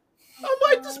 I'm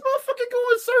like, this motherfucker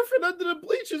going surfing under the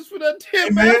bleachers for that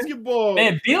damn basketball.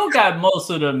 Man, Bill got most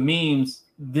of the memes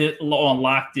on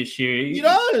lock this year. He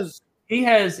does. He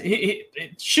has.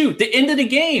 Shoot, the end of the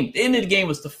game. The end of the game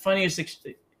was the funniest.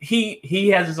 He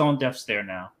has his own death stare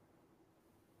now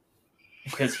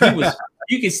because he was.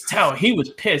 You can tell he was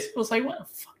pissed. It was like, what the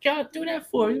fuck y'all do that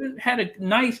for? You had a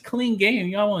nice, clean game.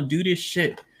 Y'all want to do this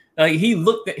shit? Like he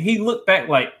looked back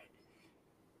like.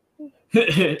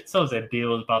 So that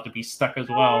Bill was about to be stuck as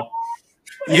well.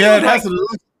 Yeah, that's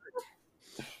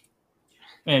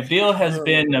man. Bill has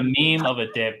been the meme of a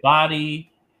dead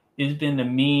body. It's been the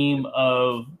meme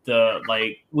of the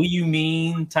like, what you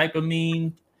mean type of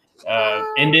meme.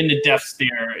 And then the death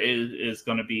stare is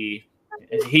going to be.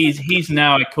 He's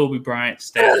now at Kobe Bryant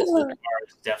status as far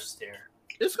as death stare.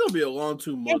 It's going to be a long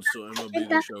 2 months till MLB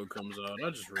The Show comes out. I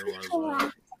just realized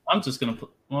that. I'm just going to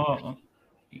put. Well,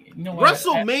 you know what?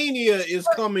 WrestleMania is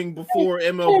coming before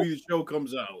MLB The Show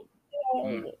comes out.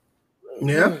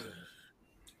 Yeah.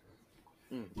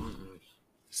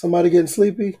 Somebody getting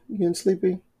sleepy? You getting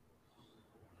sleepy?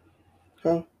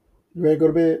 Huh? You ready to go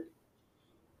to bed?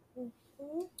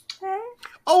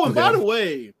 Oh, and by the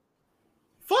way,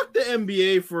 fuck the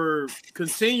NBA for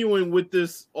continuing with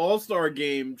this All-Star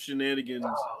Game shenanigans.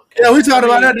 Yeah, we talked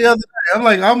about that the other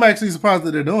day. I'm actually surprised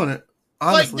that they're doing it.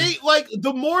 Honestly. Like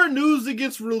the more news that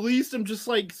gets released, I'm just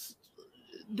like,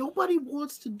 nobody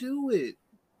wants to do it.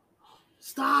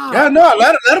 Stop. Yeah, no,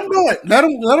 let them do it. Let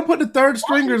them put the third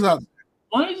stringers out.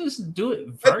 Why don't you just do it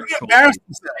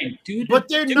virtually? But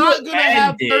they're not going to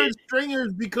have third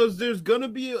stringers because there's going to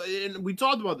be, and we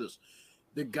talked about this,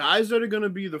 the guys that are going to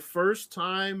be the first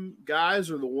time guys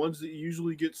are the ones that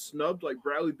usually get snubbed, like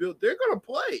Bradley Beal. They're going to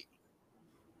play.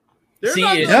 They're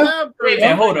not going to have third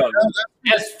stringers. Hold on.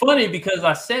 That's funny because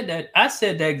I said that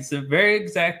it's the very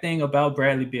exact thing about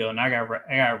Bradley Beal, and I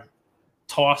got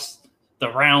tossed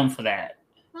around for that.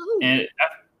 And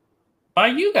by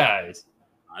you guys.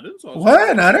 I didn't talk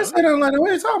what? I didn't say that like that. What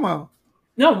are you talking about?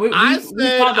 No, I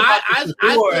said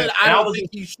I don't think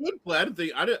he should play. I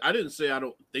didn't say I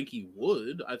don't think he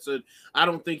would. I said I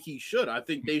don't think he should. I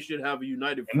think they should have a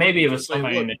united front. Maybe it was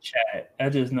somebody in the chat. I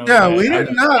just know. Yeah, we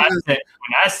didn't know. When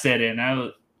I said it,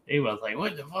 it was like,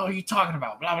 "What the fuck are you talking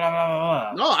about?" Blah blah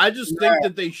blah blah. No, I just think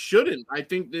that they shouldn't. I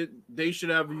think that they should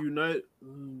have a united.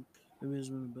 Maybe it's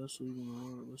been the best league in the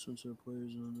world. Listen to the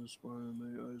players on this fire,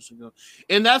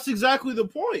 and that's exactly the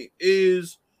point.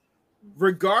 Is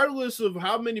regardless of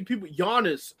how many people,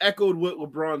 Giannis echoed what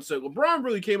LeBron said. LeBron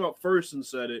really came out first and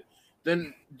said it.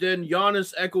 Then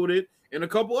Giannis echoed it, and a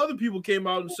couple other people came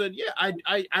out and said, "Yeah, I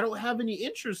don't have any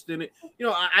interest in it." You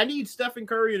know, I need Stephen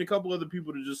Curry and a couple other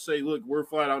people to just say, "Look, we're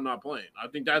flat out not playing." I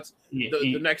think that's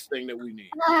the next thing that we need.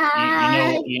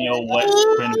 You know what's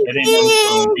preventing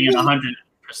them from being 100%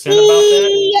 about that?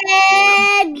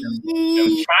 Them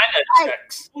China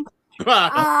checks.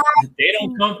 They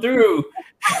don't come through.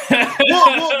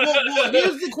 well,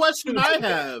 here's the question I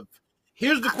have.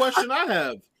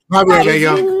 My bad,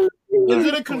 Is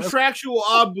it a contractual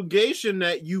obligation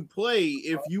that you play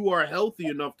if you are healthy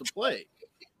enough to play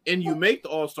and you make the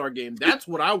All-Star game? That's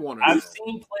what I want to know. I've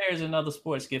seen players in other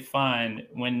sports get fined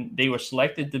when they were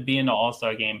selected to be in the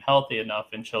All-Star game healthy enough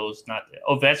and chose not to.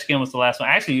 Ovechkin was the last one.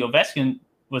 Actually, Ovechkin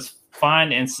was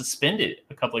fined and suspended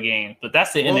a couple of games, but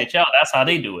that's the NHL. That's how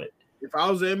they do it. If I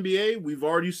was the NBA, we've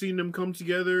already seen them come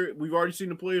together. We've already seen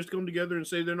the players come together and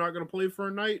say they're not going to play for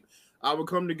a night. I would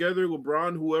come together,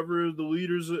 LeBron, whoever is the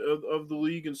leaders of the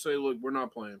league, and say, look, we're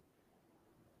not playing.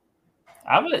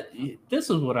 This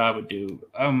is what I would do.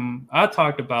 I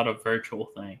talked about a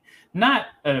virtual thing, not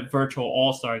a virtual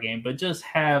All-Star game, but just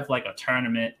have like a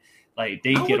tournament. Like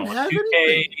they get on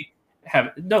 2K,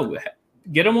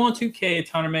 get them on 2K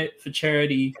tournament for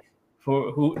charity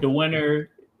for who the winner.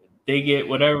 They get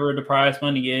whatever the prize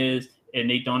money is, and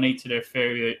they donate to their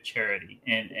favorite charity.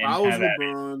 And if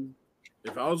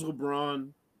I was LeBron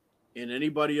and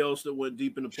anybody else that went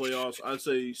deep in the playoffs, I'd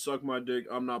say, suck my dick.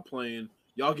 I'm not playing.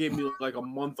 Y'all gave me like a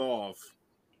month off,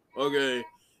 okay,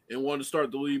 and wanted to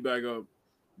start the league back up.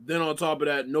 Then on top of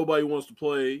that, nobody wants to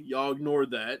play. Y'all ignored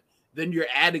that. Then you're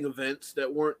adding events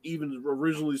that weren't even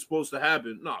originally supposed to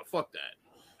happen. Nah, fuck that.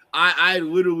 I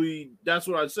literally, that's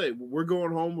what I'd say. We're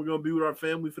going home. We're going to be with our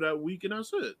family for that week, and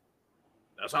that's it.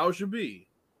 That's how it should be.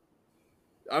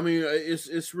 I mean,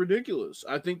 it's ridiculous.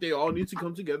 I think they all need to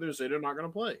come together and say they're not going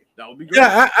to play. That would be great.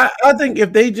 Yeah, I think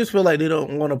if they just feel like they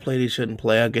don't want to play, they shouldn't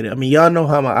play. I get it. I mean, y'all know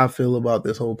how I feel about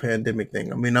this whole pandemic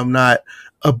thing. I mean, I'm not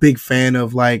a big fan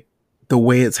of like the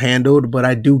way it's handled, but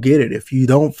I do get it. If you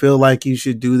don't feel like you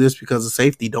should do this because of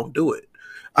safety, don't do it.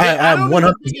 I don't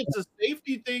even think it's a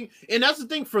safety thing, and that's the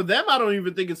thing for them. I don't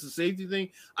even think it's a safety thing.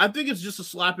 I think it's just a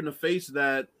slap in the face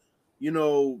that, you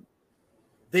know,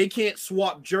 they can't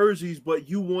swap jerseys, but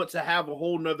you want to have a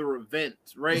whole nother event,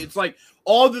 right? It's like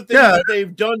all the things that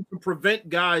they've done to prevent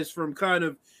guys from kind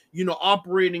of, you know,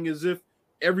 operating as if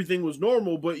everything was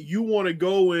normal, but you want to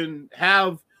go and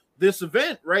have this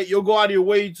event, right? You'll go out of your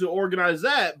way to organize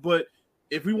that, but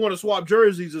if we want to swap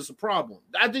jerseys, it's a problem.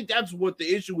 I think that's what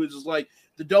the issue is like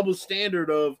the double standard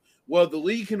of, well, the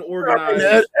league can organize.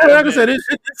 Like I said,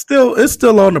 it's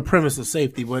still on the premise of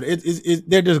safety, but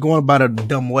they're just going about it a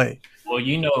dumb way. Well,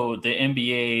 you know, the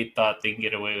NBA thought they can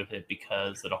get away with it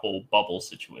because of the whole bubble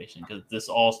situation, because this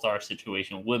all-star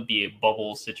situation would be a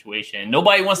bubble situation.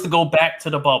 Nobody wants to go back to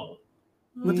the bubble.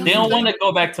 They don't want to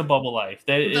go back to bubble life.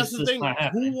 That's the thing.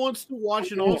 Who wants to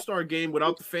watch an all-star game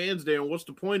without the fans there? And what's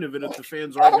the point of it if the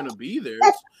fans aren't going to be there?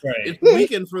 It's the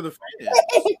weekend for the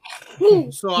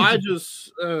fans. So I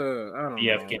just, I don't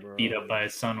know. Get beat up by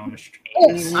his son on the street.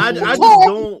 I just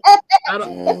don't.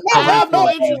 I have no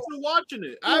interest in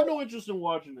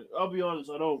watching it. I'll be honest.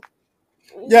 I don't.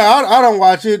 Yeah, I don't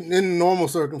watch it in normal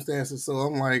circumstances, so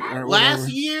I'm like, last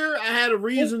year I had a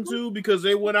reason to because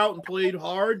they went out and played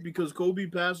hard because Kobe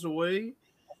passed away.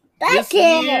 This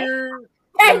year,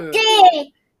 I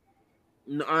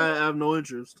have no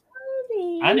interest.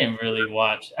 I haven't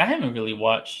really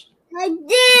watched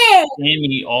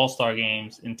any all-star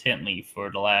games intently for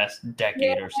the last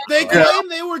decade or so. They claimed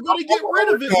they were going to get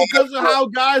rid of it because of how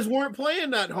guys weren't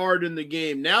playing that hard in the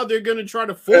game. Now they're going to try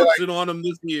to force it on them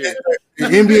this year. The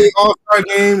NBA All-Star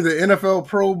Game, the NFL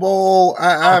Pro Bowl.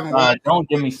 I haven't watched. Don't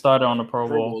get me started on the Pro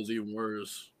Bowl. Pro Bowl's even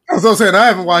worse. That's what I'm saying. I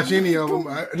haven't watched any of them.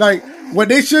 Like what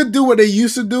they should do, what they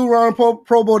used to do around Pro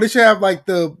Bowl. They should have like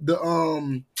the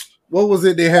what was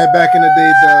it they had back in the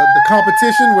day? The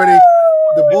competition where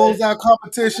the bullseye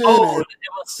competition. Oh, it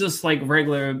was just like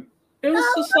regular. It was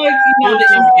just like the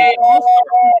NBA All-Star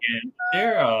Weekend.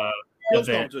 Their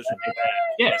event.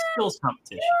 Yeah, skills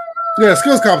competition. Yeah,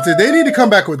 skills competition. They need to come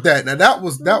back with that. Now that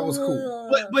was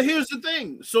cool. But here's the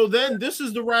thing. So then this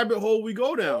is the rabbit hole we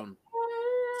go down.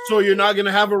 So you're not going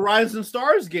to have a Rising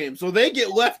Stars game. So they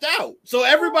get left out. So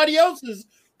everybody else is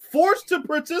forced to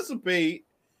participate,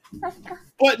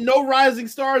 but no Rising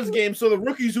Stars game. So the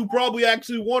rookies who probably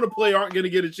actually want to play aren't going to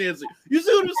get a chance. You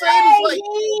see what I'm saying? It's like,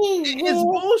 it's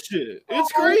bullshit.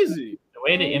 It's crazy. The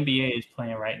way the NBA is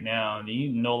playing right now, you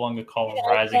no longer call them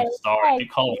Rising Stars. They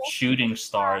call them Shooting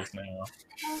Stars now.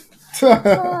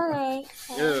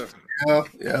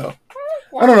 Yeah.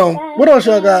 I don't know. What else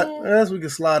y'all got? As we can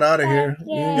slide out of here.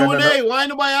 Q&A. Why ain't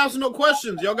nobody asking no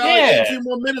questions? Y'all got like 18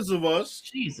 more minutes of us.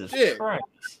 Jesus Christ.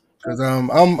 Because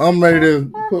I'm ready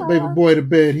to put baby boy to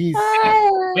bed. He's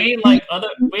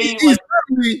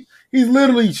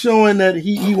literally showing that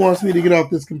he wants me to get off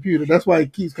this computer. That's why he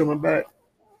keeps coming back.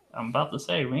 I'm about to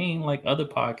say we ain't like other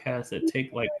podcasts that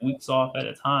take like weeks off at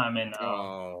a time, and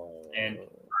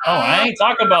I ain't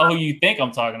talking about who you think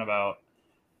I'm talking about.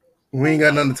 We ain't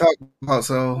got nothing to talk about,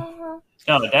 so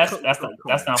no, that's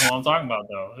not who I'm talking about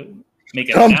though. make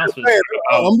an announcement.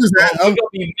 I'm just we're gonna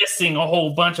be missing a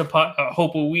whole bunch of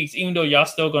weeks, even though y'all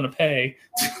still gonna pay.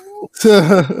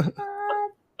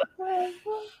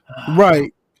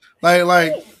 Right.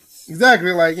 Like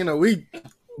exactly. Like, you know, we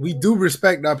do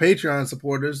respect our Patreon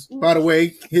supporters. By the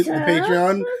way, hit the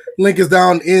Patreon. Link is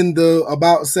down in the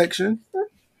about section.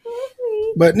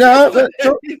 But no,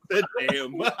 damn.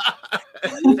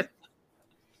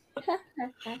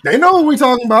 They know what we're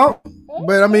talking about.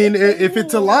 But I mean, if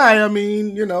it's a lie, I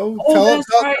mean, you know, tell us.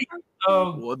 Right.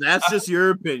 Well, that's just your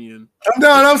opinion.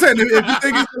 I'm saying if you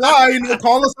think it's a lie, you know,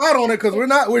 call us out on it, because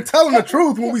we're telling the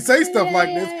truth when we say stuff like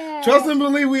this. Trust and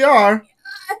believe we are.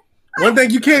 One thing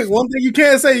you can't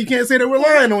say that we're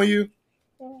lying on you.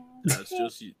 That's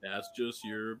just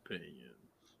your opinion.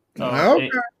 Okay.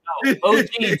 OG,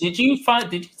 did you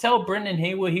tell Brendan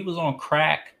Haywood he was on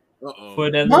crack? For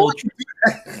that little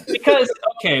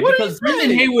because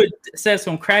Brendan Haywood said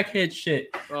some crackhead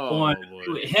shit on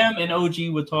him and OG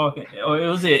were talking, or it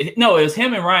was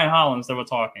him and Ryan Hollins that were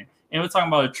talking, and we're talking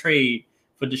about a trade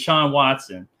for Deshaun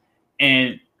Watson,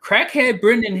 and crackhead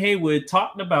Brendan Haywood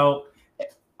talking about,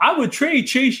 I would trade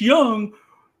Chase Young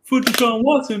for Deshaun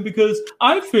Watson because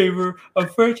I favor a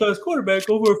franchise quarterback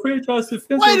over a franchise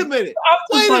defensive. Wait a minute.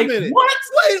 Wait a minute. What?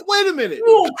 Wait a minute.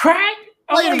 You crack?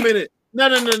 Wait a minute. No.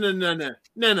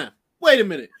 Wait a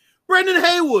minute. Brendan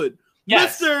Haywood,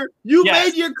 yes. Mister, you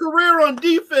made your career on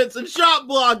defense and shot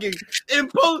blocking. And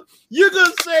you're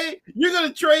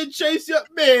gonna trade Chase Young,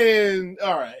 man.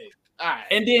 All right.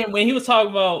 And then when he was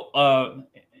talking about,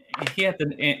 he had to.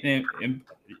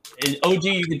 And OG,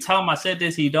 you can tell him I said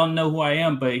this. He don't know who I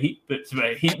am, but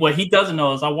what he doesn't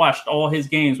know is I watched all his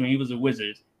games when he was a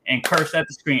Wizards and cursed at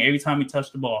the screen every time he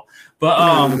touched the ball.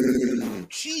 But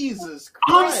Jesus Christ,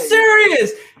 I'm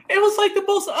serious. It was like the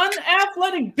most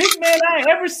unathletic big man I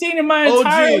ever seen in my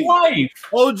entire life.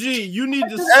 OG, you need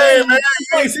to say, man,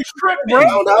 you ain't see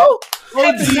bro, no.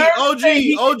 OG.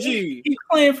 He's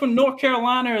playing from North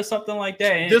Carolina or something like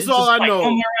that. That's all I know.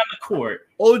 Around the court.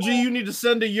 OG, you need to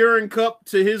send a urine cup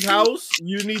to his house.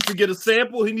 You need to get a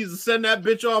sample. He needs to send that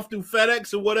bitch off through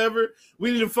FedEx or whatever.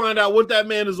 We need to find out what that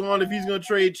man is on if he's going to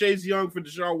trade Chase Young for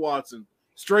Deshaun Watson.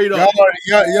 Straight up.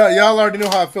 Y'all already know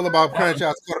how I feel about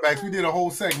franchise quarterbacks. We did a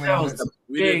whole segment on this.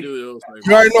 We didn't do it.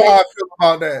 You already know how I feel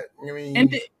about that. I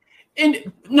mean,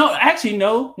 and no, actually,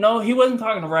 no, he wasn't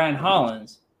talking to Ryan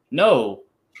Hollins. No.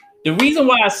 The reason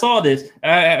why I saw this, I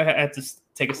had to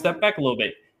take a step back a little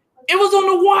bit. It was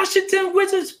on the Washington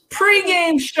Wizards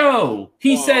pregame show.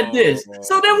 He said this.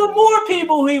 So there were more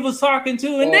people he was talking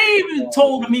to, and they even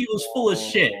told him he was full of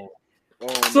shit.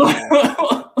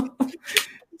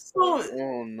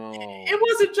 It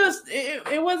wasn't just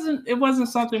it wasn't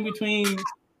something between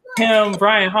him,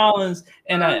 Ryan Hollins,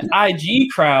 and an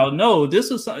IG crowd. No, this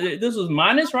was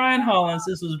minus Ryan Hollins.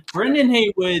 This was Brendan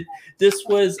Haywood. This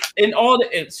was in all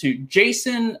the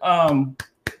Jason.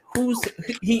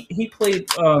 He played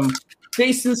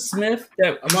Jason Smith.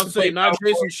 That I'm about to say not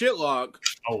Jason Shitlock.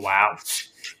 Oh wow,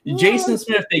 Jason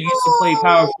Smith that used to play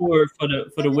power forward for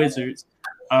the Wizards.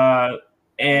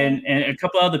 And a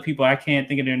couple other people, I can't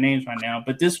think of their names right now,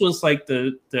 but this was like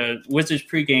the Wizards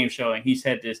pregame show, and he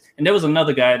said this. And there was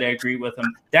another guy that agreed with him.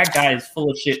 That guy is full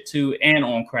of shit too, and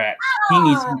on crack. He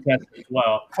needs to be tested as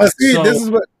well.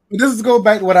 This is go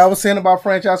back to what I was saying about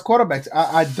franchise quarterbacks.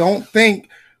 I don't think.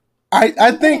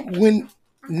 I think when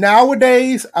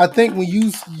nowadays, I think when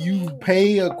you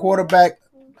pay a quarterback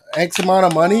X amount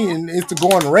of money and it's the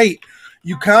going rate,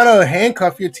 you kind of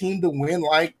handcuff your team to win,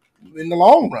 like in the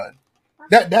long run.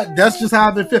 That's just how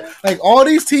I've been feeling. Like all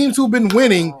these teams who've been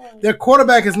winning, their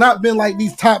quarterback has not been like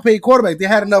these top paid quarterbacks. They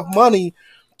had enough money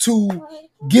to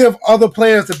give other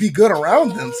players to be good around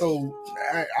them. So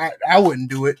I wouldn't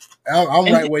do it. I'm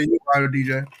right where you are,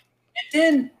 DJ.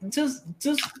 And then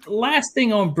just last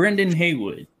thing on Brendan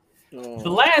Haywood. The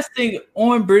last thing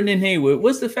on Brendan Haywood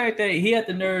was the fact that he had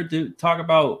the nerve to talk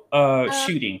about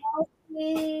shooting.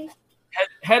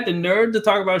 Had the nerve to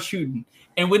talk about shooting.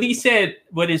 And when he said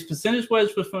what his percentage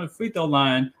was from the free throw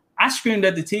line, I screamed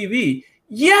at the TV,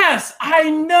 yes, I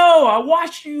know. I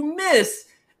watched you miss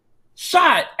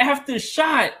shot after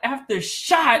shot after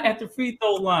shot at the free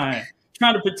throw line,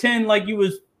 trying to pretend like you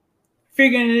was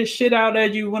figuring this shit out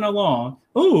as you went along.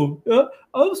 Oh,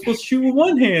 I was supposed to shoot with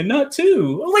one hand, not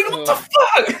two. I'm like, what the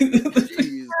fuck? Jesus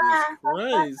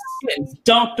Christ. Getting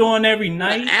dunked on every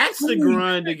night. Axe to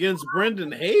grind against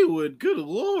Brendan Haywood. Good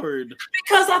Lord.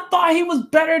 Because I thought he was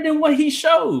better than what he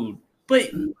showed. But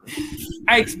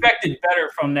I expected better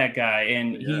from that guy.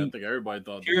 And I think everybody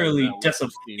thought he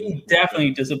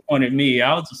definitely disappointed me.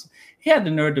 He had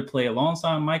the nerve to play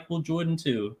alongside Michael Jordan,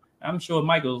 too. I'm sure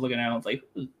Michael was looking at him like,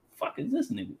 who the fuck is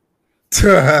this nigga?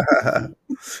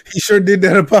 He sure did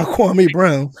that about Kwame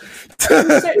Brown.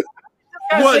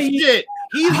 What shit?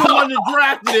 He's the one that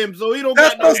drafted him, so he don't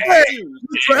That's got no what I'm saying. excuse.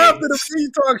 You drafted him,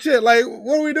 you talk shit. Like,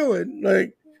 what are we doing?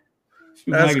 Like,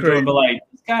 that's crazy. But like,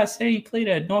 this guy say he played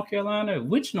at North Carolina.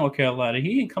 Which North Carolina?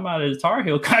 He didn't come out of the Tar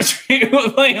Heel country. He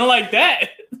was playing like that.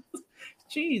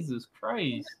 Jesus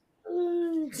Christ.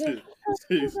 No.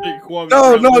 See,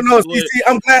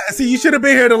 I'm glad. See, you should have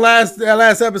been here the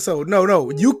last episode.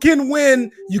 No. You can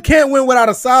win. You can't win without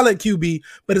a solid QB,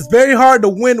 but it's very hard to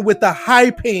win with a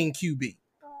high-paying QB.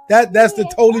 That's the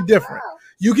totally different.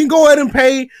 You can go ahead and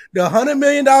pay the $100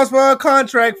 million for a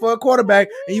contract for a quarterback,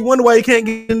 and you wonder why you can't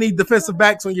get any defensive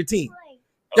backs on your team.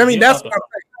 I mean, that's what I'm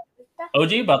OG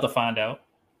saying. about to find out.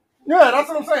 Yeah, that's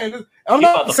what I'm saying. I'm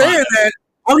not saying that.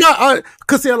 I'm not,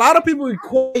 because a lot of people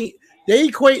equate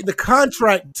the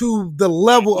contract to the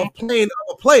level of playing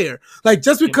of a player. Like,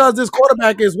 just because this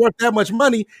quarterback is worth that much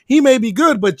money, he may be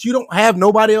good, but you don't have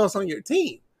nobody else on your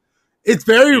team. It's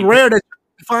very rare that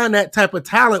you find that type of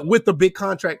talent with a big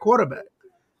contract quarterback.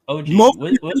 Most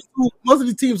of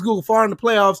the teams go far in the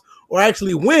playoffs or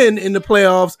actually win in the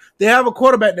playoffs. They have a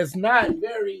quarterback that's not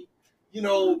very,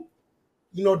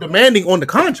 demanding on the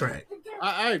contract.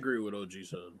 I agree with OG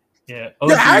son. Yeah,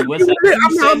 I agree with it.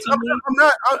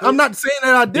 I'm not saying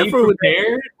that I differ with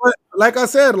it, but like I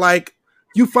said, like,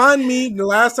 you find me the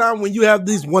last time when you have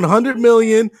these 100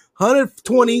 million,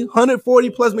 120, 140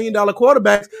 plus $1 million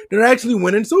quarterbacks that are actually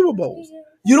winning Super Bowls.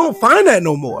 You don't find that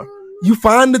no more. You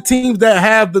find the teams that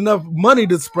have enough money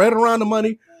to spread around the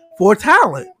money for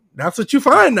talent. That's what you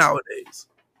find nowadays.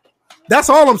 That's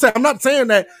all I'm saying. I'm not saying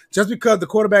that just because the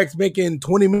quarterback's making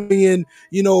 20 million,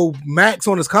 max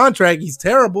on his contract, he's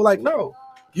terrible. Like, no.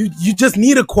 You just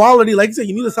need a quality, like you said,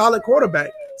 you need a solid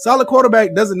quarterback. Solid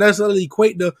quarterback doesn't necessarily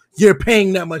equate to you're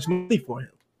paying that much money for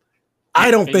him.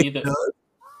 I don't think it does.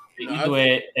 Either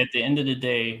way, at the end of the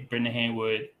day, Brendan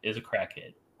Haywood is a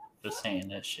crackhead. Just saying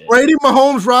that shit. Brady,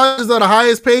 Mahomes, Rodgers are the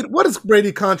highest paid. What is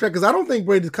Brady's contract? Because I don't think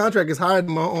Brady's contract is higher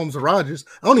than Mahomes or Rodgers.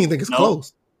 I don't even think it's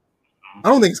close. I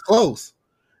don't think it's close.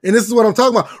 And this is what I'm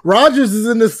talking about. Rodgers is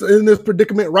in this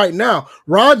predicament right now.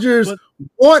 Rodgers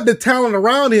want the talent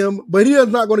around him, but he is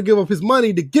not going to give up his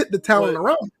money to get the talent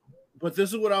around him. But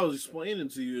this is what I was explaining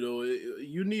to you, though.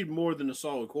 You need more than a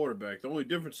solid quarterback. The only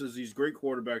difference is these great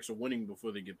quarterbacks are winning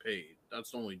before they get paid. That's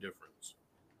the only difference.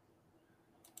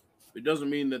 It doesn't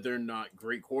mean that they're not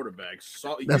great quarterbacks.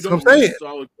 That's what I'm saying. A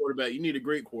solid quarterback. You need a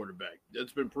great quarterback.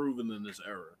 That's been proven in this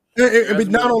era. But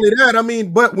not only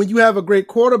that, but when you have a great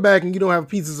quarterback and you don't have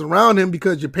pieces around him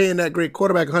because you're paying that great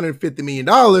quarterback $150 million.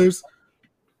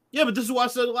 Yeah, but this is what I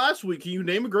said last week. Can you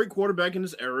name a great quarterback in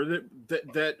this era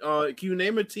can you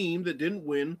name a team that didn't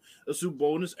win a Super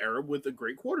Bowl in this era with a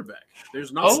great quarterback?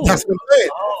 There's not. That's what I'm saying.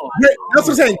 That's what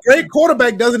I'm saying. Great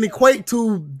quarterback doesn't equate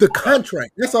to the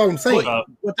contract. That's all I'm saying.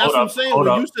 But that's what I'm saying.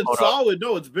 When you said solid,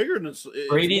 no, it's bigger than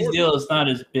Brady's deal is not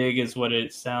as big as what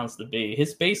it sounds to be.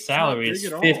 His base salary is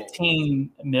 $15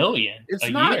 million. It's a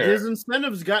not. year. His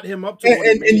incentives got him up to.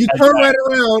 And you turn right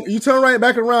around. You turn right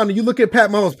back around, and you look at Pat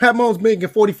Mahomes. Pat Mahomes making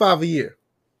 $45 a year.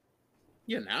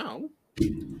 Yeah, now.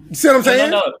 You see what I'm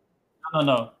saying?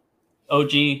 No.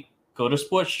 OG, go to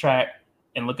Sports Track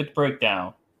and look at the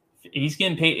breakdown. He's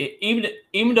getting paid,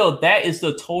 even though that is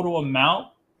the total amount,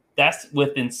 that's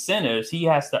with incentives. He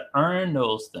has to earn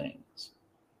those things.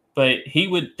 But he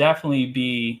would definitely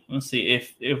be, let's see,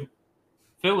 if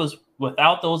it was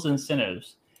without those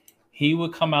incentives, he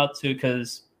would come out to,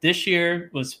 because this year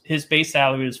was his base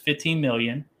salary was $15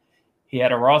 million. He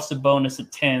had a roster bonus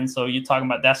of 10, so you're talking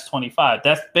about that's 25.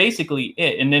 That's basically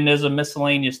it. And then there's a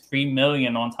miscellaneous $3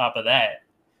 million on top of that.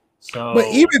 So, but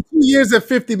even 2 years at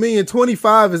 $50 million,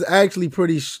 25 is actually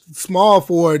pretty small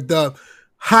for the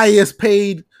highest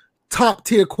paid top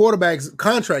tier quarterbacks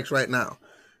contracts right now.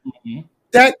 Mm-hmm.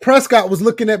 Dak Prescott was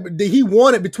looking at, he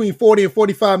wanted between 40 and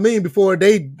 45 million before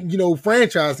they,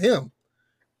 franchised him.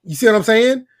 You see what I'm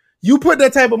saying? You put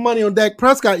that type of money on Dak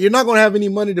Prescott, you're not going to have any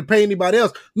money to pay anybody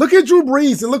else. Look at Drew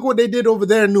Brees and look what they did over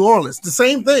there in New Orleans. The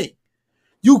same thing.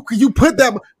 You put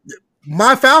that,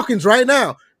 my Falcons right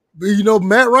now,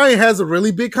 Matt Ryan has a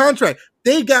really big contract.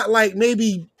 They got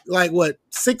maybe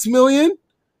 6 million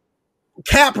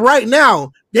cap right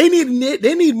now. They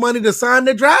need money to sign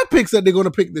their draft picks that they're going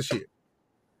to pick this year.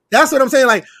 That's what I'm saying.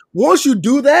 Like, once you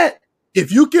do that, if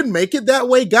you can make it that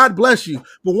way, God bless you.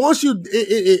 But once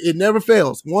it never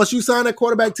fails. Once you sign that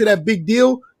quarterback to that big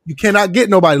deal, you cannot get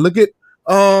nobody. Look at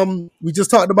we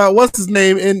just talked about what's his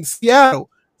name in Seattle.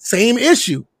 Same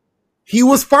issue. He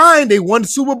was fine. They won the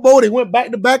Super Bowl. They went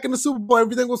back to back in the Super Bowl.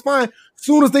 Everything was fine. As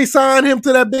soon as they signed him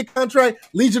to that big contract,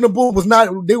 Legion of Boom was not.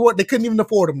 They couldn't even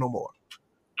afford him no more.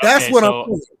 That's Okay, what so I'm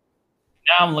saying.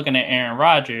 now I'm looking at Aaron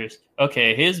Rodgers.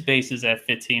 Okay, his base is at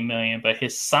 $15 million, but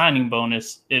his signing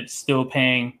bonus, it's still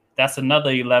paying. That's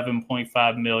another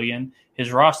 $11.5 million.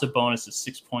 His roster bonus is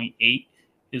 6.8.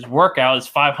 His workout is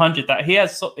 500. He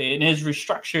has, and his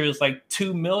restructure is like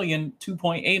 2 million,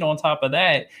 2.8 on top of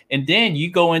that. And then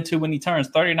you go into when he turns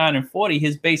 39 and 40,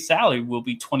 his base salary will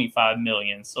be 25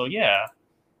 million. So yeah.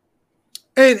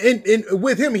 And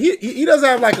with him, he doesn't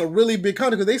have like a really big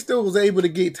contract because they still was able to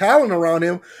get talent around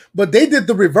him, but they did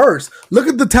the reverse. Look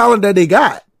at the talent that they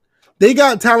got. They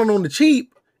got talent on the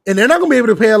cheap, and they're not going to be able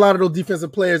to pay a lot of those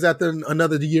defensive players after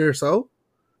another year or so.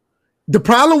 The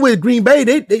problem with Green Bay,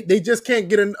 they just can't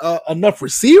get enough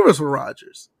receivers for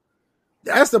Rodgers.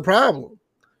 That's the problem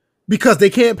because they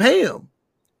can't pay him.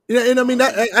 And I mean,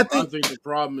 I think the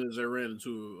problem is they ran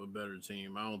into a better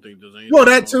team. I don't think there's anything. Well,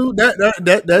 that too,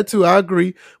 that too, I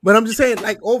agree. But I'm just saying,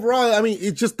 like overall, I mean,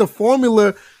 it's just the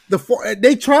formula.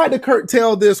 They tried to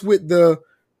curtail this with the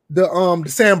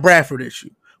Sam Bradford issue.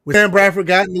 When Sam Bradford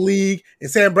got in the league and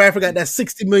Sam Bradford got that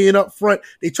 $60 million up front,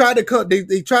 they tried to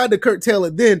curtail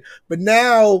it then. But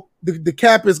now the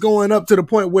cap is going up to the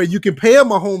point where you can pay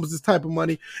Mahomes this type of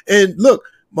money. And look,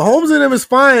 Mahomes and them is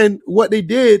fine what they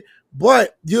did.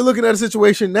 But you're looking at a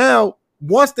situation now,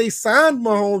 once they signed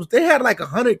Mahomes, they had like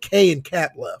 $100K in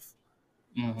cap left.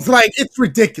 Mm-hmm. It's like, it's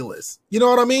ridiculous. You know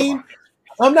what I mean?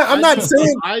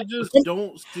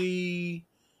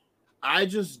 I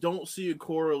just don't see a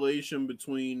correlation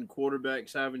between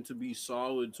quarterbacks having to be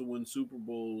solid to win Super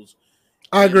Bowls.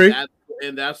 I agree.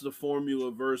 And that's the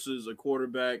formula versus a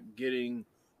quarterback getting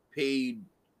paid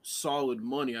solid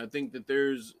money. I think that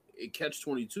there's a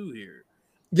catch-22 here.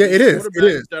 Yeah, it is.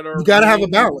 You got to have a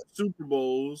balance. Super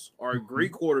Bowls are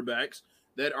great quarterbacks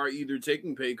that are either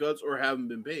taking pay cuts or haven't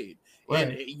been paid. Right.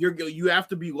 And you have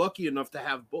to be lucky enough to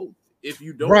have both. If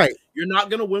you don't, you're not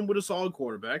going to win with a solid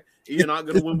quarterback. You're not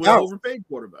going to win with an overpaid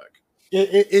quarterback.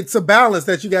 It's a balance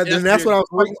that you got. And that's what I was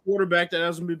talking about. Quarterback that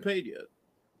hasn't been paid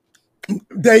yet.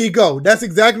 There you go. That's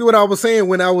exactly what I was saying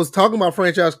when I was talking about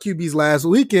franchise QBs last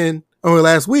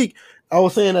week. I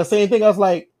was saying the same thing. I was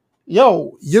like,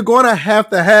 yo, you're going to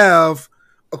have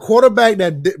a quarterback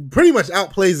that pretty much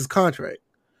outplays his contract.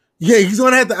 Yeah, he's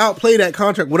going to have to outplay that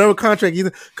contract, whatever contract he's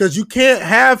in, because you can't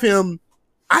have him.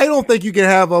 I don't think you can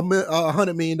have a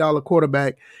 $100 million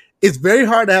quarterback. It's very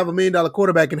hard to have $1 million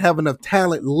quarterback and have enough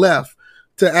talent left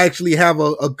to actually have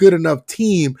a good enough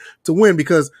team to win.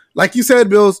 Because, like you said,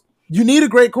 Bills, you need a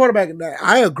great quarterback.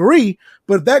 I agree,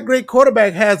 but if that great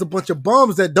quarterback has a bunch of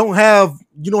bums that don't have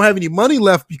any money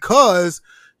left because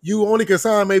you only can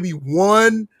sign maybe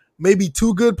one, maybe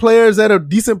two good players at a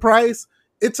decent price,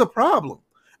 it's a problem.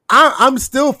 I'm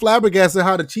still flabbergasted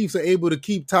how the Chiefs are able to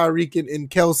keep Tyreek and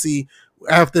Kelsey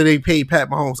after they paid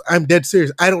Pat Mahomes. I'm dead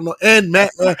serious. I don't know. And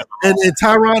Matt and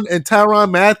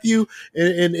Tyrann Mathieu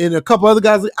and a couple other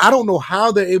guys. I don't know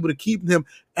how they're able to keep him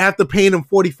after paying him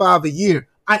 $45 a year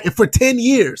for 10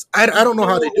 years. I don't know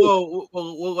how they do.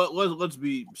 Well, let's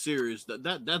be serious.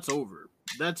 That's over.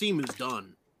 That team is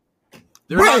done.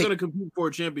 They're not going to compete for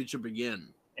a championship again.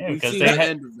 Yeah,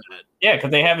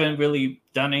 because they haven't really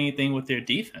done anything with their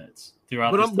defense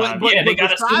throughout this time. They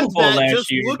got a Super Bowl last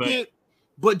year.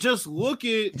 But just look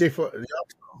at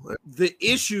the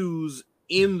issues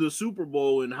in the Super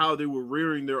Bowl and how they were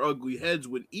rearing their ugly heads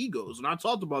with egos. And I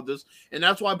talked about this, and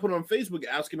that's why I put on Facebook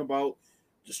asking about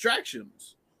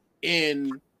distractions.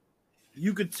 And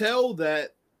you could tell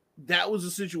that was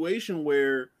a situation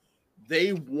where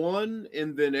they won,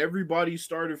 and then everybody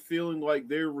started feeling like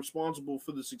they're responsible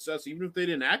for the success, even if they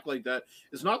didn't act like that.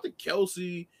 It's not that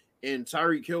Kelsey and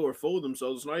Tyreek Hill are full of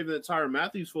themselves. It's not even that Tyrann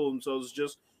Mathieu's full of themselves. It's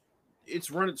just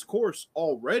it's run its course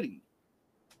already.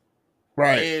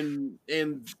 Right.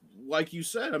 And like you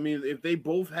said, I mean, if they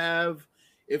both have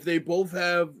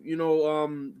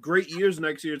great years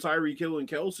next year, Tyreek Hill and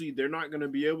Kelsey, they're not going to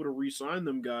be able to re-sign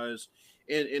them guys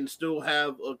and still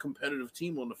have a competitive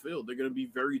team on the field. They're going to be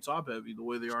very top heavy the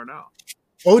way they are now.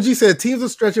 OG said teams are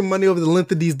stretching money over the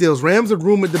length of these deals. Rams are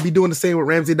rumored to be doing the same with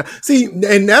Ramsey. See,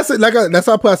 and that's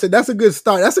how I said that's a good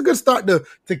start. That's a good start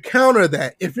to counter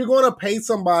that. If you're going to pay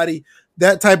somebody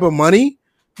that type of money,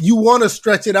 you want to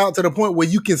stretch it out to the point where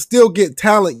you can still get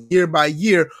talent year by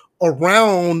year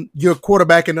around your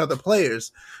quarterback and other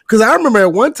players. Because I remember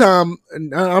at one time,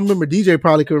 and I remember DJ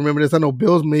probably could remember this. I know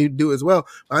Bills may do as well.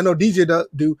 I know DJ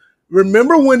do.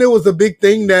 Remember when it was a big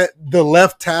thing that the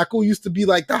left tackle used to be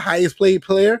like the highest paid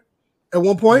player at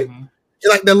one point? Mm-hmm.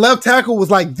 Like the left tackle was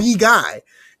like the guy.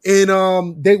 And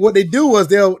what they do was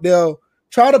they'll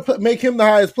try to make him the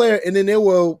highest player, and then they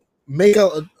will make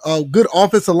a good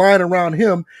offensive line around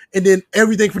him, and then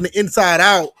everything from the inside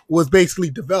out was basically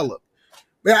developed.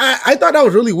 I thought that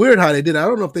was really weird how they did it. I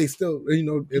don't know if they still,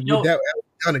 if know- that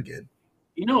done again.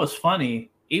 You know what's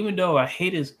funny? Even though I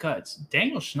hate his guts,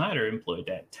 Daniel Schneider employed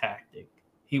that tactic.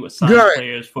 He would sign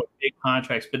players for big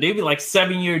contracts, but they'd be like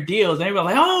 7-year deals. And they'd be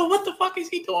like, oh, what the fuck is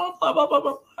he doing? Blah, blah, blah,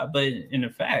 blah. But in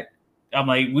fact, I'm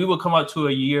like, we would come up to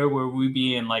a year where we'd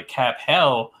be in like cap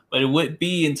hell, but it wouldn't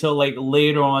be until like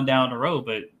later on down the road.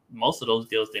 But most of those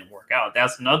deals didn't work out.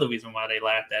 That's another reason why they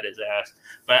laughed at his ass.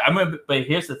 But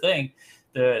here's the thing.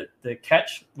 The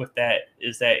catch with that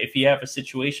is that if you have a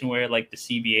situation where like the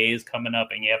CBA is coming up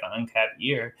and you have an uncapped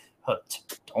year,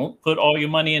 don't put all your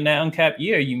money in that uncapped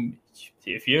year.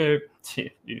 If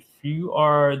you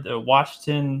are the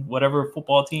Washington whatever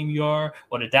football team you are,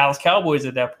 or the Dallas Cowboys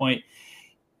at that point,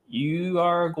 you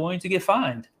are going to get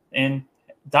fined and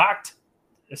docked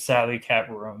a salary cap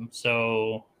room.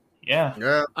 So yeah.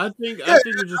 I think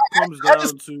it just comes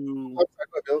down to.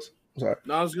 Sorry.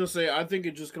 No, I was gonna say I think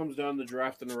it just comes down to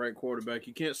drafting the right quarterback.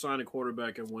 You can't sign a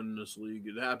quarterback and win in this league.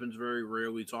 It happens very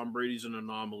rarely. Tom Brady's an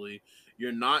anomaly.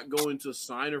 You're not going to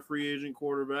sign a free agent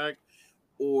quarterback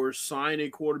or sign a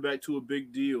quarterback to a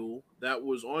big deal that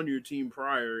was on your team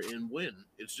prior and win.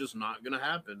 It's just not gonna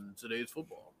happen in today's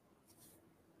football.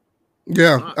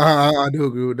 Yeah, I do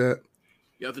agree with that.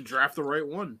 You have to draft the right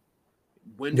one.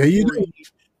 When you before do. he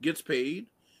gets paid.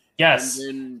 Yes.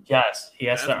 And Yes. He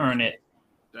has to earn it.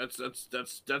 That's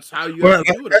how you have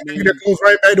to do it. That goes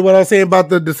right back to what I was saying about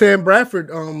the Sam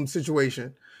Bradford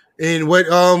situation. And what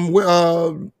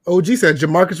OG said,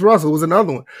 Jamarcus Russell was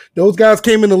another one. Those guys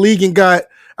came in the league and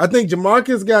I think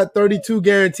Jamarcus got 32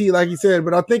 guaranteed, like he said,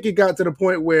 but I think it got to the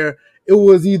point where it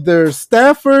was either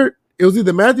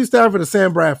Matthew Stafford or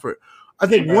Sam Bradford. I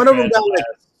think one of them got like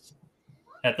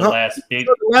at the last big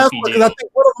one, because I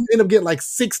think one of them ended up getting like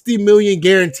 60 million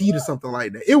guaranteed or something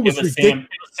like that. It was ridiculous. It was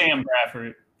Sam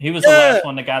Bradford. He was the last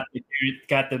one that got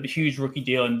the huge rookie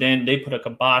deal, and then they put a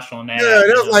kibosh on that. Yeah,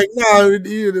 they was like, no,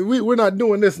 we're not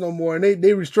doing this no more, and they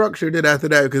restructured it after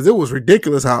that because it was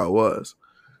ridiculous how it was.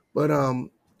 But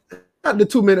at the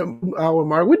 2-minute hour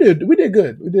mark, we did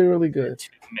good. We did really good.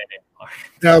 2-minute mark.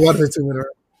 Yeah, about the 2 minute.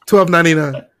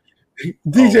 $12.99.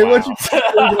 DJ, what you?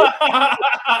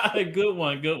 Good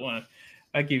one.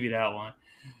 I give you that one.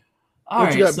 All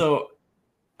right, so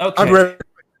okay. I'm ready.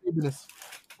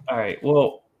 All right,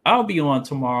 well, I'll be on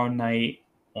tomorrow night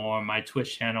on my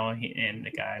Twitch channel, and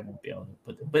the guy won't be able to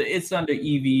put it, but it's under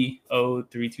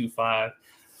EVO325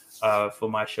 for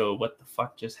my show. What the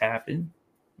fuck just happened?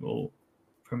 We'll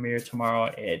premiere tomorrow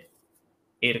at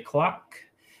 8:00.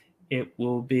 It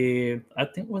will be, I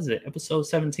think, was it episode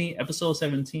 17? Episode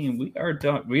 17. We are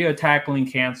done. We are tackling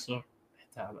cancer.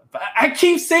 I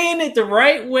keep saying it the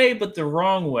right way, but the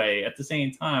wrong way at the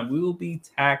same time. We will be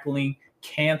tackling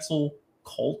cancel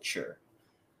culture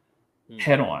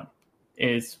head on.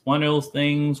 It's one of those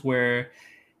things where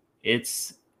it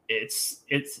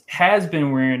has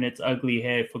been rearing its ugly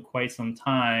head for quite some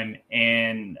time,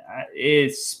 and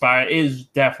it is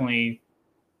definitely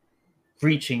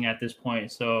reaching at this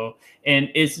point. So, and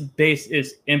it's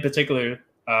in particular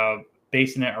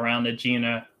basing it around the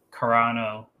Gina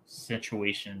Carano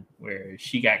situation where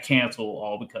she got canceled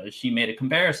all because she made a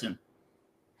comparison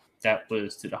that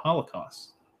was to the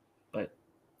Holocaust. But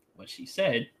what she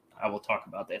said, I will talk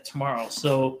about that tomorrow.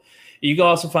 So you can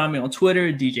also find me on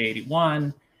Twitter,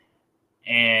 DJ81,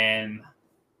 and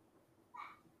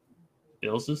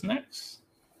Bills is next.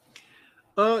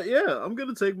 Yeah, I'm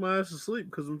gonna take my ass to sleep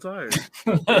because I'm tired,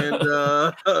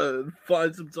 and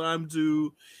find some time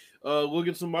to look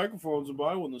at some microphones and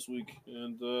buy one this week.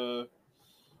 And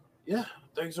yeah,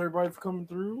 thanks everybody for coming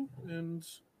through. And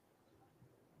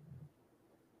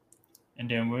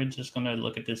then we're just gonna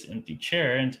look at this empty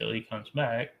chair until he comes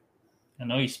back. I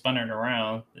know he's spinning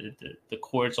around. The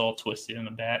cord's all twisted in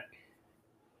the back.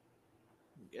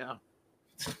 Yeah.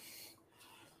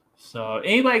 So,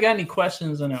 anybody got any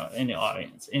questions in the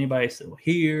audience? Anybody still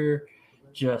here?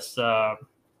 Just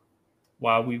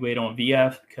while we wait on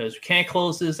VF, because we can't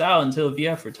close this out until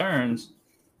VF returns.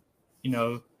 You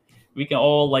know, we can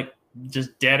all like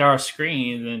just dead our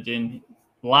screens and then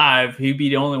live. He'd be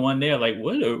the only one there. Like,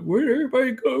 where'd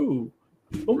everybody go?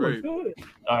 Oh my god!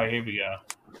 All right, here we go.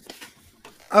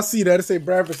 I see that. It say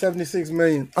Bradford 76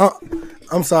 million.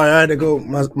 I'm sorry, I had to go.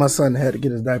 My son had to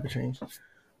get his diaper changed.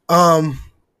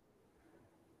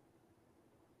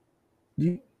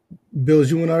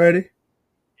 Bills, you went already?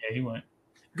 Yeah, he went.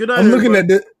 Good night. I'm looking at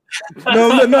this.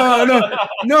 No.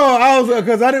 I was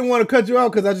because I didn't want to cut you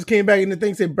out because I just came back and the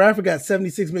thing said Bradford got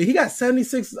 76 million. He got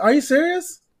 76. Are you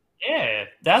serious? Yeah,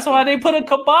 that's why they put a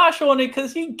kibosh on it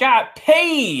because he got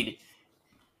paid.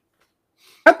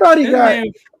 I thought he got.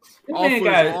 Off his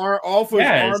got arm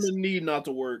and knee not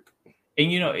to work.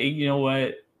 And you know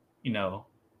what? You know,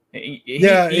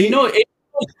 Yeah, he's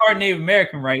part Native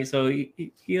American, right? So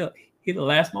he the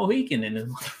last Mohican in this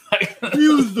motherfucker. He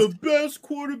was the best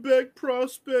quarterback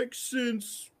prospect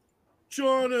since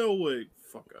John Elway.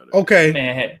 Fuck out of here. Okay.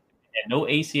 Man had no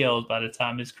ACLs by the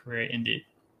time his career ended.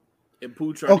 And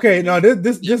Pooh Okay, now this for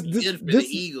the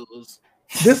Eagles.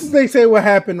 This is they say what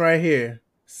happened right here.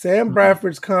 Sam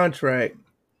Bradford's contract.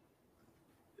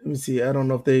 Let me see. I don't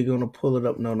know if they're gonna pull it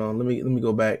up. No. Let me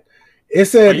go back. It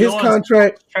said his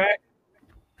contract.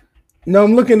 No,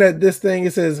 I'm looking at this thing.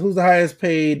 It says who's the highest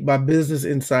paid by Business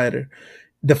Insider.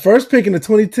 The first pick in the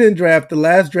 2010 draft, the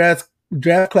last draft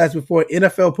class before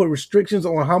NFL put restrictions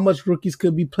on how much rookies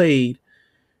could be paid.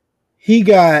 He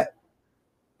got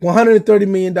 $130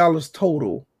 million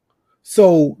total.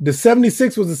 So the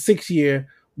 76 was a 6-year.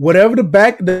 Whatever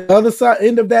the other side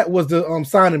end of that was the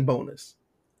signing bonus.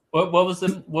 What was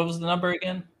the number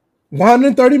again?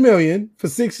 130 million for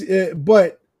 6,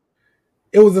 but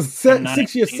it was a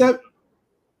 6-year 7.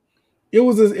 It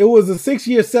was a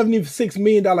 6-year $76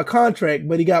 million contract,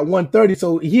 but he got 130.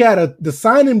 So he had the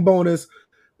signing bonus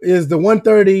is the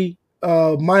 130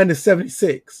 minus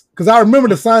 76. Because I remember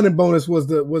the signing bonus was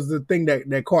the thing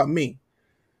that caught me.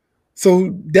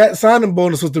 So that signing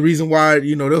bonus was the reason why,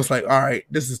 they was like, all right,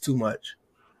 this is too much.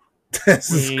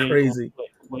 This is crazy.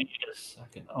 Wait a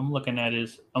second. I'm looking at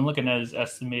his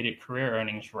estimated career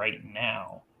earnings right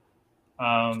now.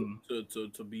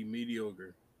 To be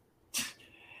mediocre.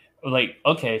 Like,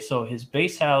 okay, so his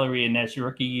base salary in his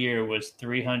rookie year was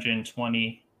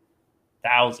 $320,000.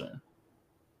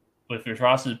 With his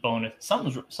roster's bonus,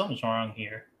 something's wrong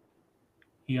here.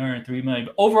 He earned $3 million.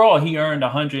 Overall, he earned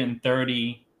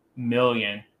 $130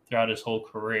 million throughout his whole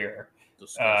career.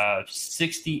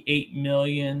 68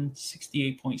 million,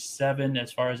 68.7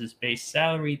 as far as his base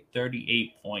salary,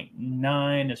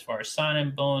 38.9 as far as signing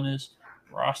bonus,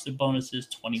 roster bonuses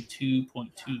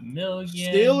 22.2 million.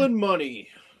 Stealing money.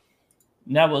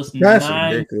 And that was That's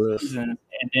 9 ridiculous. seasons,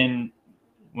 and then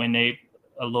when a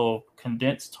little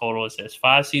condensed total, it says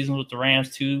 5 seasons with the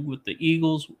Rams, 2 with the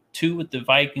Eagles, 2 with the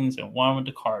Vikings, and 1 with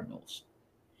the Cardinals.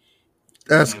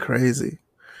 That's crazy.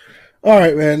 All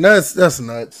right, man. That's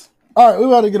nuts. All right, we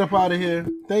about to get up out of here.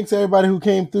 Thanks everybody who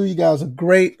came through. You guys are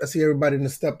great. I see everybody that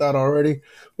stepped out already,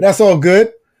 but that's all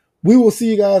good. We will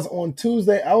see you guys on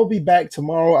Tuesday. I will be back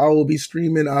tomorrow. I will be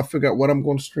streaming. I forgot what I'm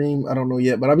going to stream. I don't know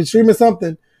yet, but I'll be streaming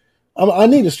something. I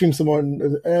need to stream some more.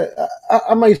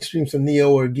 I might stream some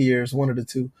Neo or Gears, one of the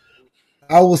two.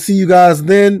 I will see you guys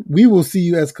then. We will see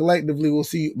you as collectively. We'll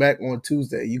see you back on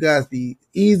Tuesday. You guys be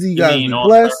easy. You guys be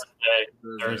blessed.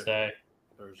 Thursday.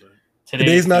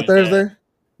 Today's not Thursday?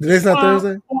 Today's not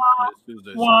Thursday?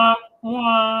 Wah,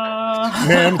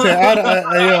 Man, I'm saying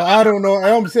I don't know.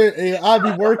 I'm saying I'll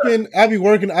be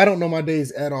working. I don't know my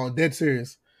days at all. Dead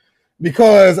serious.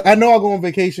 Because I know I'll go on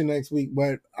vacation next week,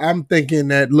 but I'm thinking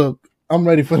that look, I'm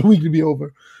ready for the week to be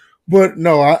over. But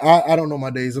no, I don't know my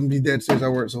days. I'm gonna be dead serious. I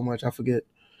work so much, I forget.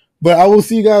 But we will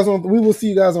see you guys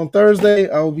on Thursday.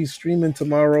 I will be streaming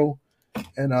tomorrow.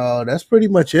 And that's pretty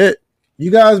much it.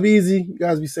 You guys be easy. You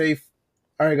guys be safe.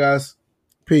 All right, guys.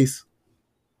 Peace.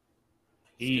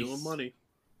 Stealing money.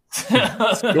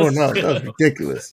 What's going on? That was ridiculous.